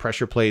function.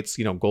 Pressure plates,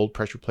 you know, gold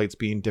pressure plates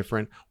being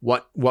different.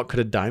 What could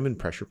a diamond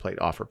pressure plate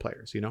offer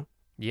players, you know?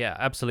 Yeah,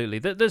 absolutely.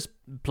 There's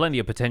plenty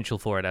of potential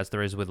for it, as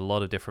there is with a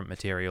lot of different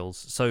materials.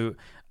 So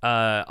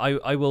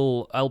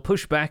I'll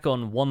push back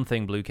on one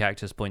thing Blue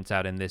Cactus points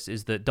out in this,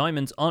 is that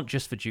diamonds aren't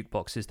just for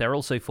jukeboxes. They're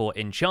also for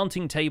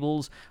enchanting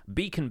tables,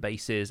 beacon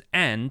bases,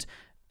 and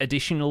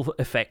additional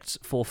effects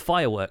for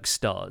fireworks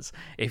stars.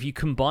 If you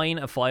combine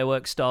a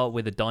fireworks star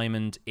with a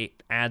diamond,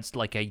 it adds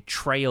like a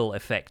trail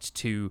effect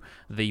to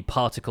the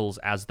particles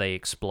as they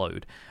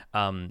explode.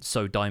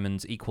 So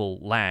diamonds equal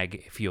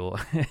lag if you've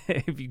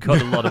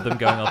got a lot of them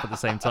going off at the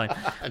same time.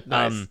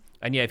 Nice.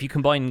 And yeah, if you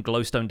combine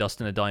glowstone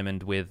dust and a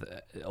diamond with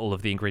all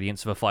of the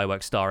ingredients of a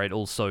fireworks star, it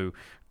also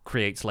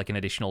creates like an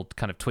additional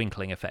kind of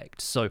twinkling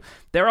effect. So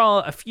there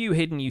are a few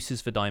hidden uses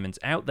for diamonds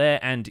out there,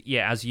 and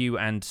yeah, as you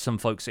and some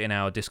folks in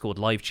our Discord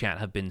live chat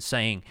have been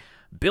saying,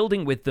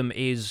 building with them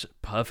is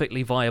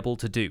perfectly viable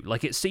to do.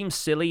 Like, it seems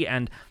silly,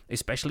 and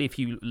especially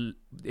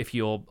if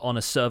you're on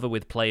a server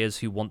with players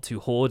who want to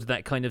hoard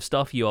that kind of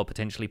stuff, you are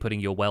potentially putting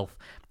your wealth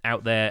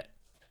out there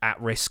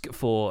at risk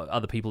for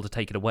other people to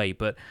take it away.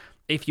 But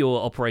if you're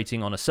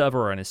operating on a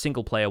server or in a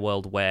single-player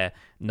world where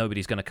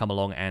nobody's going to come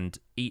along and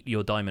eat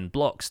your diamond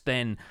blocks,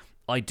 then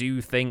I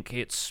do think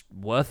it's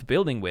worth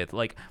building with.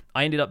 Like,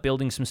 I ended up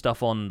building some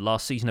stuff on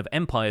last season of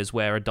Empires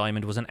where a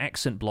diamond was an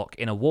accent block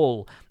in a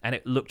wall, and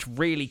it looked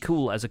really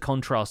cool as a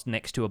contrast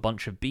next to a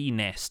bunch of bee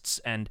nests,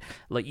 and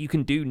like, you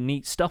can do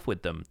neat stuff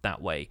with them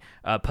that way.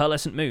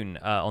 Pearlescent Moon,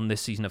 on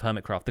this season of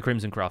Hermitcraft, the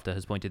Crimson Crafter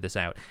has pointed this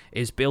out,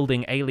 is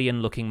building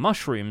alien-looking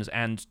mushrooms,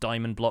 and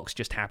diamond blocks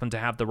just happen to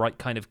have the right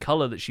kind of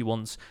color that she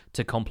wants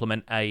to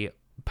complement a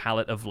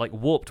palette of like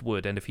warped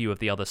wood and a few of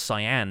the other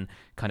cyan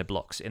kind of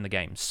blocks in the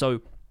game.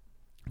 So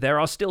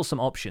there are still some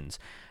options.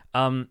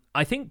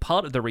 I think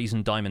part of the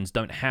reason diamonds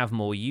don't have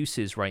more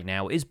uses right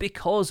now is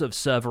because of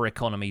server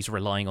economies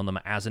relying on them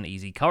as an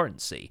easy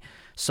currency.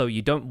 So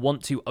you don't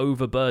want to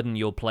overburden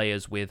your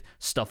players with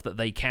stuff that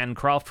they can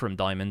craft from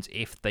diamonds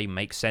if they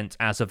make sense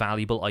as a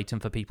valuable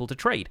item for people to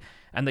trade.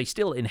 And they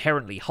still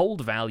inherently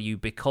hold value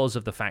because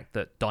of the fact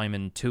that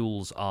diamond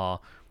tools are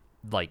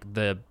like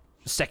the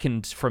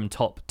second from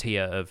top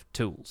tier of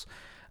tools.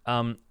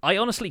 I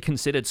honestly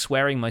considered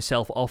swearing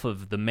myself off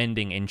of the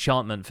mending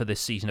enchantment for this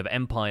season of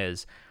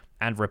Empires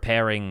and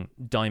repairing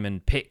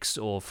diamond picks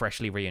or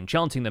freshly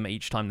re-enchanting them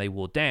each time they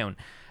wore down,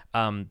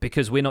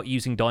 because we're not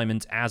using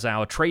diamonds as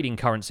our trading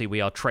currency.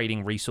 We are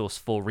trading resource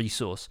for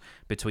resource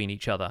between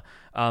each other.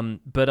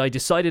 But I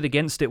decided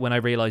against it when I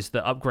realized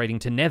that upgrading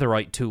to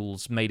netherite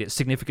tools made it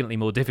significantly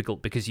more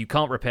difficult, because you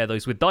can't repair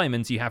those with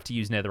diamonds. You have to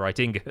use netherite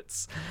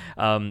ingots.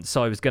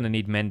 So I was going to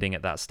need mending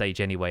at that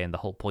stage anyway, and the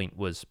whole point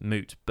was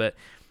moot. But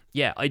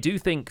yeah, I do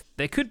think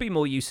there could be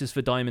more uses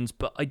for diamonds,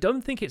 but I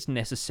don't think it's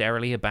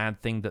necessarily a bad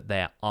thing that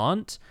there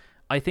aren't.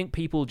 I think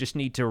people just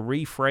need to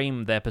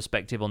reframe their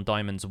perspective on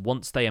diamonds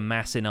once they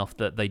amass enough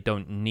that they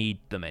don't need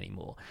them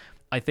anymore.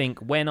 I think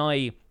when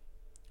I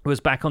was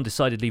back on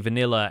Decidedly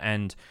Vanilla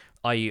and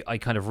I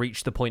kind of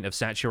reached the point of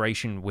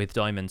saturation with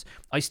diamonds,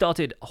 I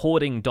started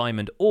hoarding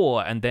diamond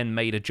ore and then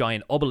made a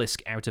giant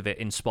obelisk out of it,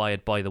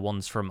 inspired by the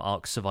ones from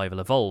Ark Survival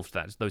Evolved.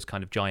 That's those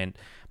kind of giant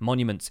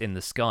monuments in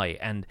the sky.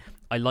 And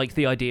I like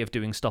the idea of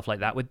doing stuff like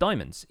that with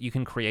diamonds. You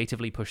can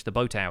creatively push the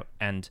boat out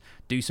and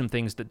do some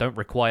things that don't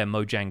require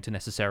Mojang to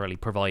necessarily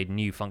provide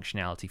new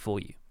functionality for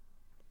you.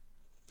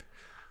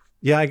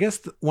 Yeah, I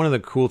guess one of the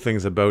cool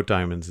things about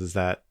diamonds is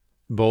that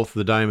both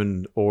the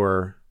diamond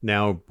ore,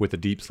 now with the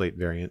deep slate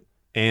variant,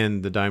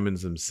 and the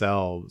diamonds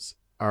themselves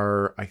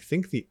are, I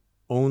think, the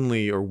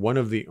only, or one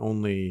of the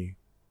only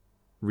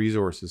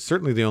resources,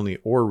 certainly the only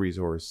ore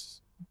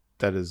resource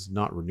that is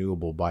not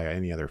renewable by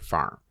any other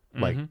farm.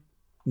 Mm-hmm. Like,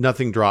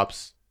 nothing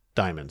drops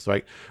diamonds.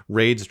 Like,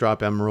 raids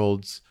drop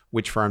emeralds,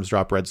 witch farms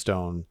drop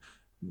redstone,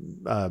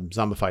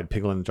 zombified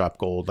piglins drop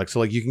gold. Like,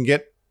 so like you can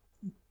get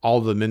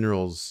all the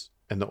minerals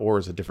and the ore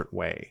is a different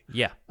way.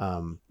 Yeah.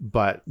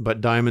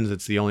 But diamonds,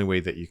 it's the only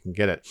way that you can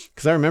get it.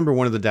 Because I remember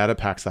one of the data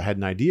packs I had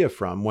an idea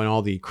from when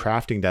all the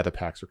crafting data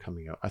packs were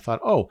coming out. I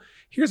thought, oh,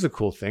 here's a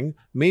cool thing.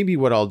 Maybe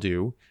what I'll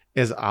do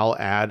is I'll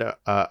add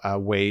a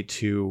way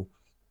to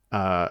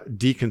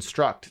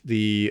deconstruct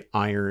the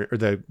iron or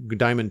the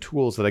diamond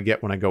tools that I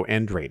get when I go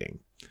end raiding.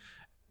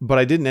 But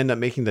I didn't end up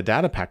making the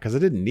data pack because I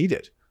didn't need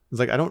it. It's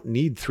like, I don't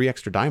need 3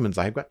 extra diamonds.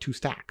 I've got 2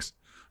 stacks.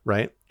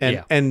 Right.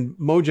 And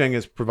Mojang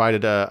has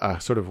provided a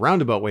sort of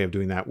roundabout way of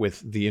doing that with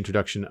the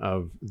introduction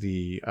of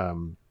the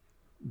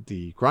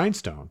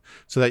grindstone,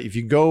 so that if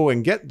you go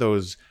and get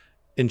those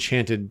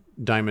enchanted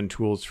diamond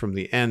tools from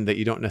the end that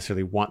you don't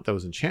necessarily want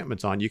those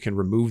enchantments on, you can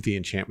remove the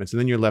enchantments, and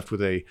then you're left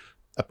with a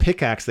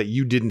pickaxe that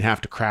you didn't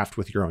have to craft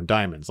with your own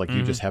diamonds. Like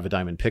you just have a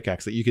diamond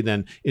pickaxe that you can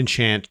then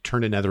enchant,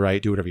 turn to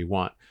netherite, do whatever you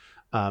want.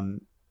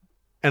 And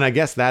I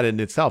guess that in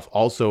itself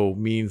also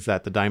means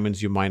that the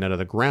diamonds you mine out of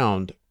the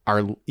ground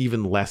are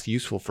even less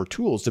useful for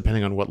tools,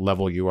 depending on what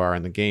level you are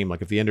in the game.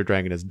 Like if the Ender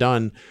Dragon is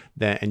done,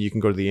 and you can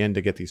go to the end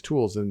to get these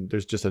tools, and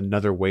there's just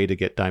another way to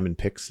get diamond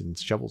picks and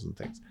shovels and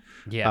things.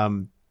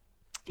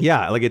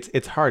 Yeah. Like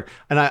it's hard.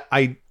 And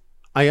I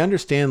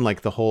understand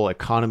like the whole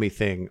economy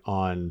thing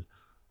on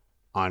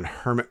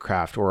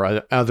Hermitcraft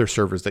or other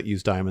servers that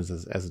use diamonds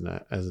as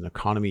an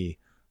economy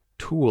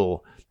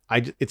tool.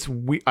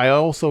 I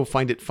also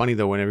find it funny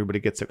though when everybody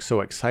gets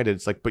so excited.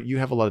 It's like, but you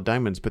have a lot of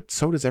diamonds, but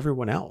so does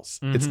everyone else.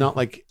 It's not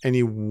like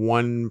any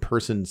one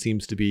person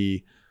seems to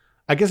be.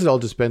 I guess it all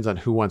just depends on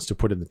who wants to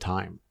put in the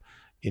time,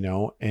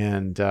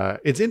 And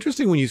it's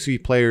interesting when you see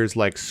players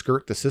like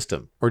skirt the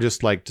system or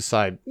just like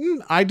decide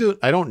I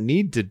don't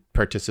need to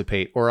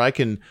participate, or I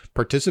can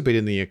participate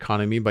in the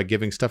economy by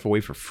giving stuff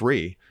away for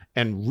free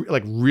and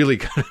really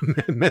kind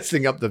of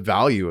messing up the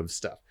value of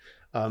stuff.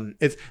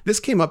 This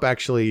came up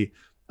actually.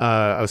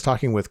 I was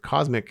talking with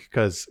Cosmic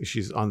because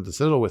she's on the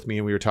Citadel with me,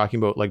 and we were talking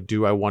about like,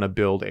 do I want to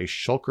build a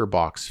shulker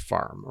box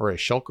farm or a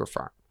shulker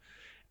farm?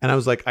 And I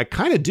was like, I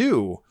kind of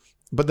do,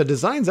 but the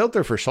designs out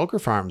there for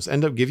shulker farms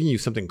end up giving you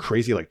something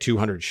crazy like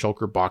 200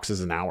 shulker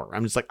boxes an hour.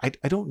 I'm just like,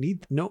 we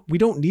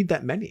don't need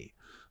that many.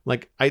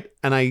 Like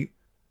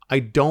I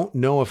don't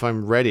know if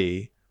I'm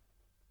ready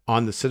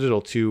on the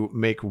Citadel to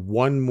make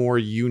one more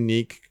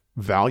unique,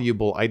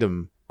 valuable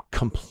item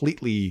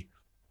completely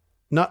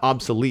not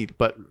obsolete,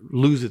 but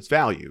lose its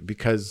value,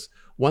 because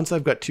once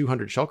I've got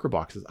 200 shulker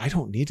boxes, I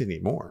don't need any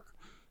more,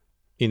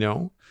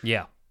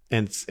 Yeah.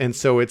 And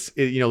so it's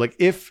like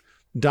if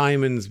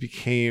diamonds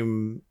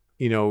became,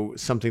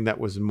 something that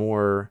was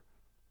more,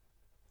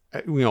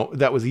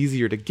 that was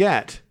easier to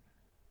get,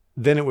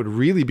 then it would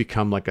really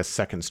become like a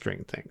second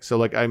string thing. So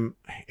like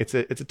it's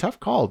a tough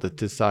call to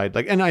decide,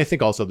 like, and I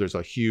think also there's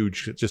a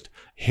huge just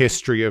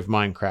history of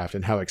Minecraft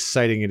and how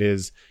exciting it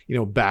is,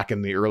 back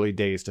in the early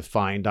days to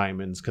find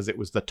diamonds because it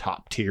was the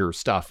top tier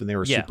stuff and they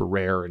were super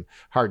rare and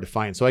hard to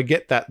find. So I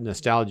get that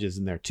nostalgia is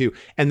in there too.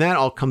 And that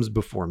all comes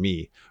before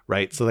me,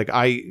 right? So like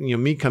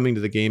me coming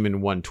to the game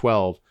in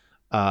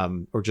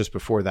 1.12, or just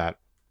before that,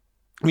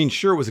 I mean,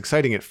 sure, it was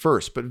exciting at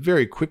first, but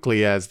very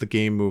quickly as the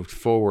game moved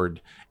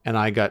forward and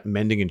I got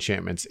mending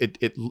enchantments,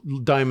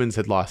 diamonds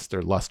had lost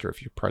their luster,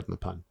 if you pardon the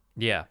pun.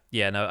 Yeah.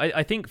 No,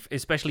 I think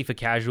especially for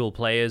casual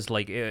players,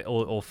 like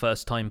or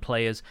first-time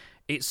players,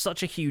 it's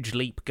such a huge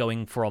leap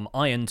going from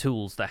iron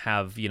tools that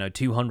have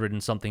 200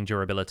 and something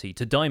durability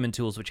to diamond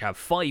tools which have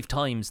 5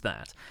 times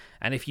that.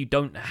 And if you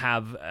don't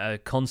have a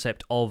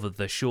concept of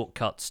the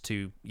shortcuts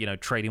to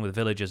trading with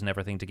villagers and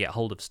everything to get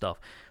hold of stuff,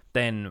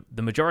 then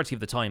the majority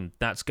of the time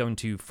that's going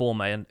to form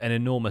an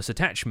enormous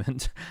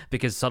attachment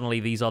because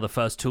suddenly these are the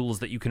first tools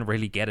that you can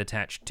really get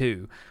attached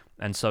to.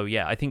 And so,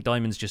 yeah, I think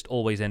diamonds just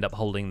always end up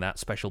holding that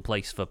special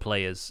place for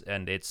players,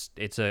 and it's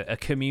a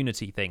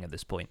community thing at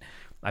this point.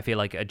 I feel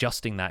like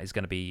adjusting that is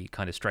going to be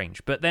kind of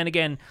strange. But then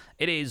again,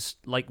 it is,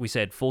 like we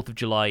said, 4th of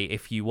July.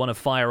 If you want to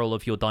fire all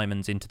of your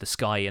diamonds into the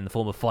sky in the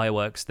form of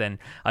fireworks, then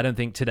I don't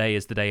think today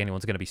is the day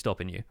anyone's going to be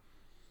stopping you.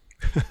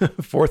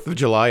 4th of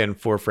July and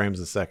 4 frames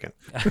a second.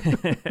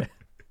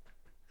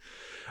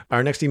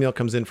 Our next email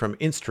comes in from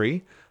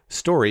Instry,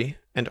 Story,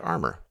 and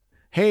Armor.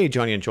 Hey,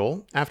 Johnny and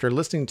Joel. After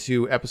listening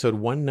to episode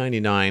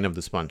 199 of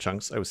the Spawn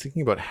Chunks, I was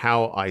thinking about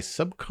how I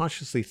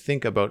subconsciously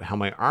think about how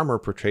my armor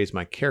portrays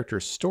my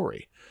character's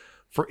story.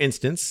 For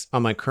instance,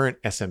 on my current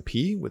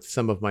SMP, with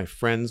some of my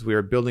friends, we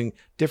are building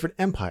different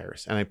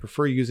empires, and I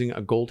prefer using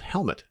a gold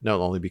helmet, not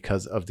only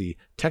because of the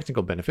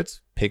technical benefits,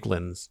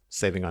 piglins,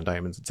 saving on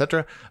diamonds,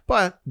 etc.,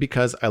 but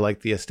because I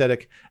like the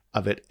aesthetic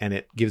of it, and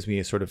it gives me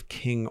a sort of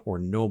king or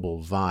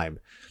noble vibe.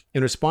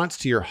 In response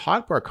to your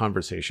hotbar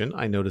conversation,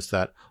 I noticed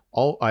that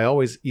I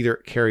always either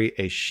carry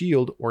a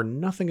shield or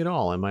nothing at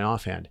all in my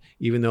offhand,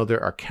 even though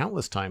there are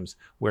countless times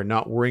where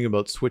not worrying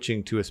about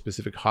switching to a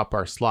specific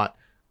hotbar slot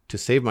to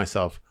save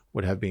myself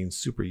would have been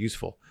super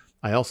useful.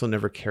 I also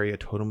never carry a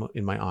totem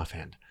in my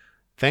offhand.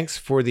 Thanks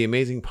for the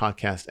amazing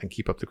podcast and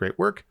keep up the great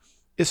work.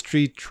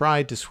 Istri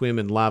tried to swim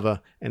in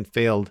lava and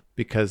failed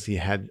because he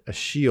had a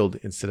shield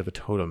instead of a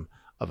totem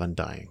of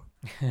undying.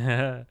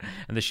 And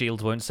the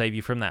shields won't save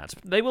you from that.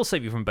 They will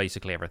save you from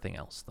basically everything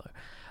else, though.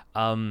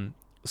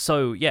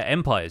 So yeah,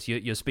 Empires.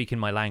 You're speaking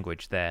my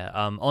language there.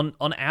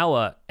 On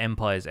our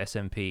Empires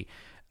SMP,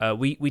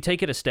 we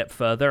take it a step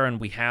further, and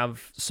we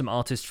have some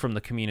artists from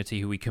the community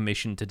who we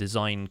commission to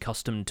design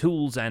custom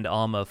tools and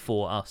armor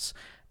for us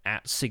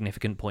at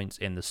significant points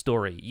in the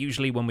story.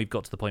 Usually, when we've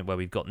got to the point where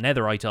we've got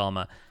netherite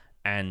armor,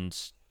 and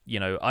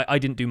I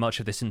didn't do much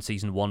of this in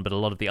season 1, but a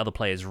lot of the other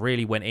players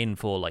really went in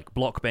for like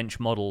block bench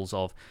models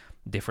of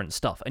different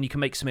stuff, and you can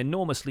make some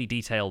enormously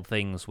detailed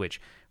things which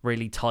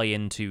really tie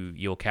into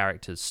your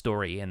character's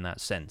story in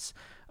that sense.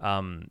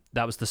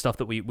 That was the stuff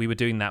that we were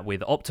doing that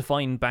with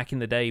Optifine back in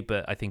the day,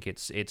 but I think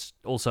it's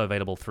also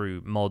available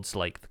through mods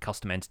like the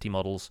custom entity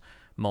models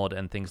mod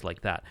and things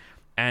like that.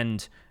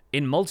 And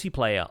in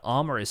multiplayer,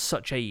 armor is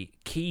such a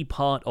key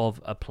part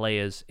of a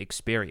player's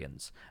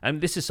experience,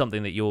 and this is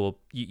something that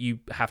you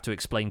have to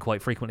explain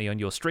quite frequently on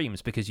your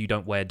streams because you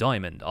don't wear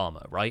diamond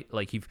armor, right?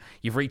 Like you've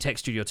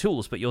retextured your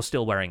tools, but you're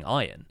still wearing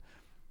iron.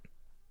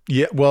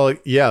 Yeah, well,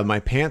 yeah, my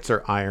pants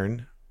are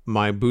iron.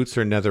 My boots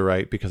are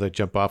netherite because I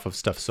jump off of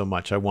stuff so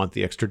much. I want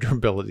the extra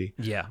durability.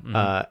 Yeah.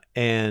 Mm-hmm.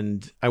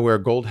 And I wear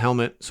a gold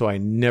helmet, so I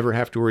never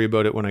have to worry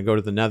about it when I go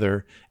to the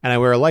nether. And I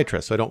wear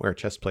elytra, so I don't wear a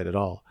chest plate at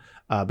all.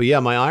 But yeah,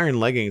 my iron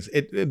leggings,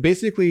 it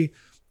basically,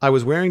 I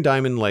was wearing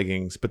diamond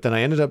leggings, but then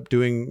I ended up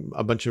doing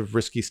a bunch of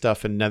risky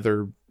stuff in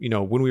nether.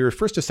 When we were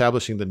first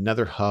establishing the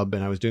nether hub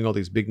and I was doing all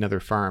these big nether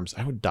farms,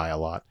 I would die a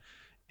lot.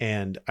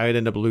 And I'd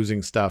end up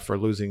losing stuff or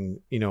losing,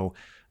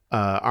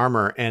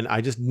 armor. And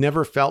I just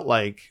never felt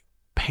like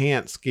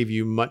pants gave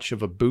you much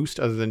of a boost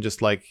other than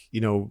just like,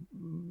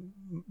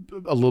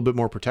 a little bit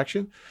more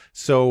protection.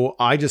 So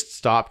I just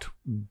stopped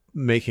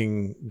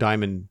making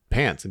diamond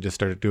pants and just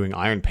started doing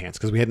iron pants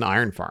because we had an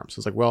iron farm. So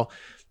it's like, well,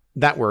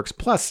 that works.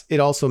 Plus,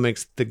 it also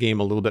makes the game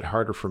a little bit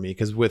harder for me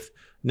because with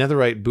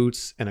netherite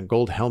boots and a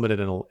gold helmet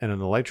and an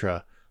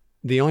elytra,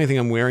 the only thing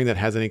I'm wearing that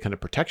has any kind of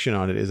protection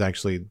on it is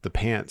actually the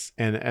pants.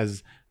 And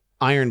as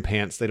iron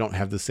pants, they don't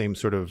have the same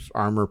sort of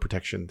armor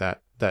protection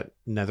that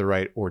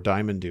netherite or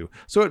diamond do.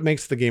 So it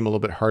makes the game a little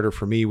bit harder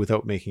for me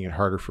without making it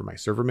harder for my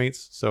server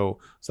mates. So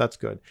that's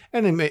good.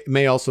 And it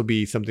may also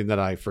be something that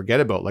I forget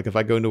about. Like if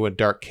I go into a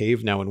dark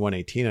cave now in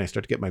 118 and I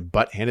start to get my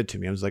butt handed to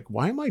me, I was like,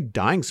 why am I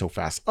dying so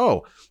fast?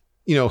 Oh,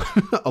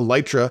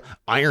 elytra,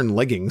 iron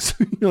leggings,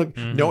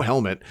 no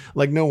helmet.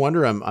 Like no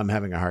wonder I'm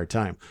having a hard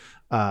time.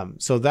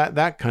 So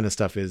that kind of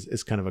stuff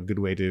is kind of a good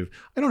way to,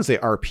 I don't want to say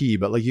RP,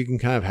 but like you can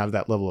kind of have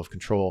that level of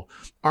control.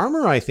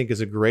 Armor, I think, is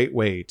a great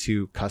way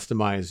to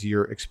customize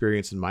your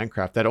experience in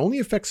Minecraft that only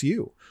affects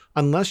you.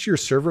 Unless your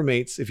server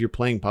mates, if you're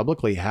playing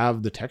publicly,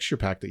 have the texture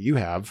pack that you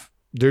have,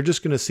 they're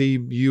just going to see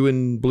you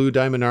in blue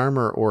diamond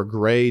armor or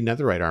gray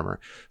netherite armor.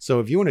 So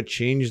if you want to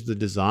change the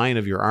design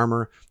of your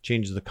armor,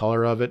 change the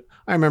color of it.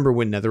 I remember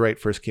when netherite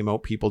first came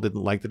out, people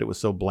didn't like that it was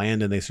so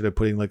bland and they started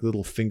putting like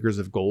little fingers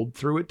of gold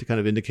through it to kind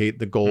of indicate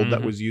the gold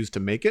that was used to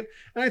make it.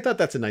 And I thought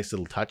that's a nice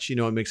little touch. It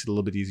makes it a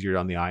little bit easier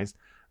on the eyes.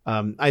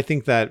 I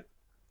think that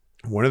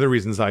one of the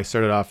reasons I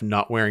started off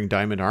not wearing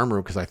diamond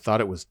armor because I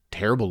thought it was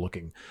terrible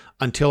looking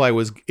until I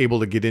was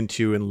able to get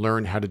into and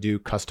learn how to do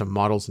custom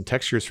models and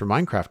textures for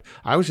Minecraft.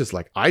 I was just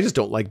like, I just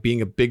don't like being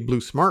a big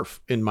blue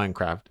smurf in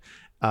Minecraft.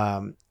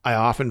 I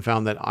often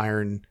found that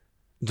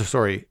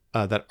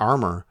that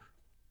armor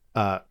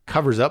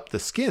covers up the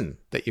skin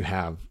that you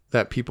have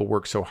that people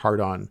work so hard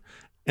on,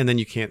 and then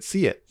you can't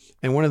see it.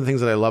 And one of the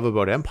things that I love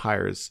about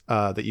Empires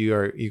that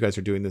you guys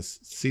are doing this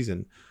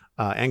season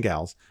and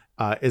gals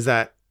is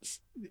that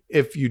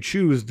if you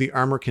choose, the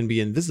armor can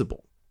be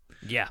invisible.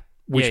 Yeah.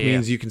 Which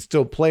means you can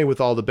still play with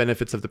all the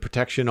benefits of the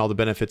protection, all the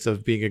benefits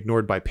of being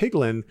ignored by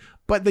Piglin,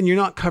 but then you're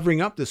not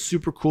covering up this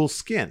super cool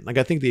skin. Like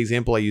I think the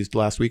example I used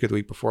last week or the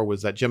week before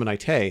was that Gemini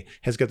Tay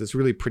has got this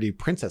really pretty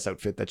princess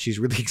outfit that she's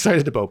really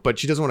excited about, but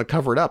she doesn't want to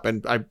cover it up.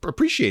 And I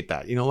appreciate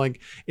that,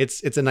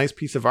 it's a nice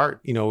piece of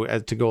art,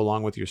 as to go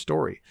along with your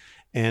story.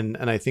 And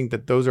I think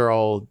that those are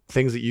all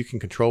things that you can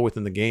control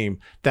within the game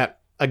that,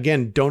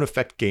 again, don't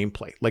affect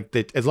gameplay. Like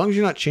as long as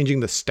you're not changing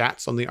the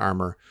stats on the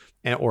armor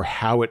or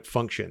how it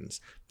functions,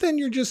 then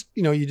you're just,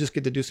 you just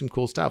get to do some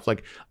cool stuff.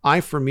 Like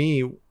I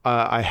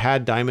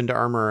had diamond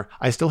armor.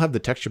 I still have the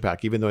texture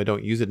pack, even though I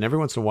don't use it. And every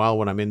once in a while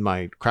when I'm in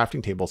my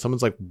crafting table,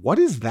 someone's like, what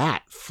is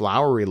that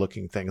flowery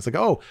looking thing? It's like,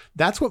 oh,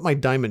 that's what my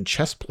diamond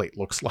chest plate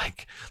looks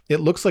like. It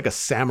looks like a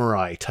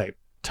samurai type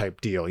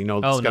deal, it's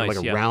got nice,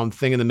 like a round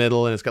thing in the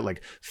middle and it's got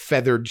like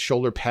feathered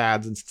shoulder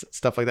pads and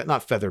stuff like that.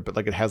 Not feathered, but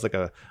like it has like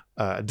a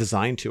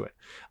design to it.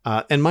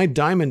 And my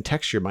diamond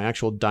texture, my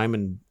actual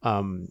diamond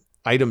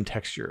item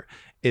texture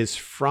is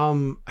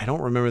from, I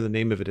don't remember the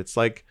name of it. It's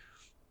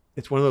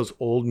one of those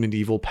old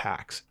medieval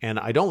packs, and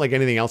I don't like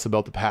anything else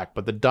about the pack,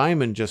 but the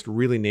diamond just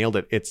really nailed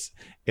it. It's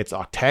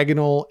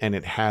octagonal and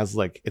it has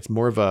it's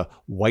more of a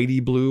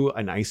whitey blue,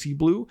 an icy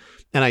blue.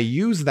 And I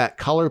use that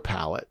color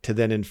palette to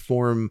then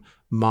inform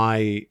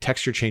my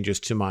texture changes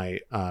to my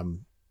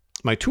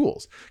my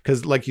tools.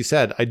 Because like you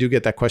said, I do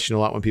get that question a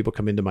lot when people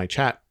come into my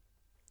chat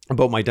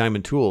about my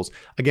diamond tools.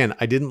 Again,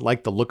 I didn't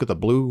like the look of the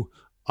blue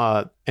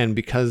And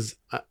because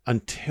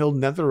until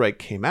Netherite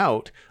came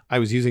out, I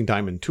was using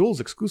Diamond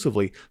tools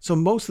exclusively. So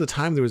most of the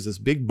time there was this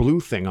big blue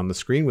thing on the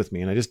screen with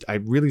me, and I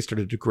really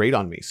started to grate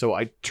on me. So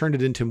I turned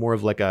it into more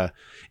of like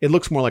it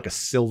looks more like a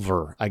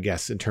silver, I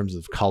guess, in terms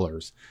of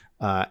colors.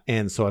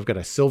 And so I've got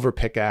a silver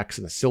pickaxe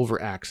and a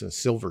silver axe and a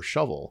silver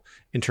shovel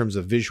in terms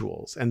of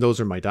visuals. And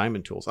those are my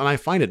diamond tools. And I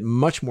find it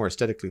much more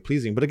aesthetically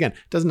pleasing. But again,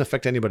 it doesn't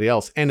affect anybody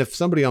else. And if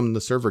somebody on the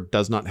server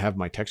does not have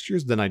my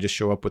textures, then I just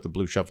show up with a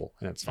blue shovel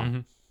and it's fine. Mm-hmm.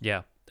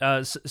 Yeah.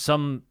 A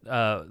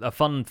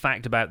fun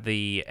fact about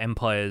the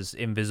Empire's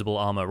Invisible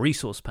Armor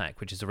resource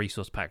pack, which is a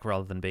resource pack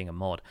rather than being a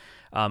mod.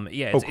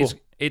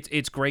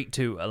 It's great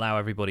to allow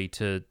everybody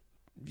to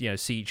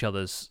see each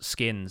other's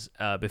skins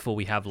before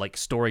we have like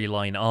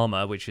storyline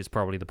armor, which is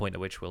probably the point at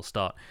which we'll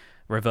start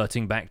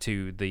reverting back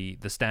to the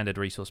standard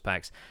resource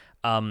packs.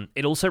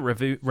 It also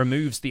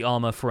removes the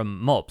armor from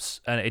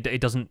mobs, and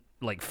it doesn't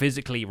like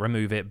physically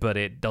remove it, but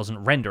it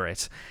doesn't render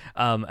it.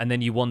 And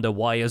then you wonder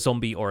why a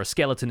zombie or a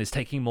skeleton is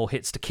taking more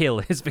hits to kill.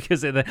 It's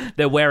because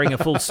they're wearing a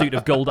full suit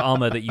of gold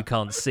armor that you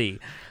can't see.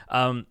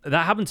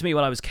 That happened to me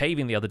when I was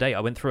caving the other day. I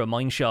went through a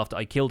mine shaft,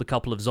 I killed a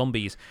couple of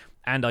zombies,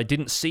 and I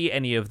didn't see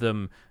any of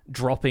them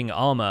dropping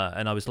armor,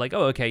 and I was like,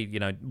 oh, okay,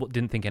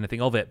 didn't think anything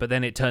of it. But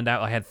then it turned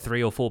out I had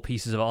 3 or 4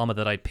 pieces of armor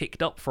that I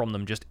picked up from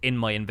them just in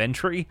my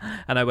inventory,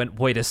 and I went,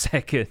 wait a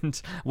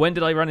second, when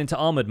did I run into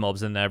armored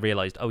mobs? And then I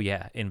realized, oh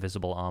yeah,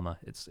 invisible armor.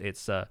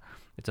 It's a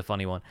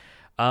funny one.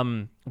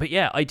 But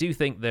yeah, I do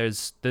think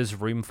there's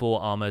room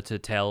for armor to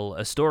tell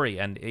a story,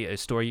 and a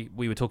story,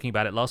 we were talking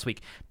about it last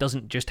week,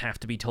 doesn't just have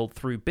to be told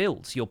through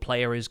builds. Your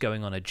player is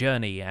going on a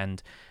journey,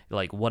 and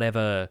like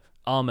whatever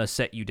armor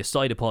set you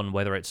decide upon,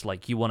 whether it's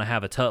like you want to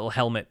have a turtle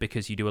helmet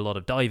because you do a lot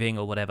of diving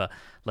or whatever,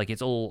 like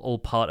it's all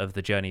part of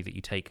the journey that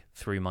you take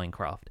through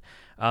Minecraft.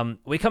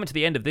 We're coming to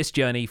the end of this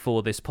journey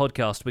for this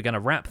podcast. We're going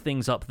to wrap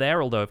things up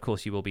there, although of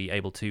course you will be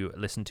able to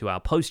listen to our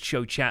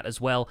post-show chat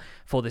as well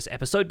for this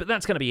episode, but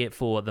that's going to be it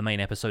for the main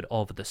episode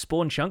of The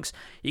Spawn Chunks.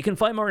 You can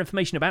find more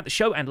information about the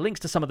show and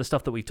links to some of the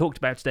stuff that we've talked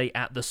about today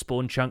at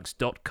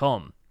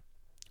thespawnchunks.com.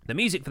 The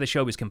music for the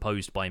show is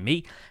composed by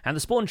me, and The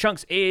Spawn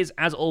Chunks is,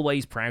 as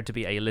always, proud to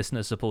be a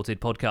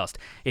listener-supported podcast.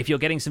 If you're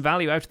getting some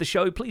value out of the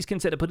show, please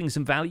consider putting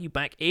some value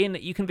back in.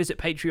 You can visit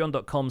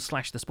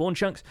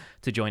patreon.com/thespawnchunks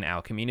to join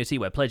our community,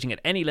 where pledging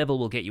at any level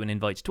will get you an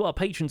invite to our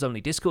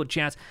patrons-only Discord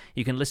chat.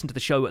 You can listen to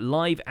the show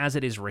live as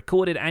it is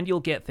recorded, and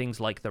you'll get things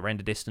like the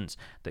render distance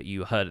that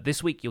you heard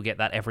this week. You'll get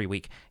that every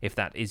week if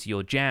that is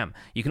your jam.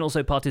 You can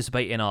also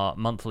participate in our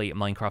monthly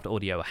Minecraft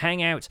audio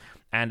hangout,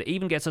 and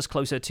even gets us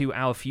closer to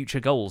our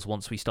future goals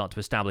once we start to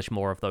establish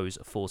more of those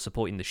for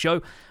supporting the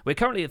show. We're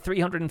currently at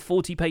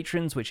 340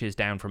 patrons, which is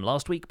down from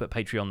last week, but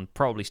Patreon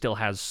probably still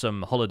has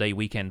some holiday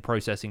weekend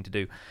processing to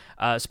do.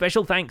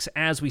 Special thanks,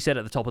 as we said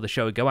at the top of the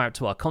show, go out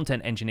to our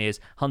content engineers,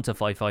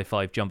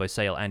 Hunter555, Jumbo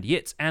Sale, and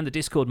Yitz, and the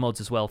Discord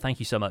mods as well. Thank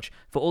you so much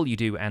for all you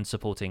do and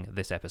supporting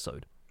this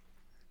episode.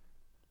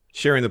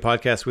 Sharing the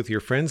podcast with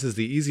your friends is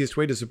the easiest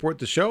way to support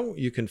the show.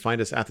 You can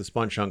find us at The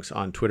Spawn Chunks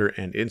on Twitter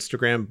and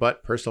Instagram,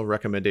 but personal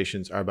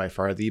recommendations are by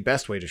far the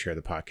best way to share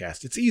the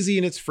podcast. It's easy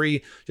and it's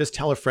free. Just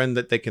tell a friend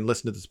that they can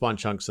listen to The Spawn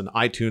Chunks on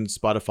iTunes,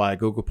 Spotify,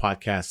 Google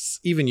Podcasts,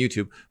 even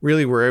YouTube.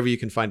 Really, wherever you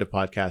can find a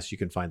podcast, you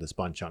can find The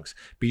Spawn Chunks.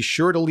 Be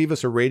sure to leave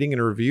us a rating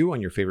and a review on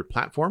your favorite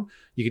platform.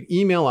 You can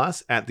email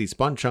us at the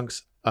Spawn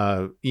Chunks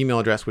email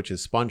address, which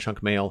is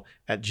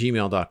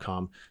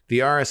spawnchunkmail@gmail.com.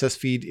 The RSS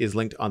feed is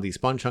linked on the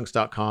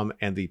spawnchunks.com,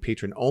 and the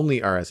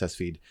patron-only RSS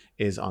feed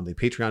is on the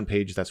Patreon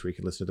page. That's where you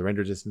can listen to the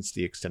render distance,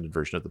 the extended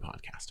version of the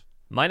podcast.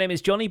 My name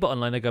is Johnny, but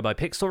online I go by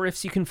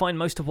PixelRiffs. You can find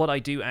most of what I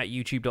do at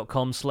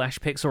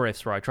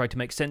youtube.com/PixelRiffs, where I try to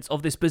make sense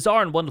of this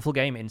bizarre and wonderful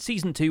game in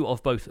Season 2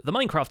 of both the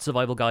Minecraft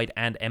Survival Guide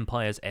and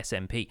Empire's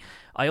SMP.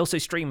 I also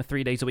stream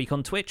 3 days a week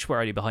on Twitch, where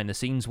I do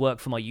behind-the-scenes work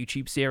for my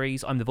YouTube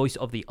series. I'm the voice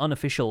of the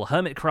unofficial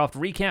Hermitcraft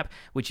recap,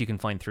 which you can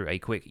find through a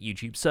quick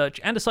YouTube search.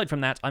 And aside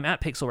from that, I'm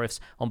at PixelRiffs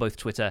on both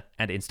Twitter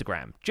and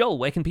Instagram. Joel,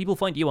 where can people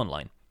find you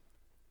online?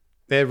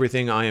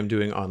 Everything I am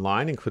doing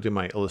online, including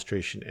my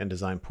illustration and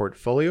design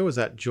portfolio, is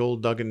at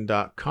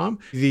joelduggan.com.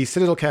 The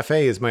Citadel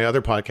Cafe is my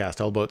other podcast,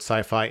 all about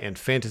sci-fi and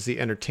fantasy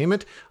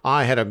entertainment.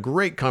 I had a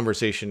great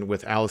conversation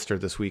with Alistair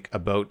this week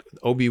about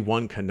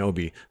Obi-Wan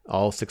Kenobi.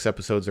 All 6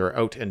 episodes are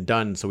out and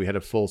done, so we had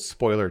a full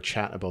spoiler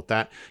chat about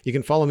that. You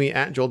can follow me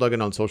at Joel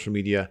Duggan on social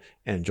media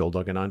and Joel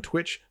Duggan on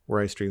Twitch,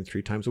 where I stream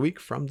 3 times a week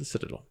from the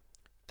Citadel.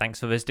 Thanks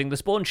for visiting The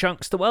Spawn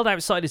Chunks. The world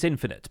outside is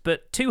infinite,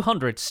 but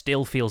 200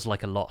 still feels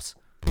like a lot.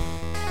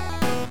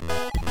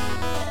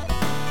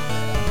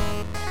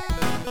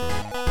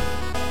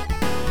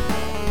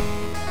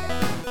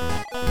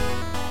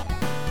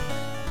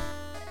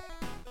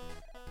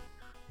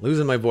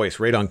 Losing my voice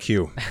right on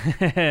cue.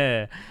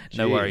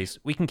 No worries.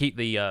 We can keep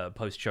the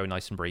post-show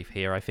nice and brief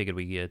here. I figured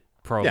we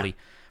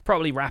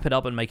probably wrap it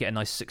up and make it a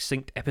nice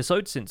succinct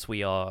episode, since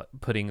we are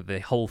putting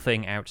the whole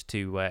thing out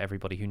to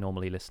everybody who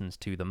normally listens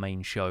to the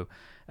main show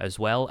as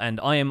well. And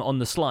I am on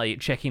the sly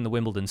checking the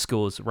Wimbledon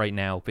scores right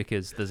now,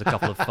 because there's a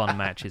couple of fun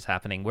matches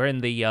happening. We're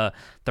in the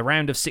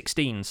round of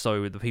 16,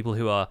 so the people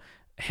who are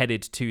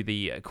headed to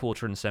the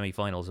quarter and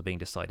semi-finals are being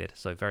decided.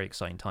 So very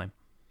exciting time.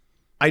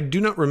 I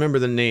do not remember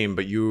the name,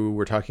 but you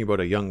were talking about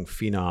a young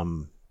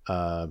phenom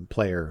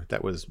player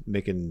that was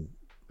making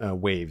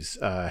waves.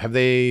 Have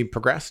they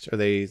progressed? Are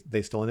they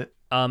still in it?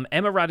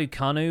 Emma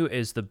Raducanu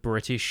is the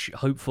British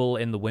hopeful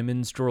in the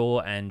women's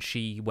draw, and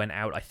she went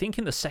out, I think,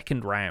 in the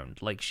second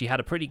round. Like, she had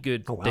a pretty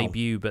good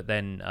debut, but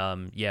then,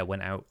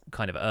 went out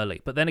kind of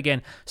early. But then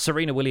again,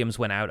 Serena Williams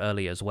went out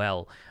early as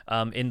well.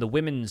 In the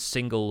women's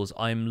singles,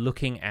 I'm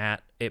looking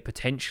at it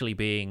potentially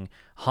being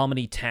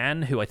Harmony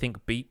Tan, who I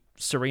think beat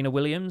Serena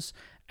Williams,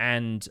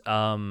 and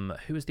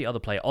who was the other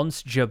player?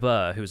 Ons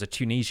Jabeur, who is a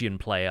Tunisian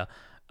player,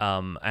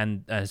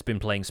 and has been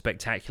playing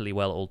spectacularly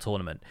well all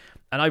tournament.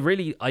 And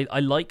I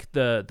like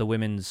the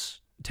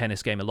women's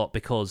tennis game a lot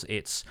because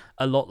it's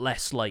a lot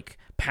less like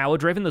power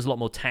driven. There's a lot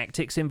more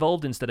tactics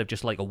involved instead of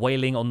just like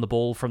wailing on the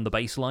ball from the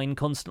baseline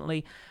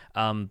constantly.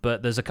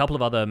 But there's a couple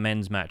of other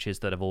men's matches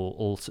that have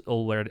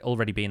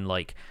already been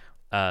like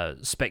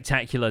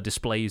spectacular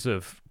displays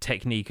of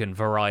technique and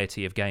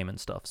variety of game and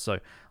stuff. So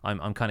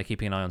I'm kind of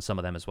keeping an eye on some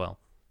of them as well.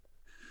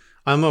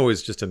 I'm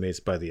always just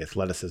amazed by the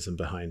athleticism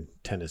behind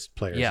tennis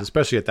players,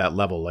 especially at that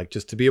level. Like,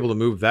 just to be able to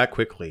move that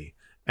quickly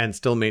and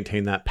still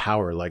maintain that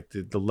power, like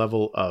the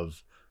level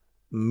of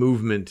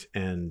movement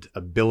and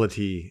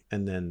ability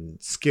and then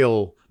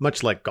skill,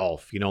 much like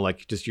golf,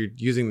 like just you're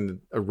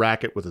using a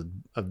racket with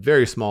a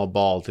very small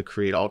ball to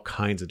create all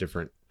kinds of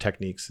different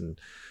techniques and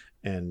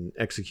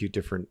execute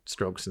different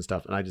strokes and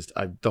stuff.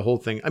 And the whole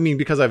thing, I mean,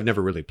 because I've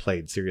never really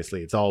played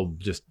seriously, it's all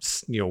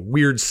just,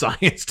 weird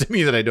science to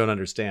me that I don't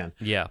understand.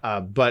 Yeah.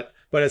 But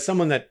as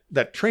someone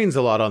that trains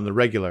a lot on the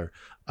regular,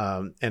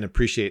 and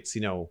appreciates,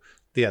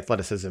 the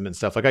athleticism and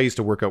stuff. Like, I used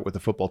to work out with the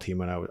football team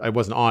when I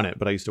wasn't on it,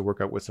 but I used to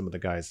work out with some of the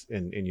guys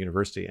in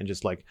university, and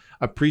just like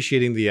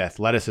appreciating the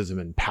athleticism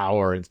and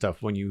power and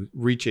stuff when you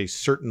reach a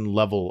certain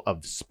level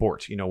of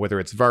sport, whether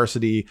it's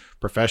varsity,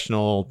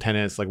 professional,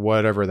 tennis, like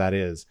whatever that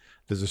is,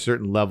 there's a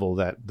certain level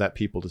that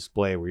people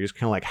display where you're just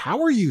kind of like,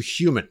 how are you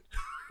human?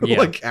 Yeah.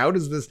 Like, how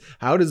does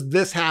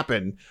this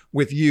happen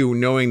with you,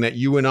 knowing that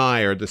you and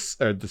I are the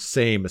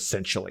same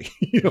essentially,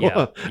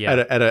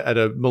 at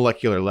a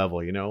molecular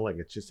level, like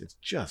it's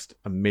just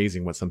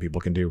amazing what some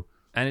people can do.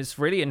 And it's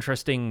really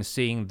interesting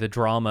seeing the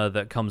drama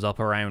that comes up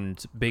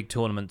around big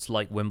tournaments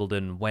like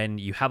Wimbledon when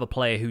you have a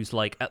player who's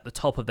like at the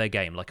top of their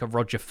game, like a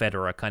Roger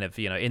Federer, kind of,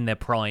 in their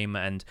prime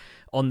and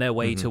on their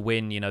way to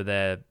win,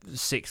 their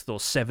 6th or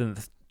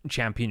 7th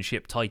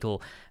championship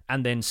title,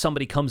 and then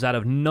somebody comes out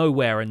of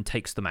nowhere and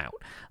takes them out.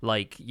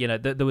 Like,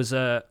 there was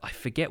I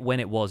forget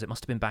when it was. It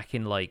must have been back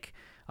in like,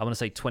 I want to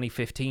say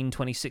 2015,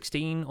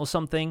 2016 or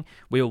something.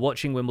 We were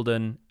watching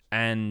Wimbledon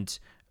and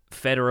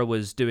Federer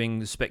was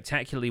doing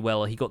spectacularly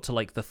well. He got to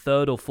like the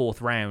 3rd or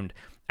 4th round,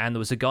 and there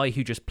was a guy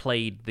who just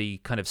played the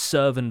kind of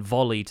serve and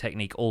volley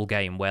technique all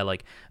game, where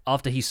like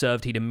after he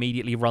served, he'd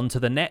immediately run to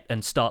the net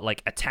and start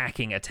like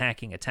attacking. It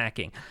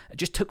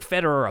just took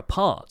Federer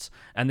apart.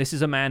 And this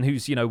is a man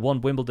who's,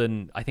 won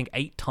Wimbledon, I think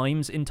 8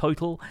 times in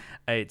total.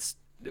 It's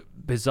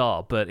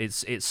bizarre, but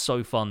it's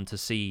so fun to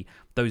see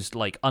those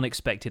like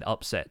unexpected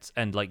upsets.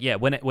 And like,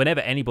 whenever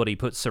anybody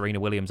puts Serena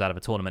Williams out of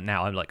a tournament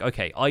now, I'm like,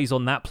 okay, eyes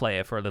on that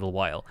player for a little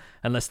while,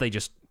 unless they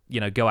just,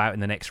 go out in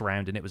the next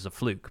round and it was a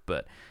fluke.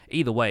 But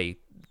either way,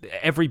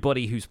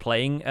 everybody who's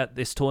playing at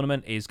this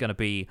tournament is going to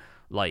be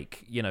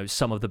like,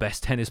 some of the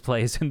best tennis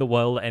players in the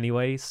world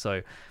anyway.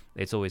 So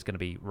it's always going to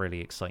be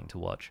really exciting to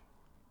watch.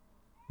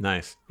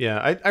 Nice.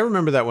 Yeah, I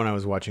remember that when I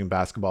was watching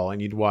basketball,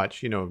 and you'd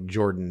watch,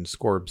 Jordan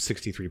score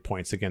 63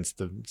 points against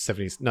the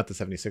 70s, not the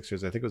 76ers,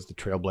 I think it was the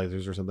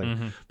Trailblazers or something.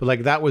 Mm-hmm. But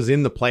like that was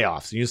in the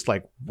playoffs. And you're just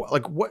like,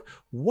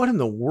 what in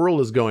the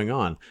world is going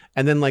on?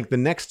 And then like the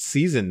next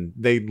season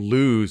they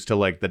lose to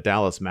like the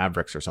Dallas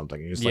Mavericks or something.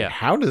 And you're just like,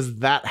 how does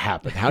that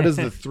happen? How does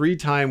the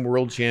 3-time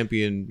world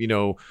champion,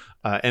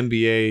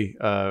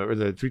 NBA or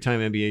the 3-time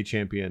NBA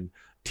champion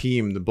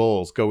team, the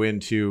Bulls, go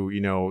into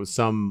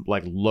some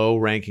like low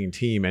ranking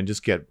team and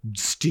just get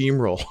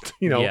steamrolled,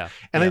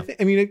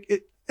 I mean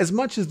as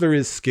much as there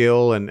is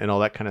skill and all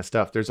that kind of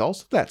stuff, there's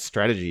also that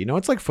strategy.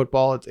 It's like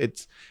football.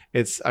 It's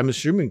I'm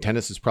assuming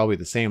tennis is probably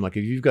the same. Like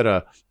if you've got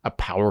a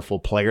powerful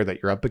player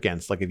that you're up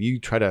against, like if you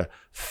try to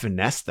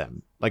finesse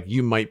them, like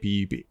you might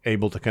be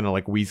able to kind of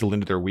like weasel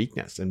into their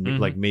weakness, and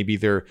like maybe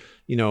they're,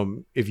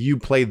 if you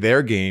play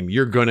their game,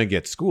 you're gonna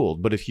get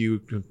schooled. But if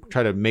you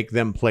try to make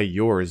them play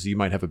yours, you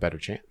might have a better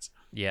chance.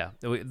 Yeah,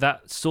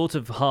 that sort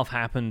of half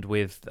happened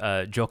with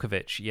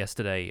Djokovic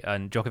yesterday,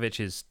 and Djokovic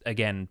is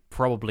again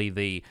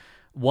probably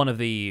one of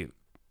the,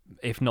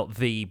 if not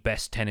the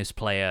best tennis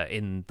player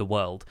in the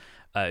world,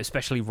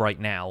 especially right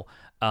now,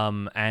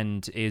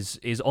 and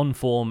is on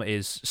form,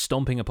 is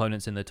stomping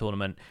opponents in the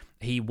tournament.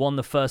 He won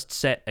the first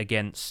set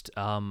against,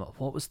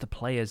 what was the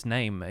player's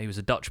name? He was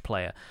a Dutch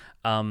player,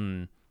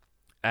 and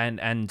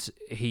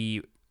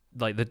he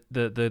like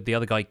the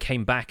other guy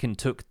came back and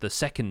took the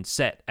second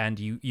set, and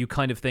you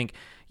kind of think,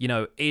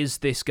 is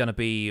this going to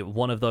be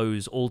one of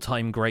those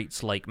all-time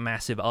greats, like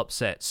massive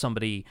upsets?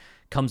 Somebody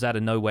comes out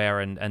of nowhere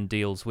and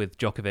deals with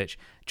Djokovic.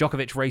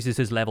 Djokovic raises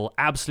his level,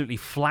 absolutely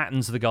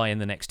flattens the guy in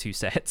the next two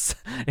sets.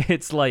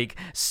 It's like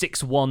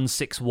 6-1,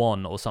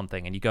 6-1 or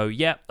something, and you go,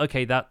 yeah,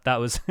 okay, that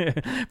was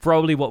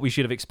probably what we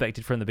should have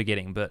expected from the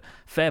beginning, but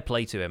fair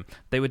play to him.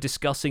 They were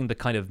discussing the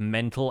kind of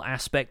mental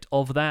aspect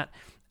of that,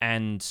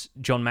 and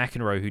John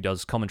McEnroe, who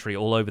does commentary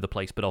all over the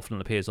place but often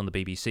appears on the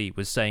BBC,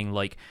 was saying,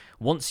 like,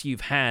 once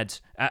you've had,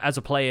 as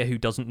a player who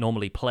doesn't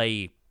normally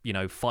play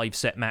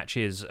 5-set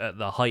matches at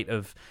the height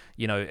of,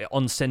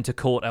 on center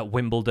court at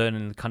Wimbledon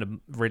and kind of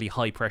really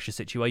high pressure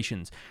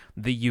situations,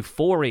 the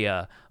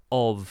euphoria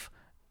of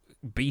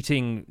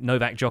beating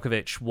Novak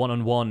Djokovic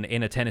one-on-one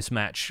in a tennis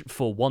match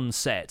for one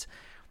set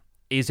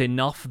is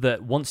enough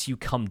that once you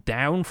come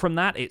down from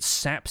that, it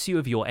saps you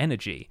of your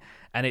energy.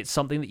 And it's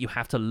something that you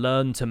have to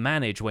learn to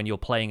manage when you're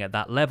playing at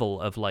that level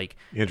of, like,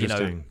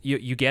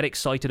 you get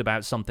excited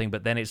about something,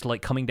 but then it's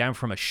like coming down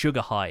from a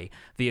sugar high.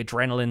 The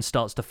adrenaline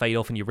starts to fade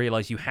off and you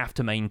realize you have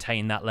to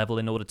maintain that level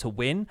in order to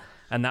win.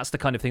 And that's the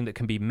kind of thing that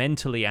can be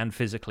mentally and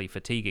physically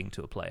fatiguing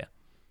to a player.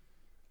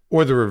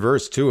 Or the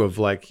reverse too, of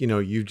like,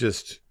 you've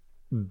just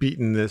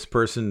beaten this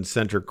person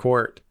center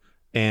court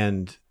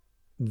and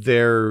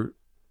they're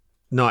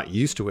not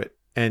used to it.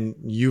 And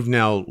you've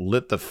now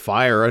lit the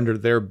fire under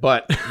their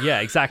butt. Yeah,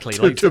 exactly.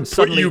 to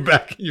put you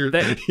back.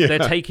 They're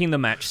taking the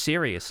match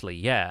seriously.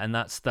 Yeah, and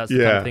that's the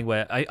kind of thing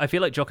where I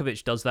feel like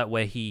Djokovic does that,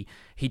 where he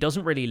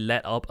doesn't really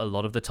let up a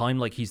lot of the time.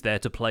 Like, he's there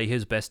to play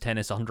his best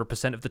tennis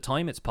 100% of the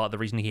time. It's part of the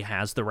reason he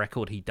has the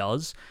record he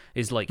does,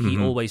 is like he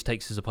always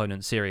takes his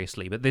opponent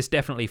seriously. But this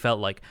definitely felt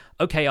like,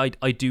 okay,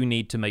 I do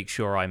need to make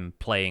sure I'm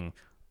playing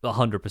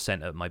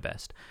 100% at my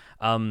best.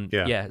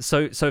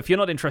 So if you're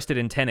not interested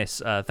in tennis,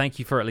 thank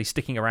you for at least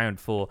sticking around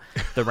for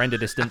the render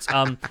distance.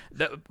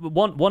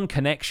 One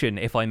connection,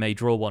 if I may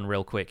draw one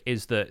real quick,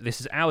 is that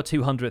this is our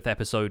 200th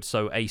episode,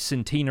 so a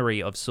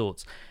centenary of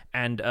sorts,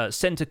 and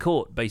Centre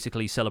Court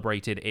basically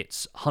celebrated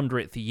its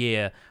 100th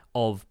year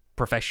of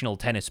professional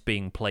tennis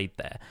being played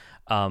there.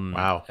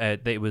 Wow.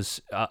 It was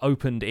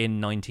opened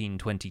in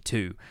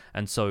 1922,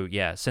 and so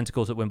Centre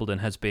Court at Wimbledon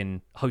has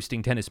been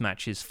hosting tennis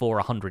matches for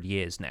 100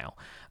 years now,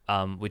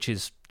 which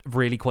is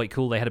really quite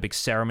cool. They had a big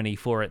ceremony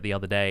for it the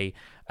other day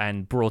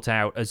and brought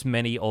out as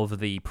many of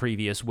the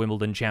previous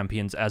Wimbledon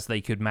champions as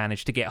they could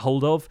manage to get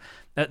hold of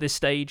at this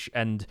stage,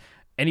 and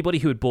anybody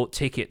who had bought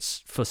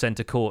tickets for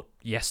Centre Court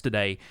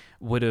yesterday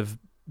would have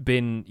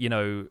been,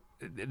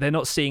 they're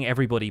not seeing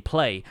everybody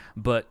play,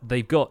 but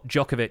they've got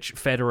Djokovic,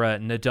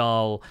 Federer,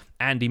 Nadal,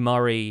 Andy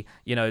Murray,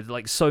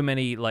 like so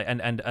many, like,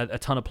 and a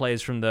ton of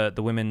players from the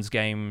women's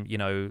game,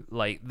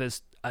 like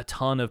there's a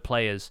ton of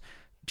players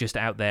just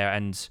out there.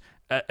 And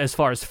as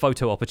far as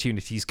photo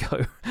opportunities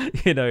go,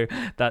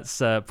 that's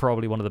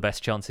probably one of the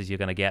best chances you're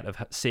going to get of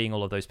seeing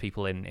all of those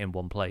people in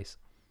one place.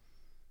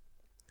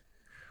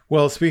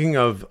 Well, speaking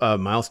of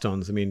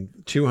milestones,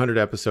 200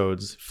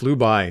 episodes flew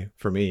by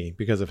for me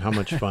because of how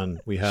much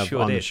fun we have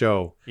on the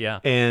show. Yeah.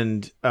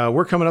 And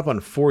we're coming up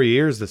on 4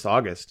 years this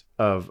August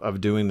of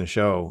doing the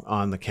show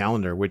on the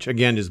calendar, which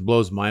again just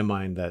blows my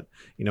mind that,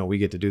 we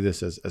get to do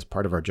this as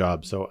part of our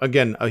job. So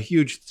again, a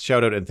huge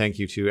shout out and thank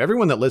you to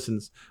everyone that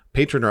listens,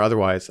 patron or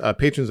otherwise.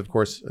 Patrons, of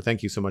course,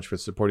 thank you so much for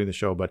supporting the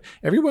show, but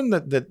everyone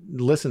that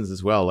listens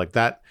as well, like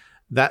that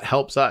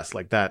helps us,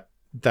 like that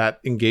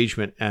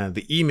engagement and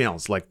the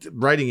emails, like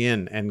writing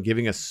in and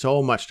giving us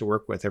so much to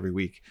work with every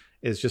week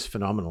is just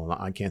phenomenal.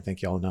 I can't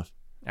thank you all enough.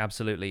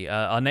 Absolutely.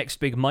 Our next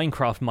big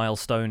Minecraft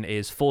milestone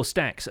is 4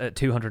 stacks at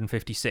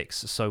 256.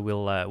 So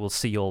we'll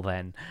see you all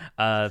then.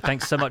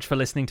 Thanks so much for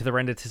listening to the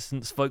Render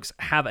Distance, folks.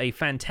 Have a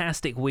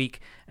fantastic week.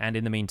 And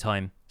in the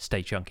meantime,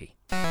 stay chunky.